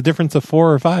 Like it's a difference of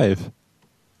 4 or 5.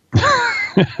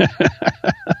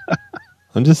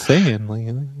 I'm just saying. Like,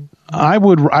 I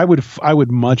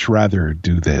would much rather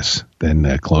do this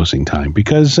than closing time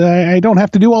because I don't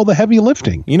have to do all the heavy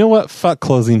lifting. You know what? Fuck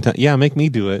closing time. Yeah, make me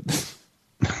do it.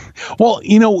 Well,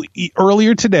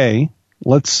 earlier today,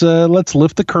 let's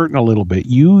lift the curtain a little bit.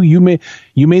 You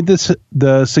made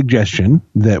the suggestion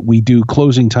that we do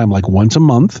closing time like once a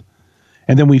month,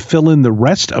 and then we fill in the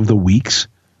rest of the weeks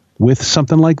with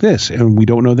something like this, and we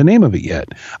don't know the name of it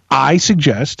yet. I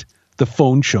suggest the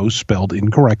phone show spelled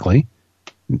incorrectly,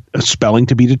 spelling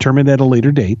to be determined at a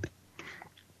later date.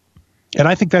 And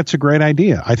I think that's a great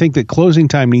idea. I think that closing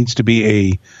time needs to be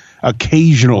a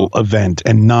occasional event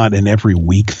and not an every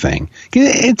week thing.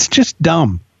 It's just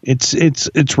dumb.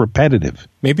 It's repetitive.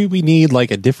 Maybe we need like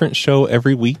a different show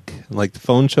every week. Like the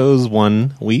phone shows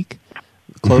one week,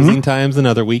 closing times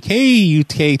another week. Hey,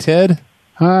 UK Ted.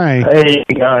 Hi. Hey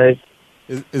guys.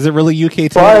 Is it really UK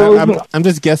Ted? Well, I'm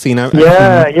just guessing.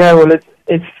 Yeah. Well,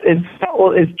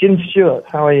 it's Jim Stewart.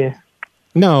 How are you?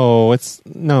 No, it's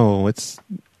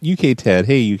UK Ted.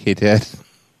 Hey, UK Ted.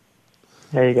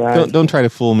 Hey guys. Don't try to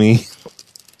fool me.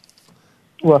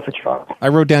 Worth a try. I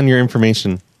wrote down your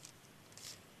information.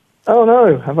 Oh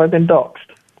no, have I been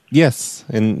doxxed? Yes,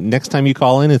 and next time you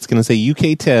call in, it's going to say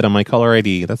UK Ted on my caller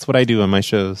ID. That's what I do on my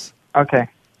shows. Okay.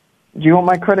 Do you want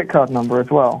my credit card number as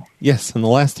well? Yes, and the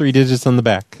last 3 digits on the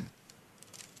back.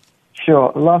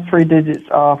 Sure. The last 3 digits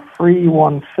are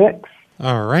 316.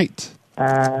 All right.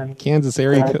 And Kansas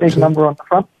area code. big number on the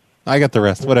front. I got the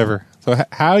rest. Whatever. So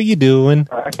how you doing?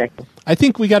 Okay. I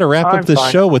think we got to wrap up this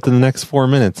show within the next 4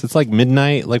 minutes. It's like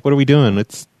midnight. Like, what are we doing?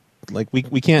 It's like we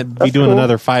can't be doing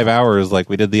another 5 hours like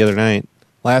we did the other night,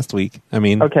 last week. I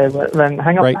mean. Okay, but then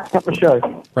hang up the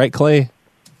show. Right, Clay?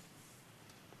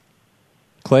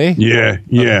 Clay?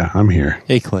 Yeah, I'm here.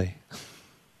 Hey, Clay.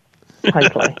 Hi,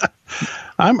 Clay.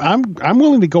 I'm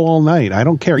willing to go all night. I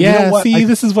don't care. Yeah, you know what?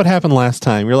 this is what happened last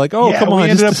time. You're like, oh, come on. We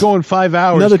ended up going 5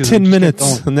 hours. Another 10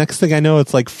 minutes. The next thing I know,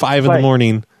 it's like 5 in the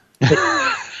morning.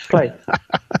 Clay.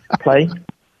 Clay.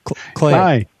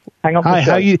 Hi. Hang up Hi, the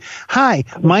show. how you? Hi,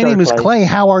 my name is Clay.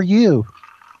 How are you?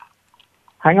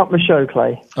 Hang up the show,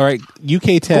 Clay. All right,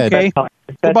 UK Ted. Okay.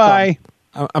 Goodbye.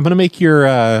 I'm going to make your.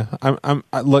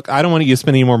 Look, I don't want you to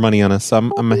spend any more money on us. So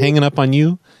I'm hanging up on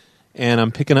you, and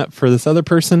I'm picking up for this other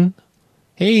person.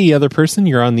 Hey, other person,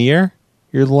 you're on the air.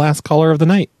 You're the last caller of the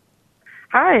night.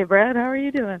 Hi, Brad. How are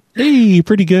you doing? Hey,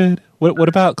 pretty good. What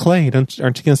about Clay? Aren't you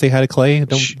going to say hi to Clay?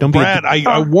 Don't Brad, be.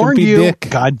 I warned you. Dick.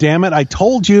 God damn it! I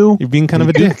told you. You're being kind of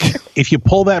a dick. If you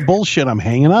pull that bullshit, I'm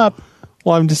hanging up.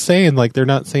 Well, I'm just saying, like, they're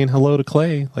not saying hello to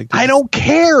Clay. Like, I don't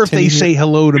care if they say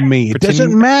hello to me. It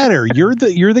doesn't matter. You're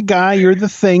the guy. You're the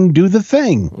thing. Do the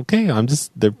thing. Okay,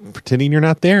 they're pretending you're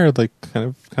not there. Like,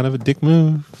 kind of a dick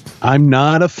move. I'm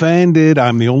not offended.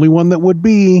 I'm the only one that would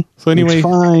be. So anyway, it's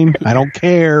fine. I don't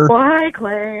care. Well, hi,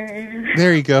 Clay.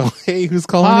 There you go. Hey, who's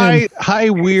calling in?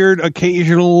 Hi, weird,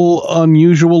 occasional,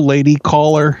 unusual lady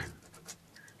caller.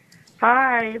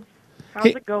 Hi. How's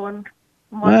it going?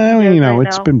 Well,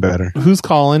 it's been better. Who's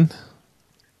calling?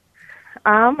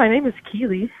 My name is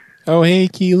Keely. Oh, hey,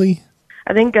 Keely.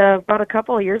 I think about a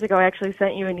couple of years ago, I actually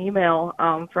sent you an email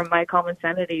from My Common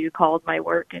Sanity. You called my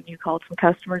work, and you called some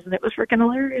customers, and it was freaking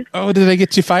hilarious. Oh, did I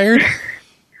get you fired?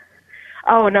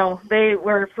 Oh, no. They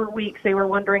were, for weeks, they were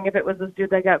wondering if it was this dude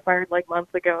that got fired like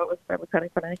months ago. That was kind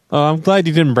of funny. Oh, I'm glad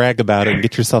you didn't brag about it and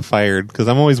get yourself fired, because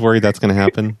I'm always worried that's going to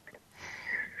happen.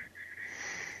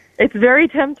 It's very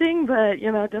tempting, but,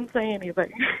 don't say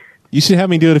anything. You should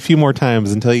have me do it a few more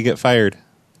times until you get fired.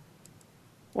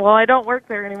 Well, I don't work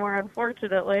there anymore,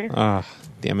 unfortunately. Ah,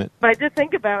 damn it. But I did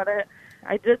think about it.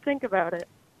 I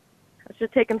was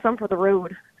just taking some for the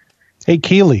road. Hey,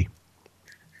 Keely.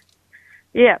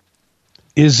 Yeah.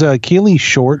 Is Keely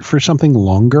short for something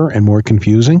longer and more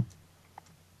confusing?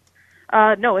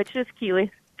 No, it's just Keely.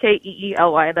 Keely.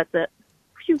 That's it.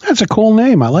 Phew. That's a cool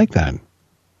name. I like that.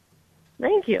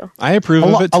 Thank you. I approve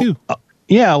of it, too.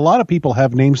 Yeah, a lot of people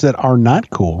have names that are not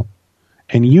cool,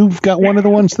 and you've got one of the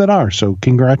ones that are, so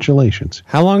congratulations.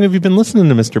 How long have you been listening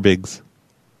to Mr. Biggs?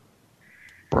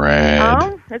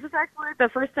 Brad. This is actually the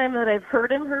first time that I've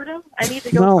heard him. I need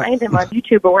to go find him on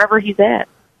YouTube or wherever he's at.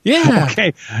 Yeah.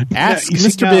 Okay. Ask You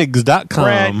see, now, MrBiggs.com.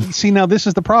 Brad, see, now this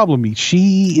is the problem.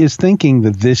 She is thinking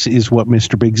that this is what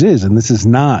Mr. Biggs is, and this is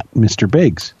not Mr.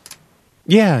 Biggs.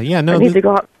 Yeah, no. I need to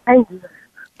go out.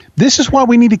 This is why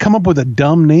we need to come up with a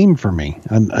dumb name for me,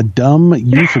 a dumb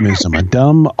euphemism, a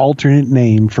dumb alternate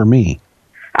name for me.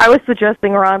 I was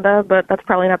suggesting Rhonda, but that's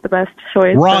probably not the best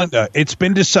choice. Rhonda. It's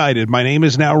been decided. My name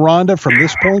is now Rhonda. From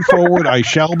this point forward, I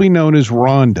shall be known as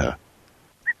Rhonda.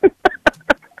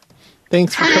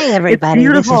 Thanks for Hi, everybody.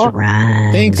 This is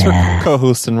Rhonda. Thanks for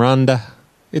co-hosting, Rhonda.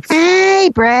 Hey,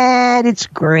 Brad. It's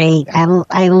great.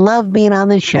 I love being on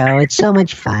the show. It's so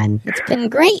much fun. It's been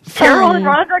great fun. Carol and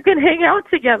Rhonda can hang out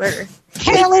together.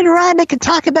 Carol and Rhonda can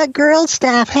talk about girl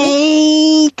stuff.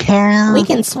 Hey, Carol. We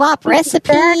can swap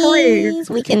recipes. Exactly.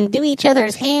 We can do each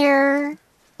other's hair.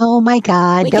 Oh, my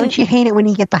God. Don't you hate it when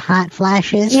you get the hot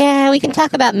flashes? Yeah, we can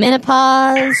talk about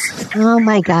menopause. Oh,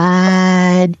 my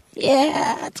God.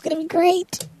 Yeah, it's going to be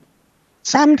great.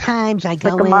 Sometimes I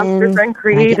go the monsters in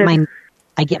uncreated. and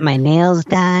I get my nails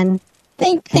done.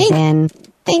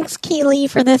 Thanks, Keely,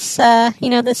 for this,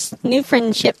 this new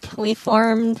friendship we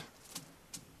formed.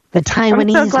 The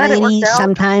Taiwanese ladies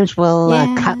sometimes will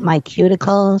cut my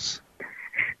cuticles.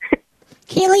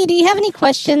 Keely, do you have any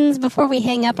questions before we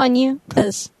hang up on you?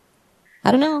 Because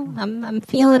I don't know, I'm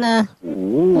feeling a.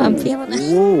 Oh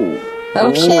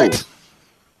shit!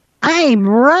 I'm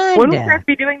Rhonda. When will Brett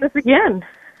be doing this again?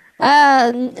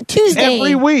 Tuesday.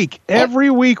 Every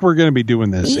week we're going to be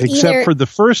doing this, except for the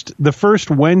first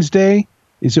Wednesday.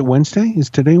 Is it Wednesday? Is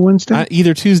today Wednesday?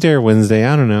 Either Tuesday or Wednesday.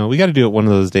 I don't know. We got to do it one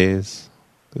of those days.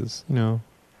 Because,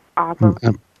 Awesome.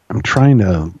 I'm trying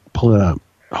to pull it up.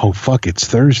 Oh, fuck, it's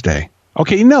Thursday.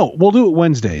 Okay, no, we'll do it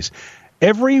Wednesdays.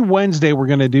 Every Wednesday we're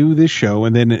going to do this show,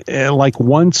 and then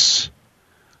once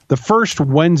the first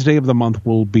Wednesday of the month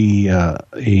will be a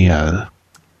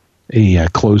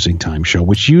closing time show,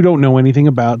 which you don't know anything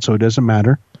about, so it doesn't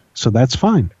matter. So that's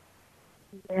fine.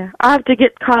 Yeah, I have to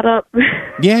get caught up.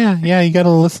 Yeah, you got to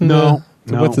listen to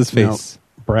what's his face. No.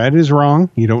 Brad is wrong.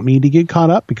 You don't need to get caught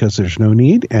up because there's no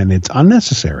need, and it's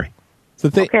unnecessary. So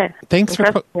thanks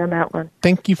for on that one.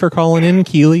 Thank you for calling in,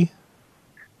 Keely.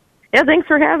 Yeah, thanks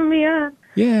for having me on.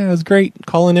 Yeah, it was great.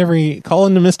 Calling to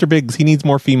Mr. Biggs. He needs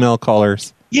more female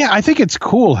callers. Yeah, I think it's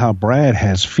cool how Brad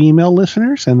has female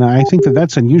listeners, and I think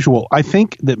that's unusual. I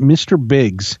think that Mr.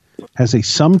 Biggs has a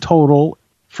sum total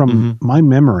from my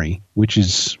memory, which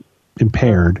is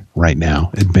impaired right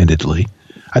now, admittedly.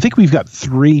 I think we've got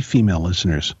 3 female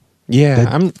listeners.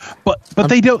 Yeah, but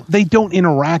they don't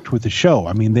interact with the show.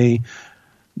 I mean,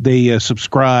 they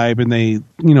subscribe and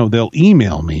they'll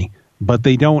email me, but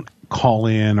they don't call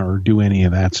in or do any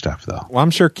of that stuff, though. Well,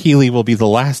 I'm sure Keely will be the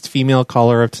last female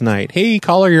caller of tonight. Hey,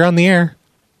 caller, you're on the air.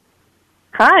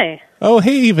 Hi. Oh,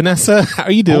 hey, Vanessa. How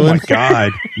are you doing? Oh, my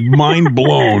God. Mind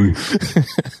blown.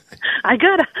 I'm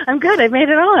good. I made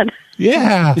it on.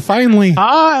 Yeah, finally.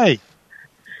 Hi.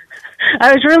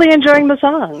 I was really enjoying the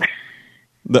song.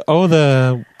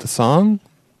 The song?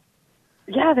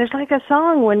 Yeah, there's like a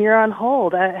song when you're on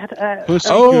hold. My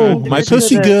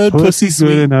pussy good, pussy sweet.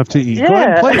 Good enough to eat. Yeah. Go ahead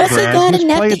and play it, Pussy Brad. good Just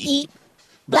enough play to it. eat.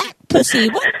 Black pussy,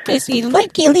 white pussy,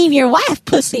 like you leave your wife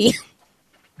pussy.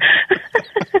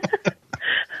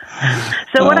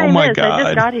 So what I my missed, I just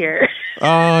God. got here.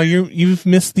 Oh, you've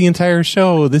missed the entire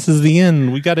show. This is the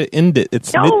end. We got to end it.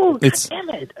 No, it's damn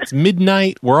it. It's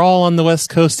midnight. We're all on the West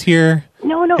Coast here.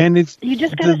 No. And it's you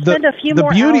just got to the- spend a few the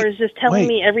more beauty- hours just telling wait.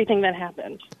 me everything that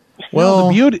happened. Well,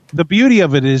 the beauty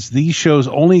of it is these shows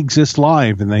only exist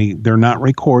live, and they're not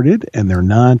recorded, and they're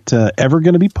not ever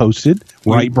going to be posted.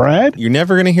 Right, Brad? You're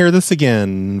never going to hear this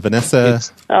again, Vanessa.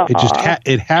 It just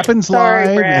it happens Sorry,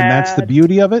 live, Brad. and that's the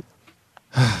beauty of it.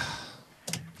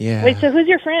 Yeah. Wait, so who's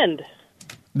your friend?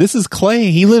 This is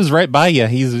Clay. He lives right by you.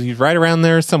 He's right around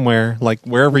there somewhere, like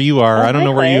wherever you are. Oh, I don't hi,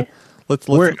 know where you.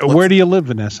 Clay. Where do you live,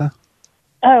 Vanessa?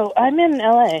 Oh, I'm in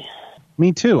L.A.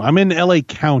 Me too. I'm in L.A.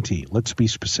 County. Let's be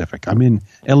specific. I'm in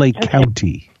L.A.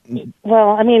 County. Well,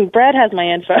 I mean, Brad has my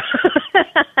info.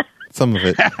 Some of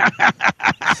it.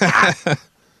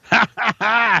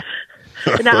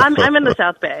 No, I'm in the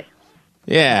South Bay.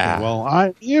 Yeah.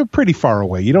 Well, you're pretty far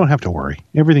away. You don't have to worry.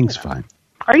 Everything's fine.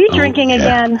 Are you drinking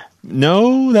again?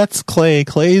 No, that's Clay.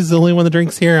 Clay's the only one that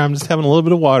drinks here. I'm just having a little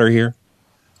bit of water here.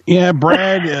 Yeah,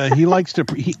 Brad. He likes to.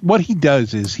 What he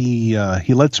does is he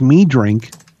lets me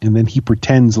drink, and then he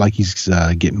pretends like he's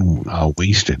getting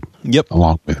wasted. Yep,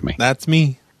 along with me. That's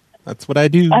me. That's what I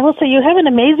do. I will say you have an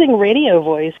amazing radio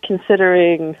voice,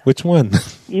 considering Which one?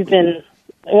 you've been.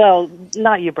 Well,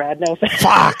 not you, Brad. No offense.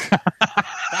 Fuck.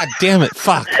 God damn it.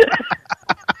 Fuck.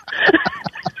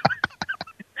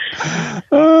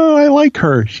 Oh, I like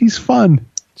her. She's fun.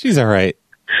 She's all right.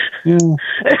 Yeah.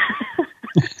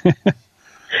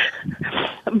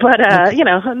 But,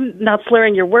 not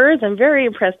slurring your words, I'm very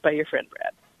impressed by your friend,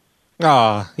 Brad.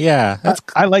 Aw, yeah.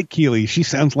 I like Keely. She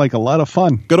sounds like a lot of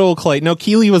fun. Good old Clay. No,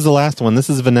 Keely was the last one. This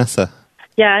is Vanessa.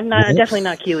 Yeah, I'm definitely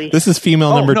not Keely. This is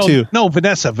female number 2. No,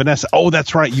 Vanessa. Oh,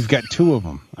 that's right. You've got 2 of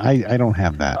them. I don't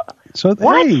have that. So,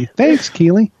 What? hey, thanks,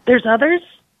 Keely. There's others?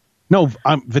 No,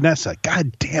 I'm Vanessa.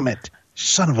 God damn it.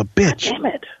 Son of a bitch. Damn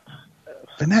it.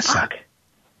 Vanessa. Fuck.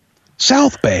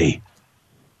 South Bay.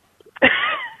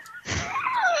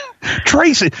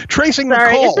 Tracing the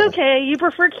Sorry, call. it's okay. You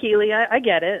prefer Keely. I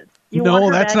get it. You want No,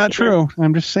 her that's back not true.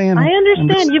 I'm just saying. I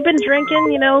understand. I'm just- You've been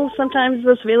drinking, sometimes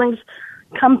those feelings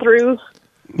come through.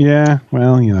 Yeah,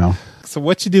 well, So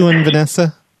what you doing,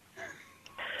 Vanessa?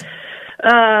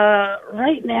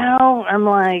 Right now, I'm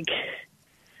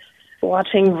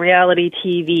watching reality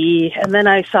TV, and then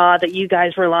I saw that you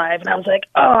guys were live, and I was like,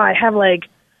 oh, I have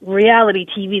reality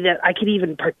TV that I could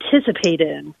even participate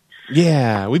in.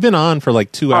 Yeah, we've been on for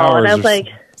 2 Oh, hours and I was or like,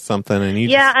 something. And you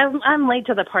yeah, I'm late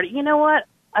to the party. You know what?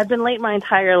 I've been late my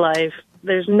entire life.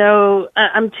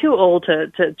 I'm too old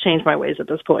to change my ways at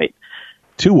this point.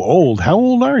 Too old? How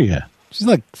old are you? She's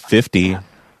 50.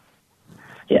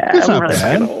 Yeah, That's I'm not really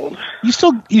bad. old. You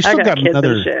still I got got kids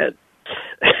another. and shit.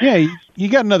 Yeah, you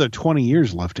got another 20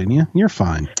 years left in you. You're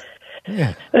fine.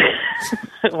 Yeah.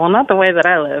 Well, not the way that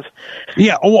I live.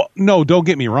 Yeah. Oh no, don't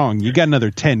get me wrong. You got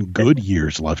another 10 good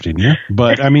years left in you,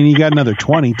 but you got another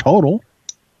 20 total.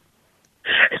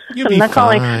 I'm not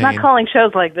calling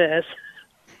shows like this.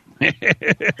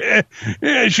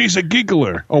 Yeah, she's a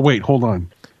giggler. Oh wait, hold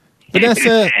on.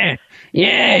 Vanessa.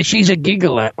 Yeah, she's a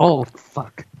giggler. Oh,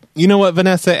 fuck. You know what,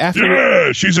 Vanessa?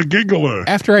 Yeah, she's a giggler.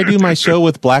 After I do my show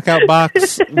with Blackout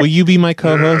Box, will you be my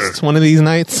co-host one of these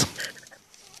nights?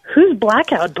 Who's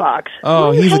Blackout Box?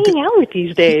 Oh, Who are you he's hanging out with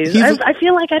these days? he's I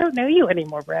feel like I don't know you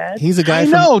anymore, Brad. He's a guy I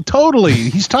know, totally.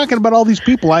 He's talking about all these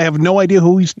people. I have no idea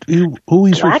who he's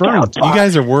referring to. You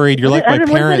guys are worried. You're like my What does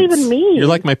that parents. even mean? You're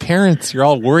like my parents. You're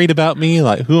all worried about me.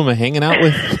 Like, who am I hanging out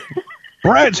with?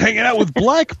 Brad's hanging out with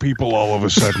black people all of a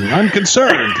sudden. I'm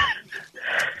concerned.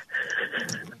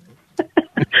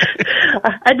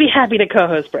 I'd be happy to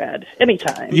co-host Brad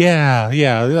anytime. Yeah.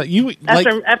 You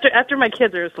After my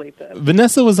kids are asleep. Then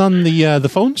Vanessa was on the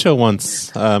phone show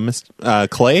once. Miss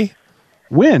Clay.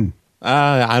 When?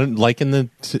 I don't in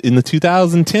the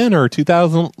 2010 or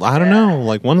 2000. I don't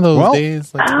know. One of those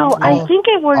days. I think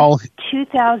it was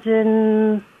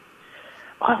 2000.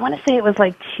 I want to say it was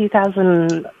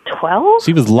 2012.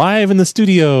 She was live in the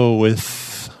studio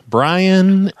with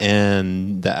Brian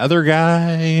and the other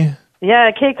guy. Yeah,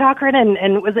 Kay Cochran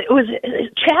and was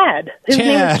Chad. His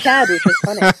name was Chad, which was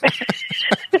funny.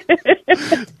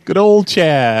 Good old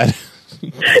Chad.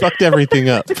 Fucked everything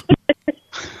up.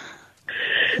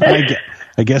 I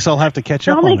guess I'll have to catch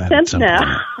up It all on makes that. sense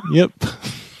now. Yep.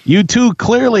 You two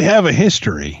clearly have a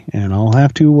history, and I'll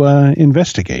have to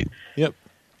investigate. Yep.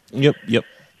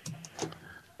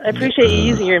 I appreciate you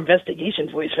using your investigation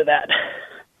voice for that.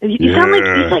 You sound like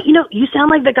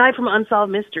the guy from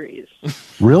Unsolved Mysteries.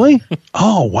 Really?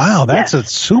 Oh, wow. That's a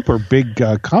super big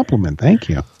compliment. Thank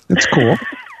you. That's cool.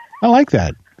 I like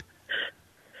that.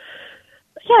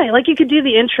 Yeah, you could do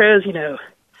the intros,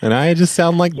 And I just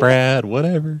sound like Brad.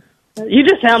 Whatever. You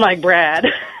just sound like Brad.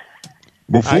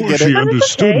 Before she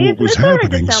understood what was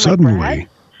happening, suddenly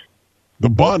the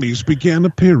bodies began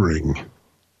appearing.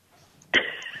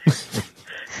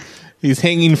 He's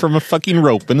hanging from a fucking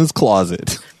rope in his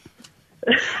closet.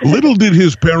 Little did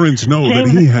his parents know that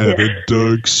he had a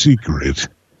dark secret.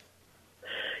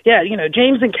 Yeah,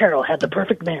 James and Carol had the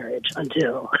perfect marriage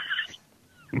until...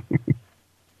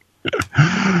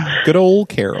 Good old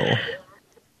Carol.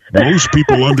 Most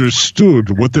people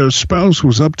understood what their spouse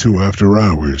was up to after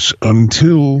hours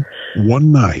until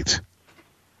one night.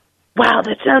 Wow,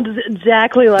 that sounds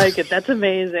exactly like it. That's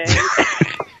amazing.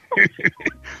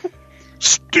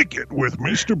 Stick it with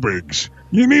Mr. Biggs.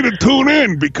 You need to tune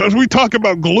in because we talk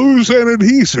about glues and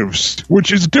adhesives,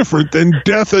 which is different than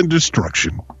death and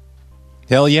destruction.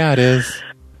 Hell yeah, it is.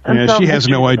 Yeah, she has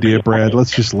no idea, Brad. Let's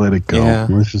just let it go. Yeah.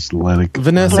 Let's just let it go.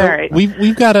 Vanessa,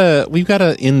 we've got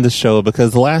to end the show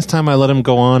because the last time I let him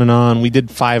go on and on, we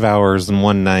did 5 hours in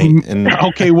one night. And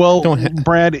okay, well,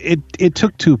 Brad, it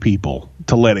took 2 people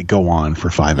to let it go on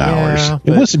for 5 hours.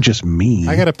 It wasn't just me.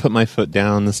 I got to put my foot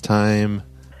down this time.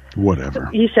 Whatever.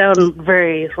 You sound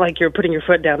very like you're putting your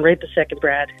foot down right the second,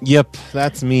 Brad. Yep,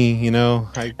 that's me.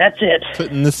 That's it.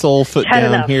 Putting this old foot Had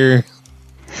down enough. here.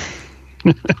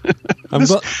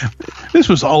 This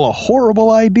was all a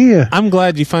horrible idea. I'm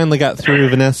glad you finally got through,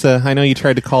 Vanessa. I know you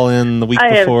tried to call in the week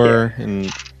I have before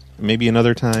and maybe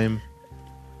another time.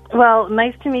 Well,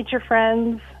 nice to meet your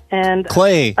friends. And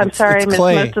Clay. I'm sorry I missed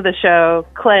Clay. most of the show.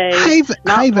 Clay.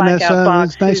 Hi, Vanessa.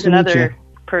 Fox, It's nice who's to meet another you.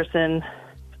 person.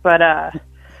 But I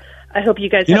hope you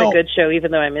guys You had know- a good show,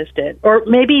 even though I missed it. Or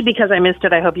maybe because I missed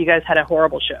it, I hope you guys had a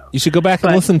horrible show. You should go back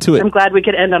and listen to it. I'm glad we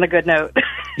could end on a good note.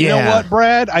 You know what,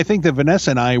 Brad? I think that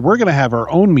Vanessa and I, we're going to have our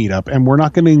own meetup, and we're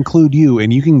not going to include you,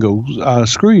 and you can go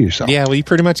screw yourself. Yeah, well, you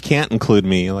pretty much can't include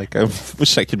me. Like, I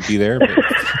wish I could be there. But...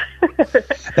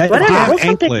 That Whatever, damn we'll come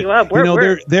anklet. pick you up.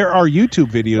 There are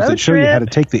YouTube videos that show you how to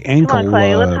take the ankle Come on,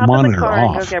 Clay, let's hop in the monitor car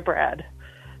and go off. get Brad.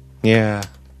 Yeah.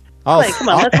 Clay, come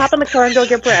on, let's hop in the car and go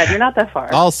get Brad. You're not that far.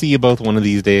 I'll see you both one of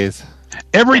these days.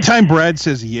 Every time Brad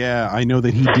says, yeah, I know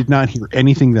that he did not hear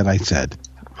anything that I said.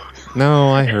 No,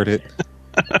 I heard it.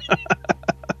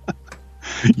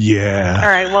 Yeah. All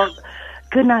right, well,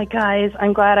 good night, guys.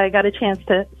 I'm glad I got a chance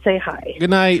to say hi. Good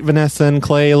night, Vanessa and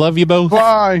Clay. Love you both.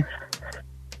 Bye.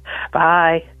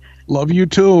 Bye. Love you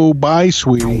too. Bye,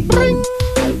 sweetie.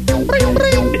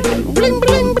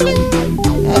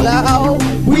 Hello,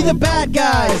 we the bad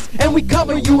guys, and we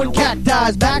cover you in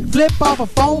cacti's. Backflip off a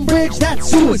foam bridge, that's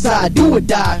suicide. Do or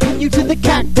die, pin you to the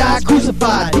cacti,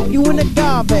 crucified. Dip you in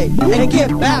agave and get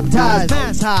baptized.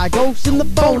 Mass high, ghosts in the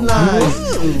phone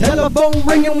lines. Telephone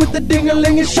ringing with the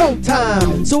ding-a-ling, it's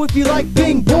showtime. So if you like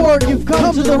being bored, you've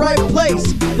come to the right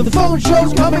place. The phone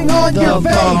show's coming on your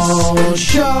face. The phone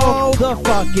show, the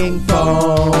fucking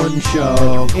phone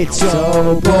show. It's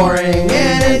so boring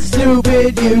and it's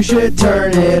stupid, you should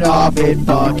turn it off. It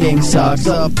fucking sucks.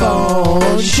 The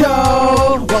phone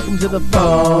show. Welcome to the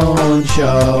phone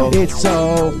show. It's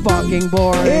so fucking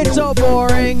boring. It's so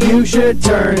boring, you should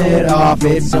turn it off.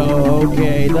 It's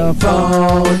okay. The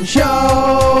phone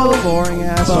show. The boring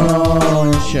ass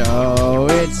phone show.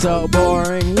 It's so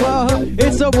boring. Whoa,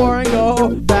 it's so boring.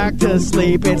 Go back to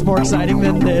sleep. It's more exciting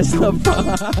than this. The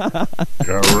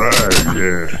All right,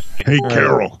 yeah. Hey,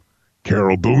 Carol.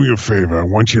 Carol, do me a favor. I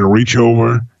want you to reach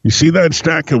over. You see that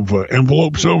stack of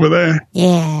envelopes over there?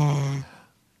 Yeah.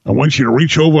 I want you to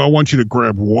reach over. I want you to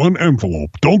grab one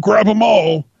envelope. Don't grab them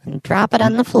all. And drop it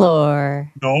on the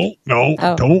floor. No,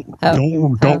 Oh.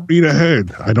 don't beat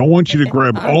ahead. I don't want you to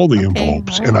grab all the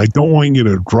envelopes, and I don't want you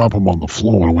to drop them on the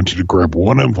floor. I want you to grab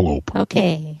one envelope.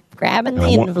 Okay. Grabbing the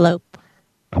I want- envelope.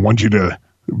 I want you to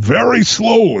very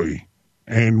slowly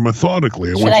and methodically.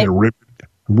 I Should want I- you to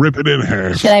rip it in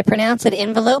half. Should I pronounce it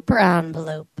envelope or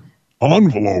envelope?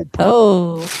 Envelope.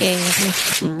 Oh, okay.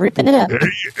 I'm ripping it up. All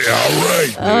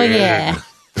right. Oh, yeah.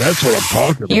 That's what I'm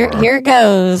talking about. Here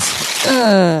goes.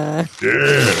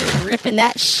 Yeah. Ripping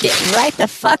that shit right the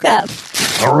fuck up.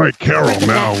 All right, Carol.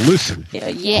 Now listen.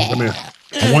 Yeah.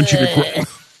 I want you to grab.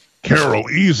 Carol,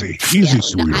 easy,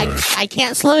 sweetheart. I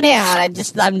can't slow down.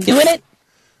 I'm doing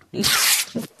it.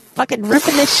 Fucking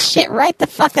ripping this shit right the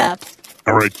fuck up.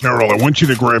 All right, Carol. I want you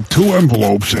to grab two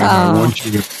envelopes, and I want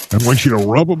you to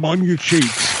rub them on your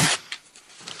cheeks,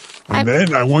 and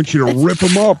then I want you to rip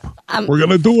them up. We're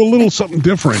gonna do a little something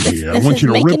different here. I this want is you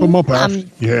to rip making- them up. I'm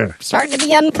Yeah, Starting to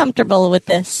be uncomfortable with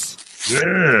this.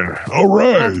 yeah. All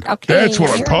right. Okay, That's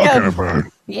what I'm here we talking go. about.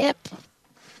 Yep.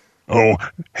 Oh,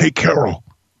 hey, Carol.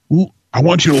 I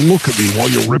want you to look at me while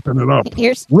you're ripping it up.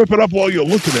 Here's- Rip it up while you're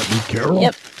looking at me, Carol.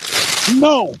 Yep.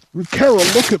 No, Carol,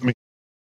 look at me.